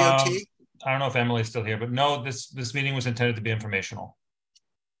 DOT? I don't know if Emily's still here, but no, this meeting was intended to be informational.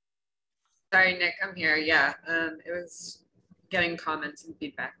 Sorry, Nick, I'm here. Yeah, it was getting comments and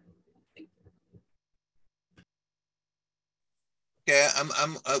feedback. Okay,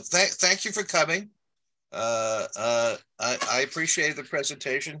 thank you for coming. I appreciate the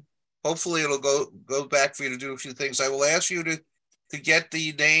presentation. Hopefully it'll go back for you to do a few things. I will ask you to get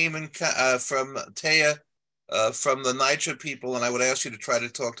the name and from Taya from the NYCHA people, and I would ask you to try to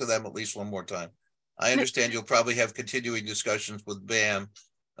talk to them at least one more time. I understand you'll probably have continuing discussions with BAM.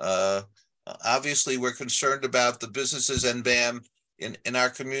 Obviously, we're concerned about the businesses and BAM in our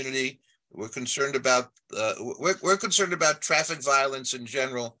community. We're concerned about we're concerned about traffic violence in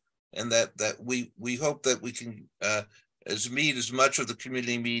general, and that we hope that we can meet as much of the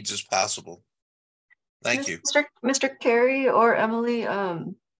community needs as possible. Thank you. Mr. Carey or Emily,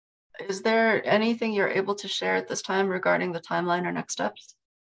 is there anything you're able to share at this time regarding the timeline or next steps?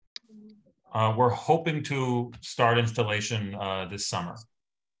 We're hoping to start installation this summer,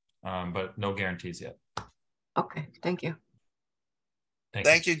 but no guarantees yet. Okay, thank you.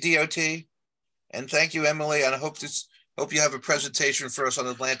 Thank you, DOT, and thank you, Emily. And I hope you have a presentation for us on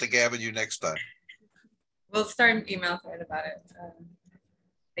Atlantic Avenue next time. We'll start an email thread about it.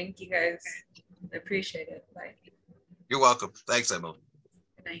 Thank you, guys. I appreciate it. Bye. You're welcome. Thanks, Emily.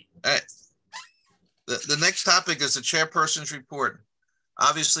 Good night. All right. The next topic is the chairperson's report.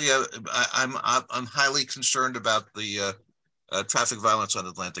 Obviously, I'm highly concerned about the traffic violence on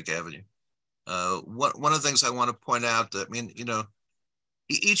Atlantic Avenue. One of the things I want to point out that, I mean, you know,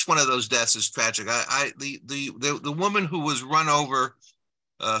 each one of those deaths is tragic. The woman who was run over,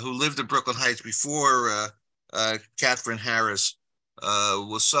 who lived in Brooklyn Heights before Catherine Harris,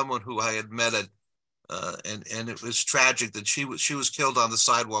 was someone who I had met at, and it was tragic that she was killed on the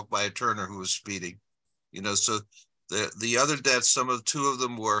sidewalk by a turner who was speeding. You know, so the other deaths, two of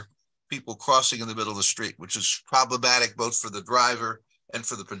them were people crossing in the middle of the street, which is problematic both for the driver and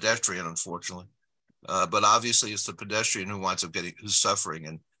for the pedestrian, unfortunately. But obviously, it's the pedestrian who winds up who's suffering,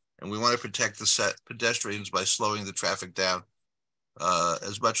 and we want to protect the pedestrians by slowing the traffic down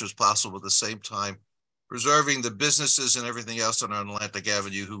as much as possible. At the same time, preserving the businesses and everything else on Atlantic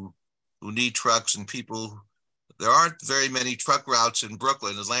Avenue who need trucks and people. There aren't very many truck routes in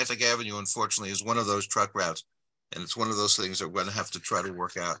Brooklyn. Atlantic Avenue, unfortunately, is one of those truck routes, and it's one of those things that we're going to have to try to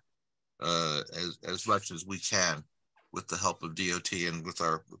work out as much as we can with the help of DOT and with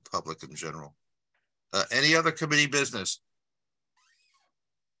our public in general. Any other committee business?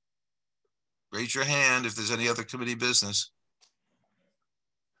 Raise your hand if there's any other committee business.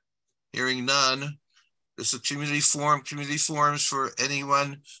 Hearing none, this is a community forum. Community forums for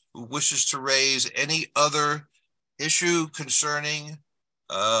anyone who wishes to raise any other issue concerning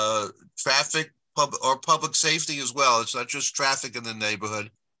traffic, public safety as well. It's not just traffic in the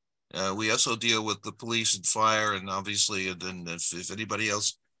neighborhood. We also deal with the police and fire, and obviously, and then if anybody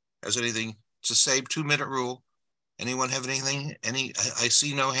else has anything to say, 2-minute rule. Anyone have anything? I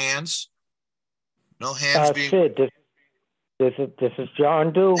see no hands. No hands being. Sid, this is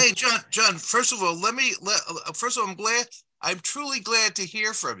John Dew. Hey, John. First of all, first of all, I'm truly glad to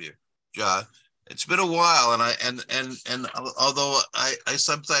hear from you, John. It's been a while, and although I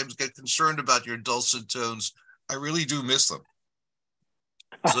sometimes get concerned about your dulcet tones, I really do miss them.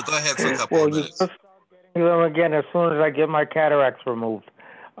 So go ahead for a couple of minutes. Well, you start getting them again as soon as I get my cataracts removed.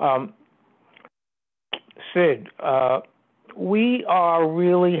 Sid, we are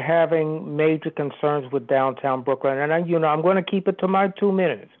really having major concerns with downtown Brooklyn, and I'm going to keep it to my 2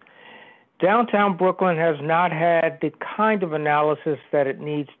 minutes. Downtown Brooklyn has not had the kind of analysis that it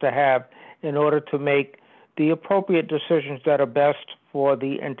needs to have in order to make the appropriate decisions that are best for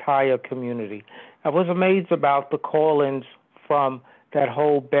the entire community. I was amazed about the call-ins from that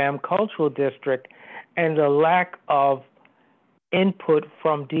whole BAM cultural district and the lack of input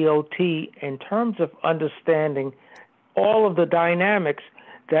from DOT in terms of understanding all of the dynamics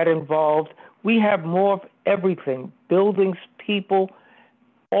that involved. We have more of everything, buildings, people,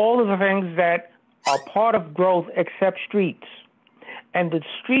 all of the things that are part of growth except streets. And the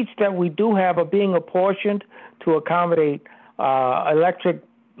streets that we do have are being apportioned to accommodate electric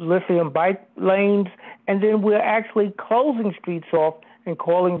lithium bike lanes, and then we're actually closing streets off and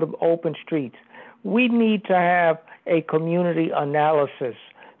calling them open streets. We need to have a community analysis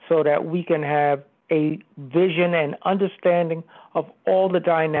so that we can have a vision and understanding of all the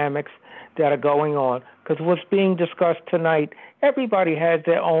dynamics that are going on. Because what's being discussed tonight, everybody has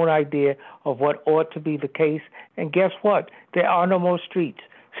their own idea of what ought to be the case. And guess what? There are no more streets.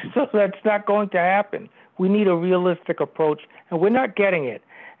 So that's not going to happen. We need a realistic approach, and we're not getting it.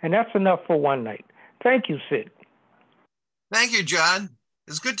 And that's enough for one night. Thank you, Sid. Thank you, John.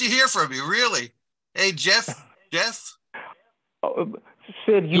 It's good to hear from you, really. Hey, Jeff?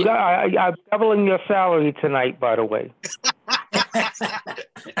 Sid, I'm doubling your salary tonight, by the way.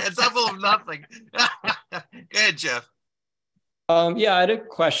 A double of nothing. Go ahead, Jeff. Yeah, I had a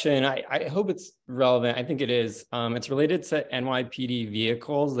question. I hope it's relevant. I think it is. It's related to NYPD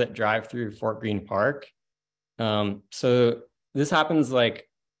vehicles that drive through Fort Greene Park. So this happens like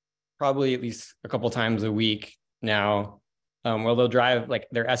probably at least a couple times a week now, where they'll drive like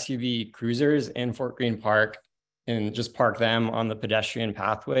their SUV cruisers in Fort Greene Park and just park them on the pedestrian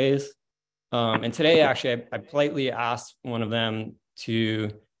pathways. And today, actually, I politely asked one of them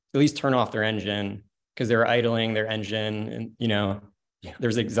to at least turn off their engine because they were idling their engine, and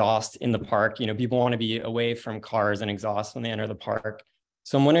there's exhaust in the park. People want to be away from cars and exhaust when they enter the park.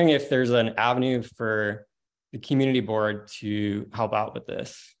 So I'm wondering if there's an avenue for the community board to help out with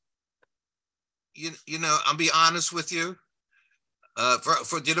this. I'll be honest with you.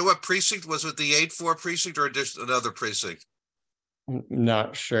 Do you know what precinct? Was it the 8-4 precinct or just another precinct? I'm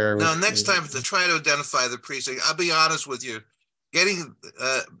not sure. No, next time to try to identify the precinct. I'll be honest with you. Getting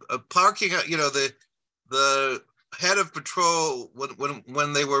parking, the head of patrol,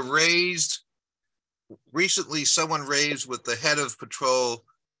 when they were raised, recently someone raised with the head of patrol,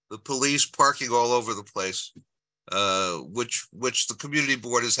 the police parking all over the place, which the community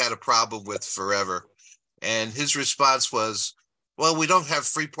board has had a problem with forever. And his response was, well, we don't have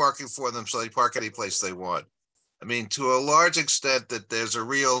free parking for them, so they park any place they want. I mean, to a large extent, that there's a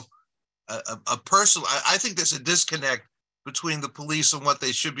real, a personal, I think there's a disconnect between the police and what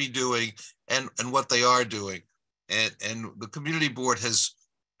they should be doing and what they are doing. And the community board has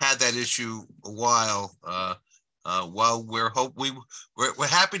had that issue a while. While we're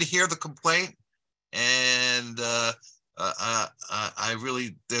happy to hear the complaint, and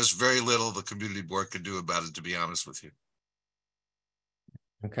there's very little the community board can do about it, to be honest with you.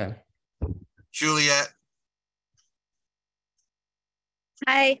 Okay. Juliet.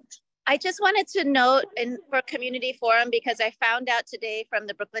 Hi, I just wanted to note for community forum, because I found out today from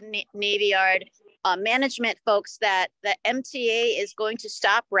the Brooklyn Navy Yard management folks that the MTA is going to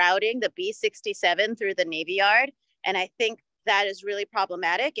stop routing the B67 through the Navy Yard. And I think that is really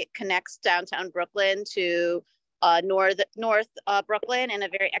problematic. It connects downtown Brooklyn to north Brooklyn in a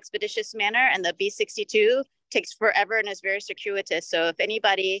very expeditious manner. And the B62 takes forever and is very circuitous. So if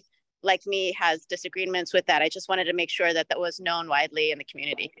anybody like me has disagreements with that, I just wanted to make sure that that was known widely in the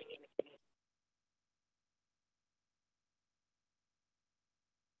community.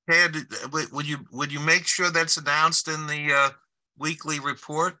 Ted, would you make sure that's announced in the weekly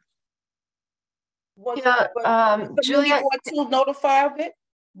report? Yeah, Julia, to notify of it?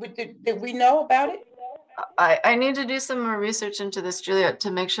 Did we know about it? I need to do some more research into this, Juliet,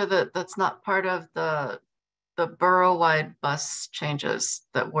 to make sure that that's not part of the borough-wide bus changes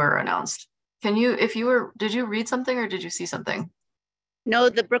that were announced. Can you, did you read something or did you see something? No,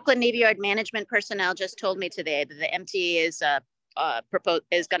 the Brooklyn Navy Yard management personnel just told me today that the MTA is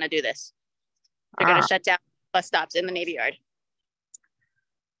going to do this. They're going to shut down bus stops in the Navy Yard.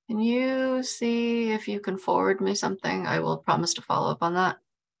 Can you see if you can forward me something? I will promise to follow up on that.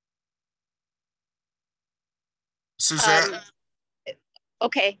 Suzette?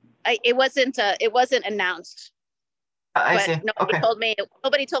 Okay, it wasn't announced. I see. Nobody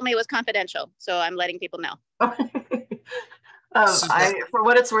told me it was confidential, so I'm letting people know. For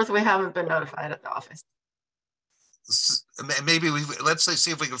what it's worth, we haven't been notified at the office. Maybe let's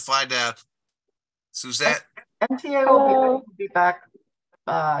see if we can find out. Suzette? MTA will be back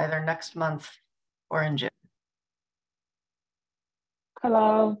either next month or in June.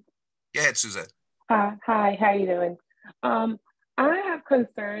 Hello. Go ahead, Suzette. Hi, how you doing? I have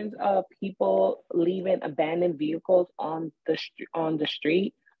concerns of people leaving abandoned vehicles on the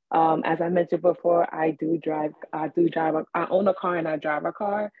street. As I mentioned before, I own a car and I drive a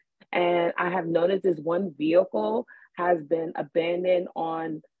car. And I have noticed this one vehicle has been abandoned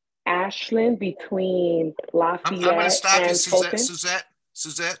on Ashland between Lafayette I'm going to stop you, Fulton.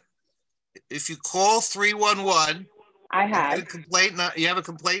 Suzette. If you call 311, I have a complaint. You have a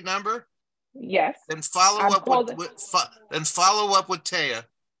complaint number. Yes. Then follow up with Taya.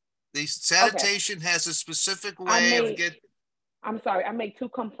 The sanitation has a specific way of getting. I'm sorry, I made 2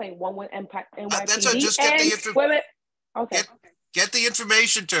 complaints. One with NYPD. That's just get the information. Okay. Get the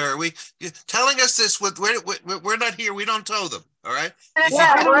information to her. You're telling us this we're not here. We don't tow them. All right.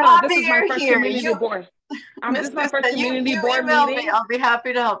 Yeah, we're this is my first community board. This is my first community board meeting. I'll be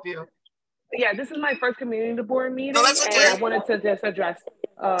happy to help you. Yeah, this is my first community board meeting, no, that's okay. And I wanted to just address.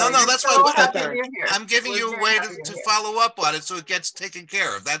 No, that's why I'm giving you a way to follow up on it so it gets taken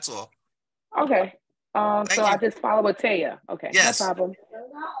care of. That's all. Okay. So I just follow with Taya. Okay. Yes. No problem.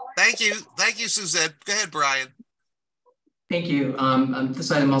 Thank you, Suzette. Go ahead, Brian. Thank you.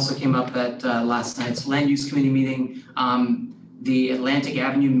 This item also came up at last night's land use committee meeting. The Atlantic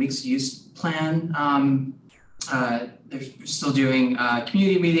Avenue mixed use plan. They're still doing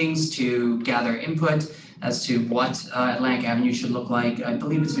community meetings to gather input as to what Atlantic Avenue should look like. I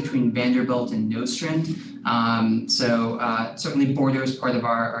believe it's between Vanderbilt and Nostrand. So certainly borders part of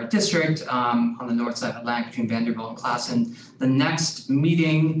our district on the north side of Atlantic between Vanderbilt and Classen. The next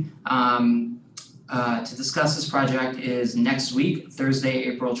meeting to discuss this project is next week, Thursday,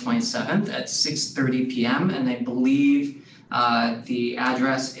 April 27th at 6:30 p.m. And I believe the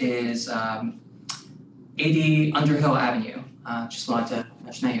address is 80 Underhill Avenue. Just wanted to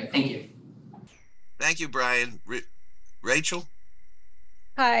mention that here. Thank you. Thank you, Brian. Rachel?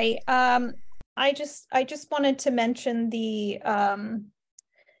 Hi. I just wanted to mention the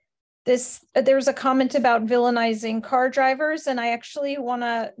there was a comment about villainizing car drivers, and I actually want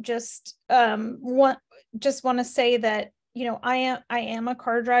to just want to say that, you know, I am a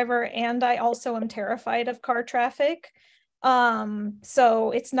car driver, and I also am terrified of car traffic.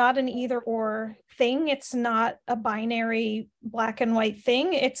 So it's not an either or thing. It's not a binary black and white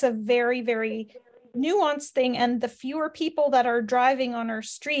thing. It's a very, very nuanced thing. And the fewer people that are driving on our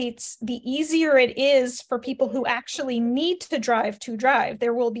streets, the easier it is for people who actually need to drive.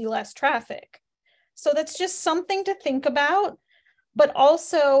 There will be less traffic. So that's just something to think about. But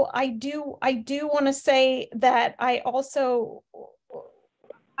also, I do want to say that I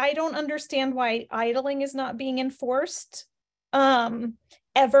don't understand why idling is not being enforced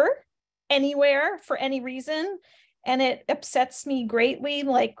ever, anywhere, for any reason. And it upsets me greatly.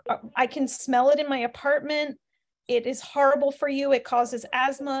 Like, I can smell it in my apartment. It is horrible for you. It causes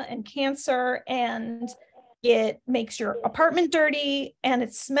asthma and cancer, and it makes your apartment dirty, and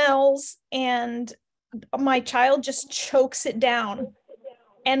it smells, and my child just chokes it down.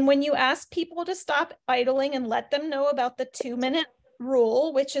 And when you ask people to stop idling and let them know about the 2-minute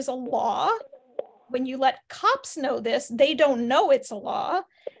rule, which is a law, when you let cops know this, they don't know it's a law.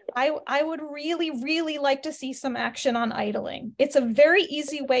 I would really, really like to see some action on idling. It's a very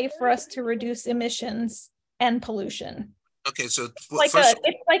easy way for us to reduce emissions and pollution. Okay, so it's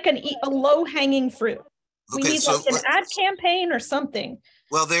like a low-hanging fruit. We need like an ad campaign or something.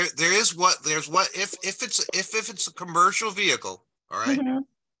 Well, there's if it's a commercial vehicle, all right,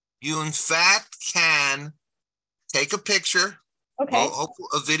 you in fact can take a picture, a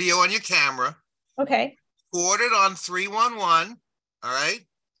video on your camera, record it on 311, all right.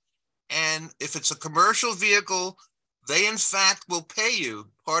 And if it's a commercial vehicle, they in fact will pay you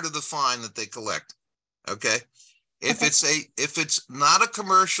part of the fine that they collect. Okay. If it's not a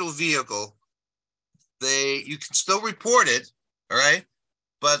commercial vehicle, you can still report it, all right?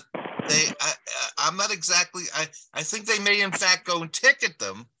 But I'm not exactly, I think they may in fact go and ticket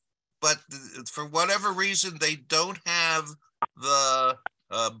them, but for whatever reason, they don't have the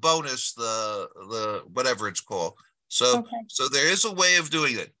bonus, the whatever it's called. So, so there is a way of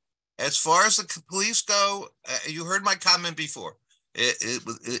doing it. As far as the police go, you heard my comment before.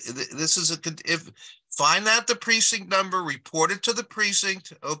 This is find out the precinct number, report it to the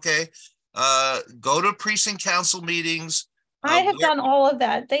precinct, okay? Go to precinct council meetings. I have done all of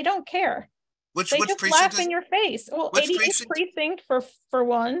that. They don't care. Which just precinct laugh in your face. Well, 88th precinct for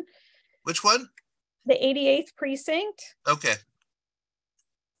one. Which one? The 88th precinct. Okay.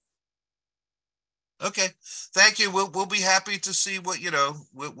 Okay. Thank you. We'll be happy to see what,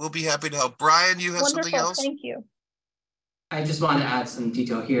 we'll be happy to help. Brian, you have something else? Thank you. I just wanted to add some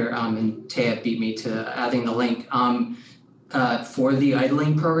detail here, and Taya beat me to adding the link. For the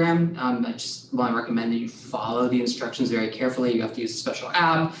idling program, I just want to recommend that you follow the instructions very carefully. You have to use a special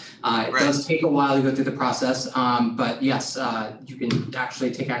app. It does take a while to go through the process, but yes, you can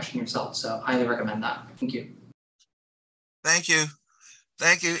actually take action yourself. So highly recommend that. Thank you. Thank you.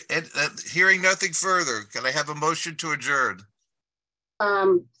 Thank you. And hearing nothing further, can I have a motion to adjourn?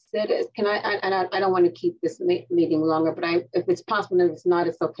 Can I don't want to keep this meeting longer, but if it's possible, and if it's not,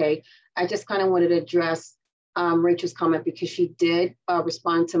 it's okay. I just kind of wanted to address Rachel's comment because she did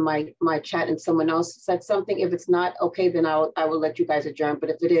respond to my chat and someone else said something. If it's not okay, then I will let you guys adjourn. But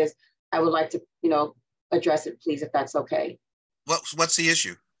if it is, I would like to, address it, please, if that's okay. What's the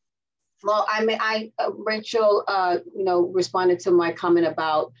issue? Well, Rachel, responded to my comment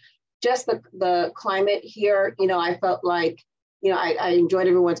about just the climate here. I felt like, I enjoyed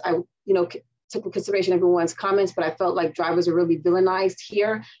everyone's, took into consideration everyone's comments, but I felt like drivers are really villainized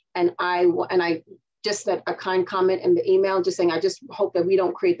here. And I just said a kind comment in the email, just saying, I just hope that we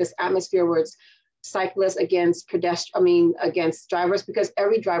don't create this atmosphere where it's cyclists against against drivers, because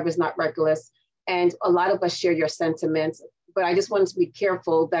every driver is not reckless. And a lot of us share your sentiments, but I just wanted to be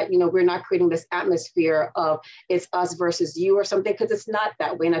careful that, we're not creating this atmosphere of it's us versus you or something, because it's not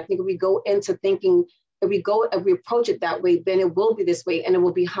that way. And I think if we go into thinking, if we approach it that way, then it will be this way and it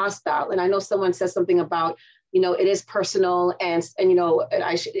will be hostile. And I know someone says something about, it is personal and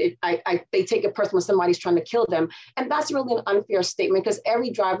they take it personal when somebody's trying to kill them. And that's really an unfair statement, because every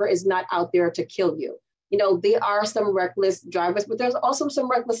driver is not out there to kill you. There are some reckless drivers, but there's also some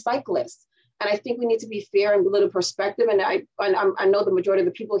reckless cyclists. And I think we need to be fair and a little perspective. And I know the majority of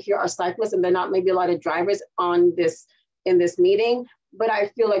the people here are cyclists, and they're not maybe a lot of drivers in this meeting. But I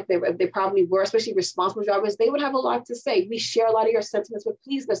feel like they probably were, especially responsible drivers. They would have a lot to say. We share a lot of your sentiments, but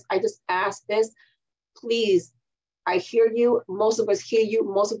please, I just ask this, please. I hear you. Most of us hear you.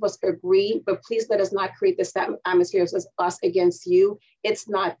 Most of us agree, but please let us not create this atmosphere as us against you. It's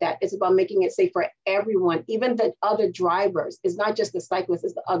not that. It's about making it safe for everyone, even the other drivers. It's not just the cyclists,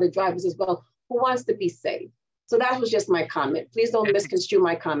 it's the other drivers as well who wants to be safe. So that was just my comment. Please don't misconstrue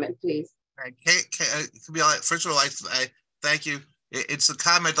my comment, please. To be honest, first of all, I thank you. It's a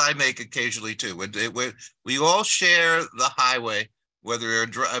comment I make occasionally too. We all share the highway, whether you're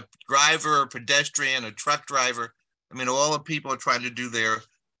a driver, a pedestrian, a truck driver. I mean, all the people are trying to do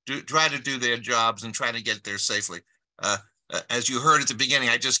their jobs and trying to get there safely. As you heard at the beginning,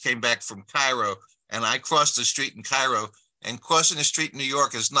 I just came back from Cairo, and I crossed the street in Cairo, and crossing the street in New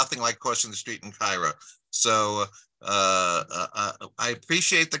York is nothing like crossing the street in Cairo. So I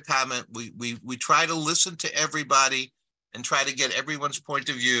appreciate the comment. We try to listen to everybody and try to get everyone's point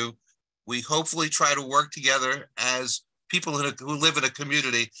of view. We hopefully try to work together as people who live in a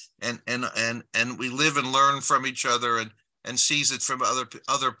community, and we live and learn from each other and sees it from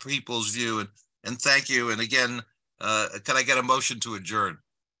other people's view. And thank you. And again, can I get a motion to adjourn?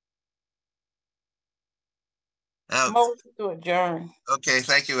 Motion to adjourn. Okay,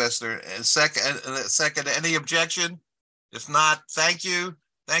 thank you, Esther. And second, any objection? If not, thank you.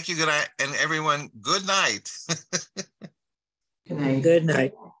 Thank you, good night, and everyone, good night. Good night. Good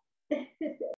night.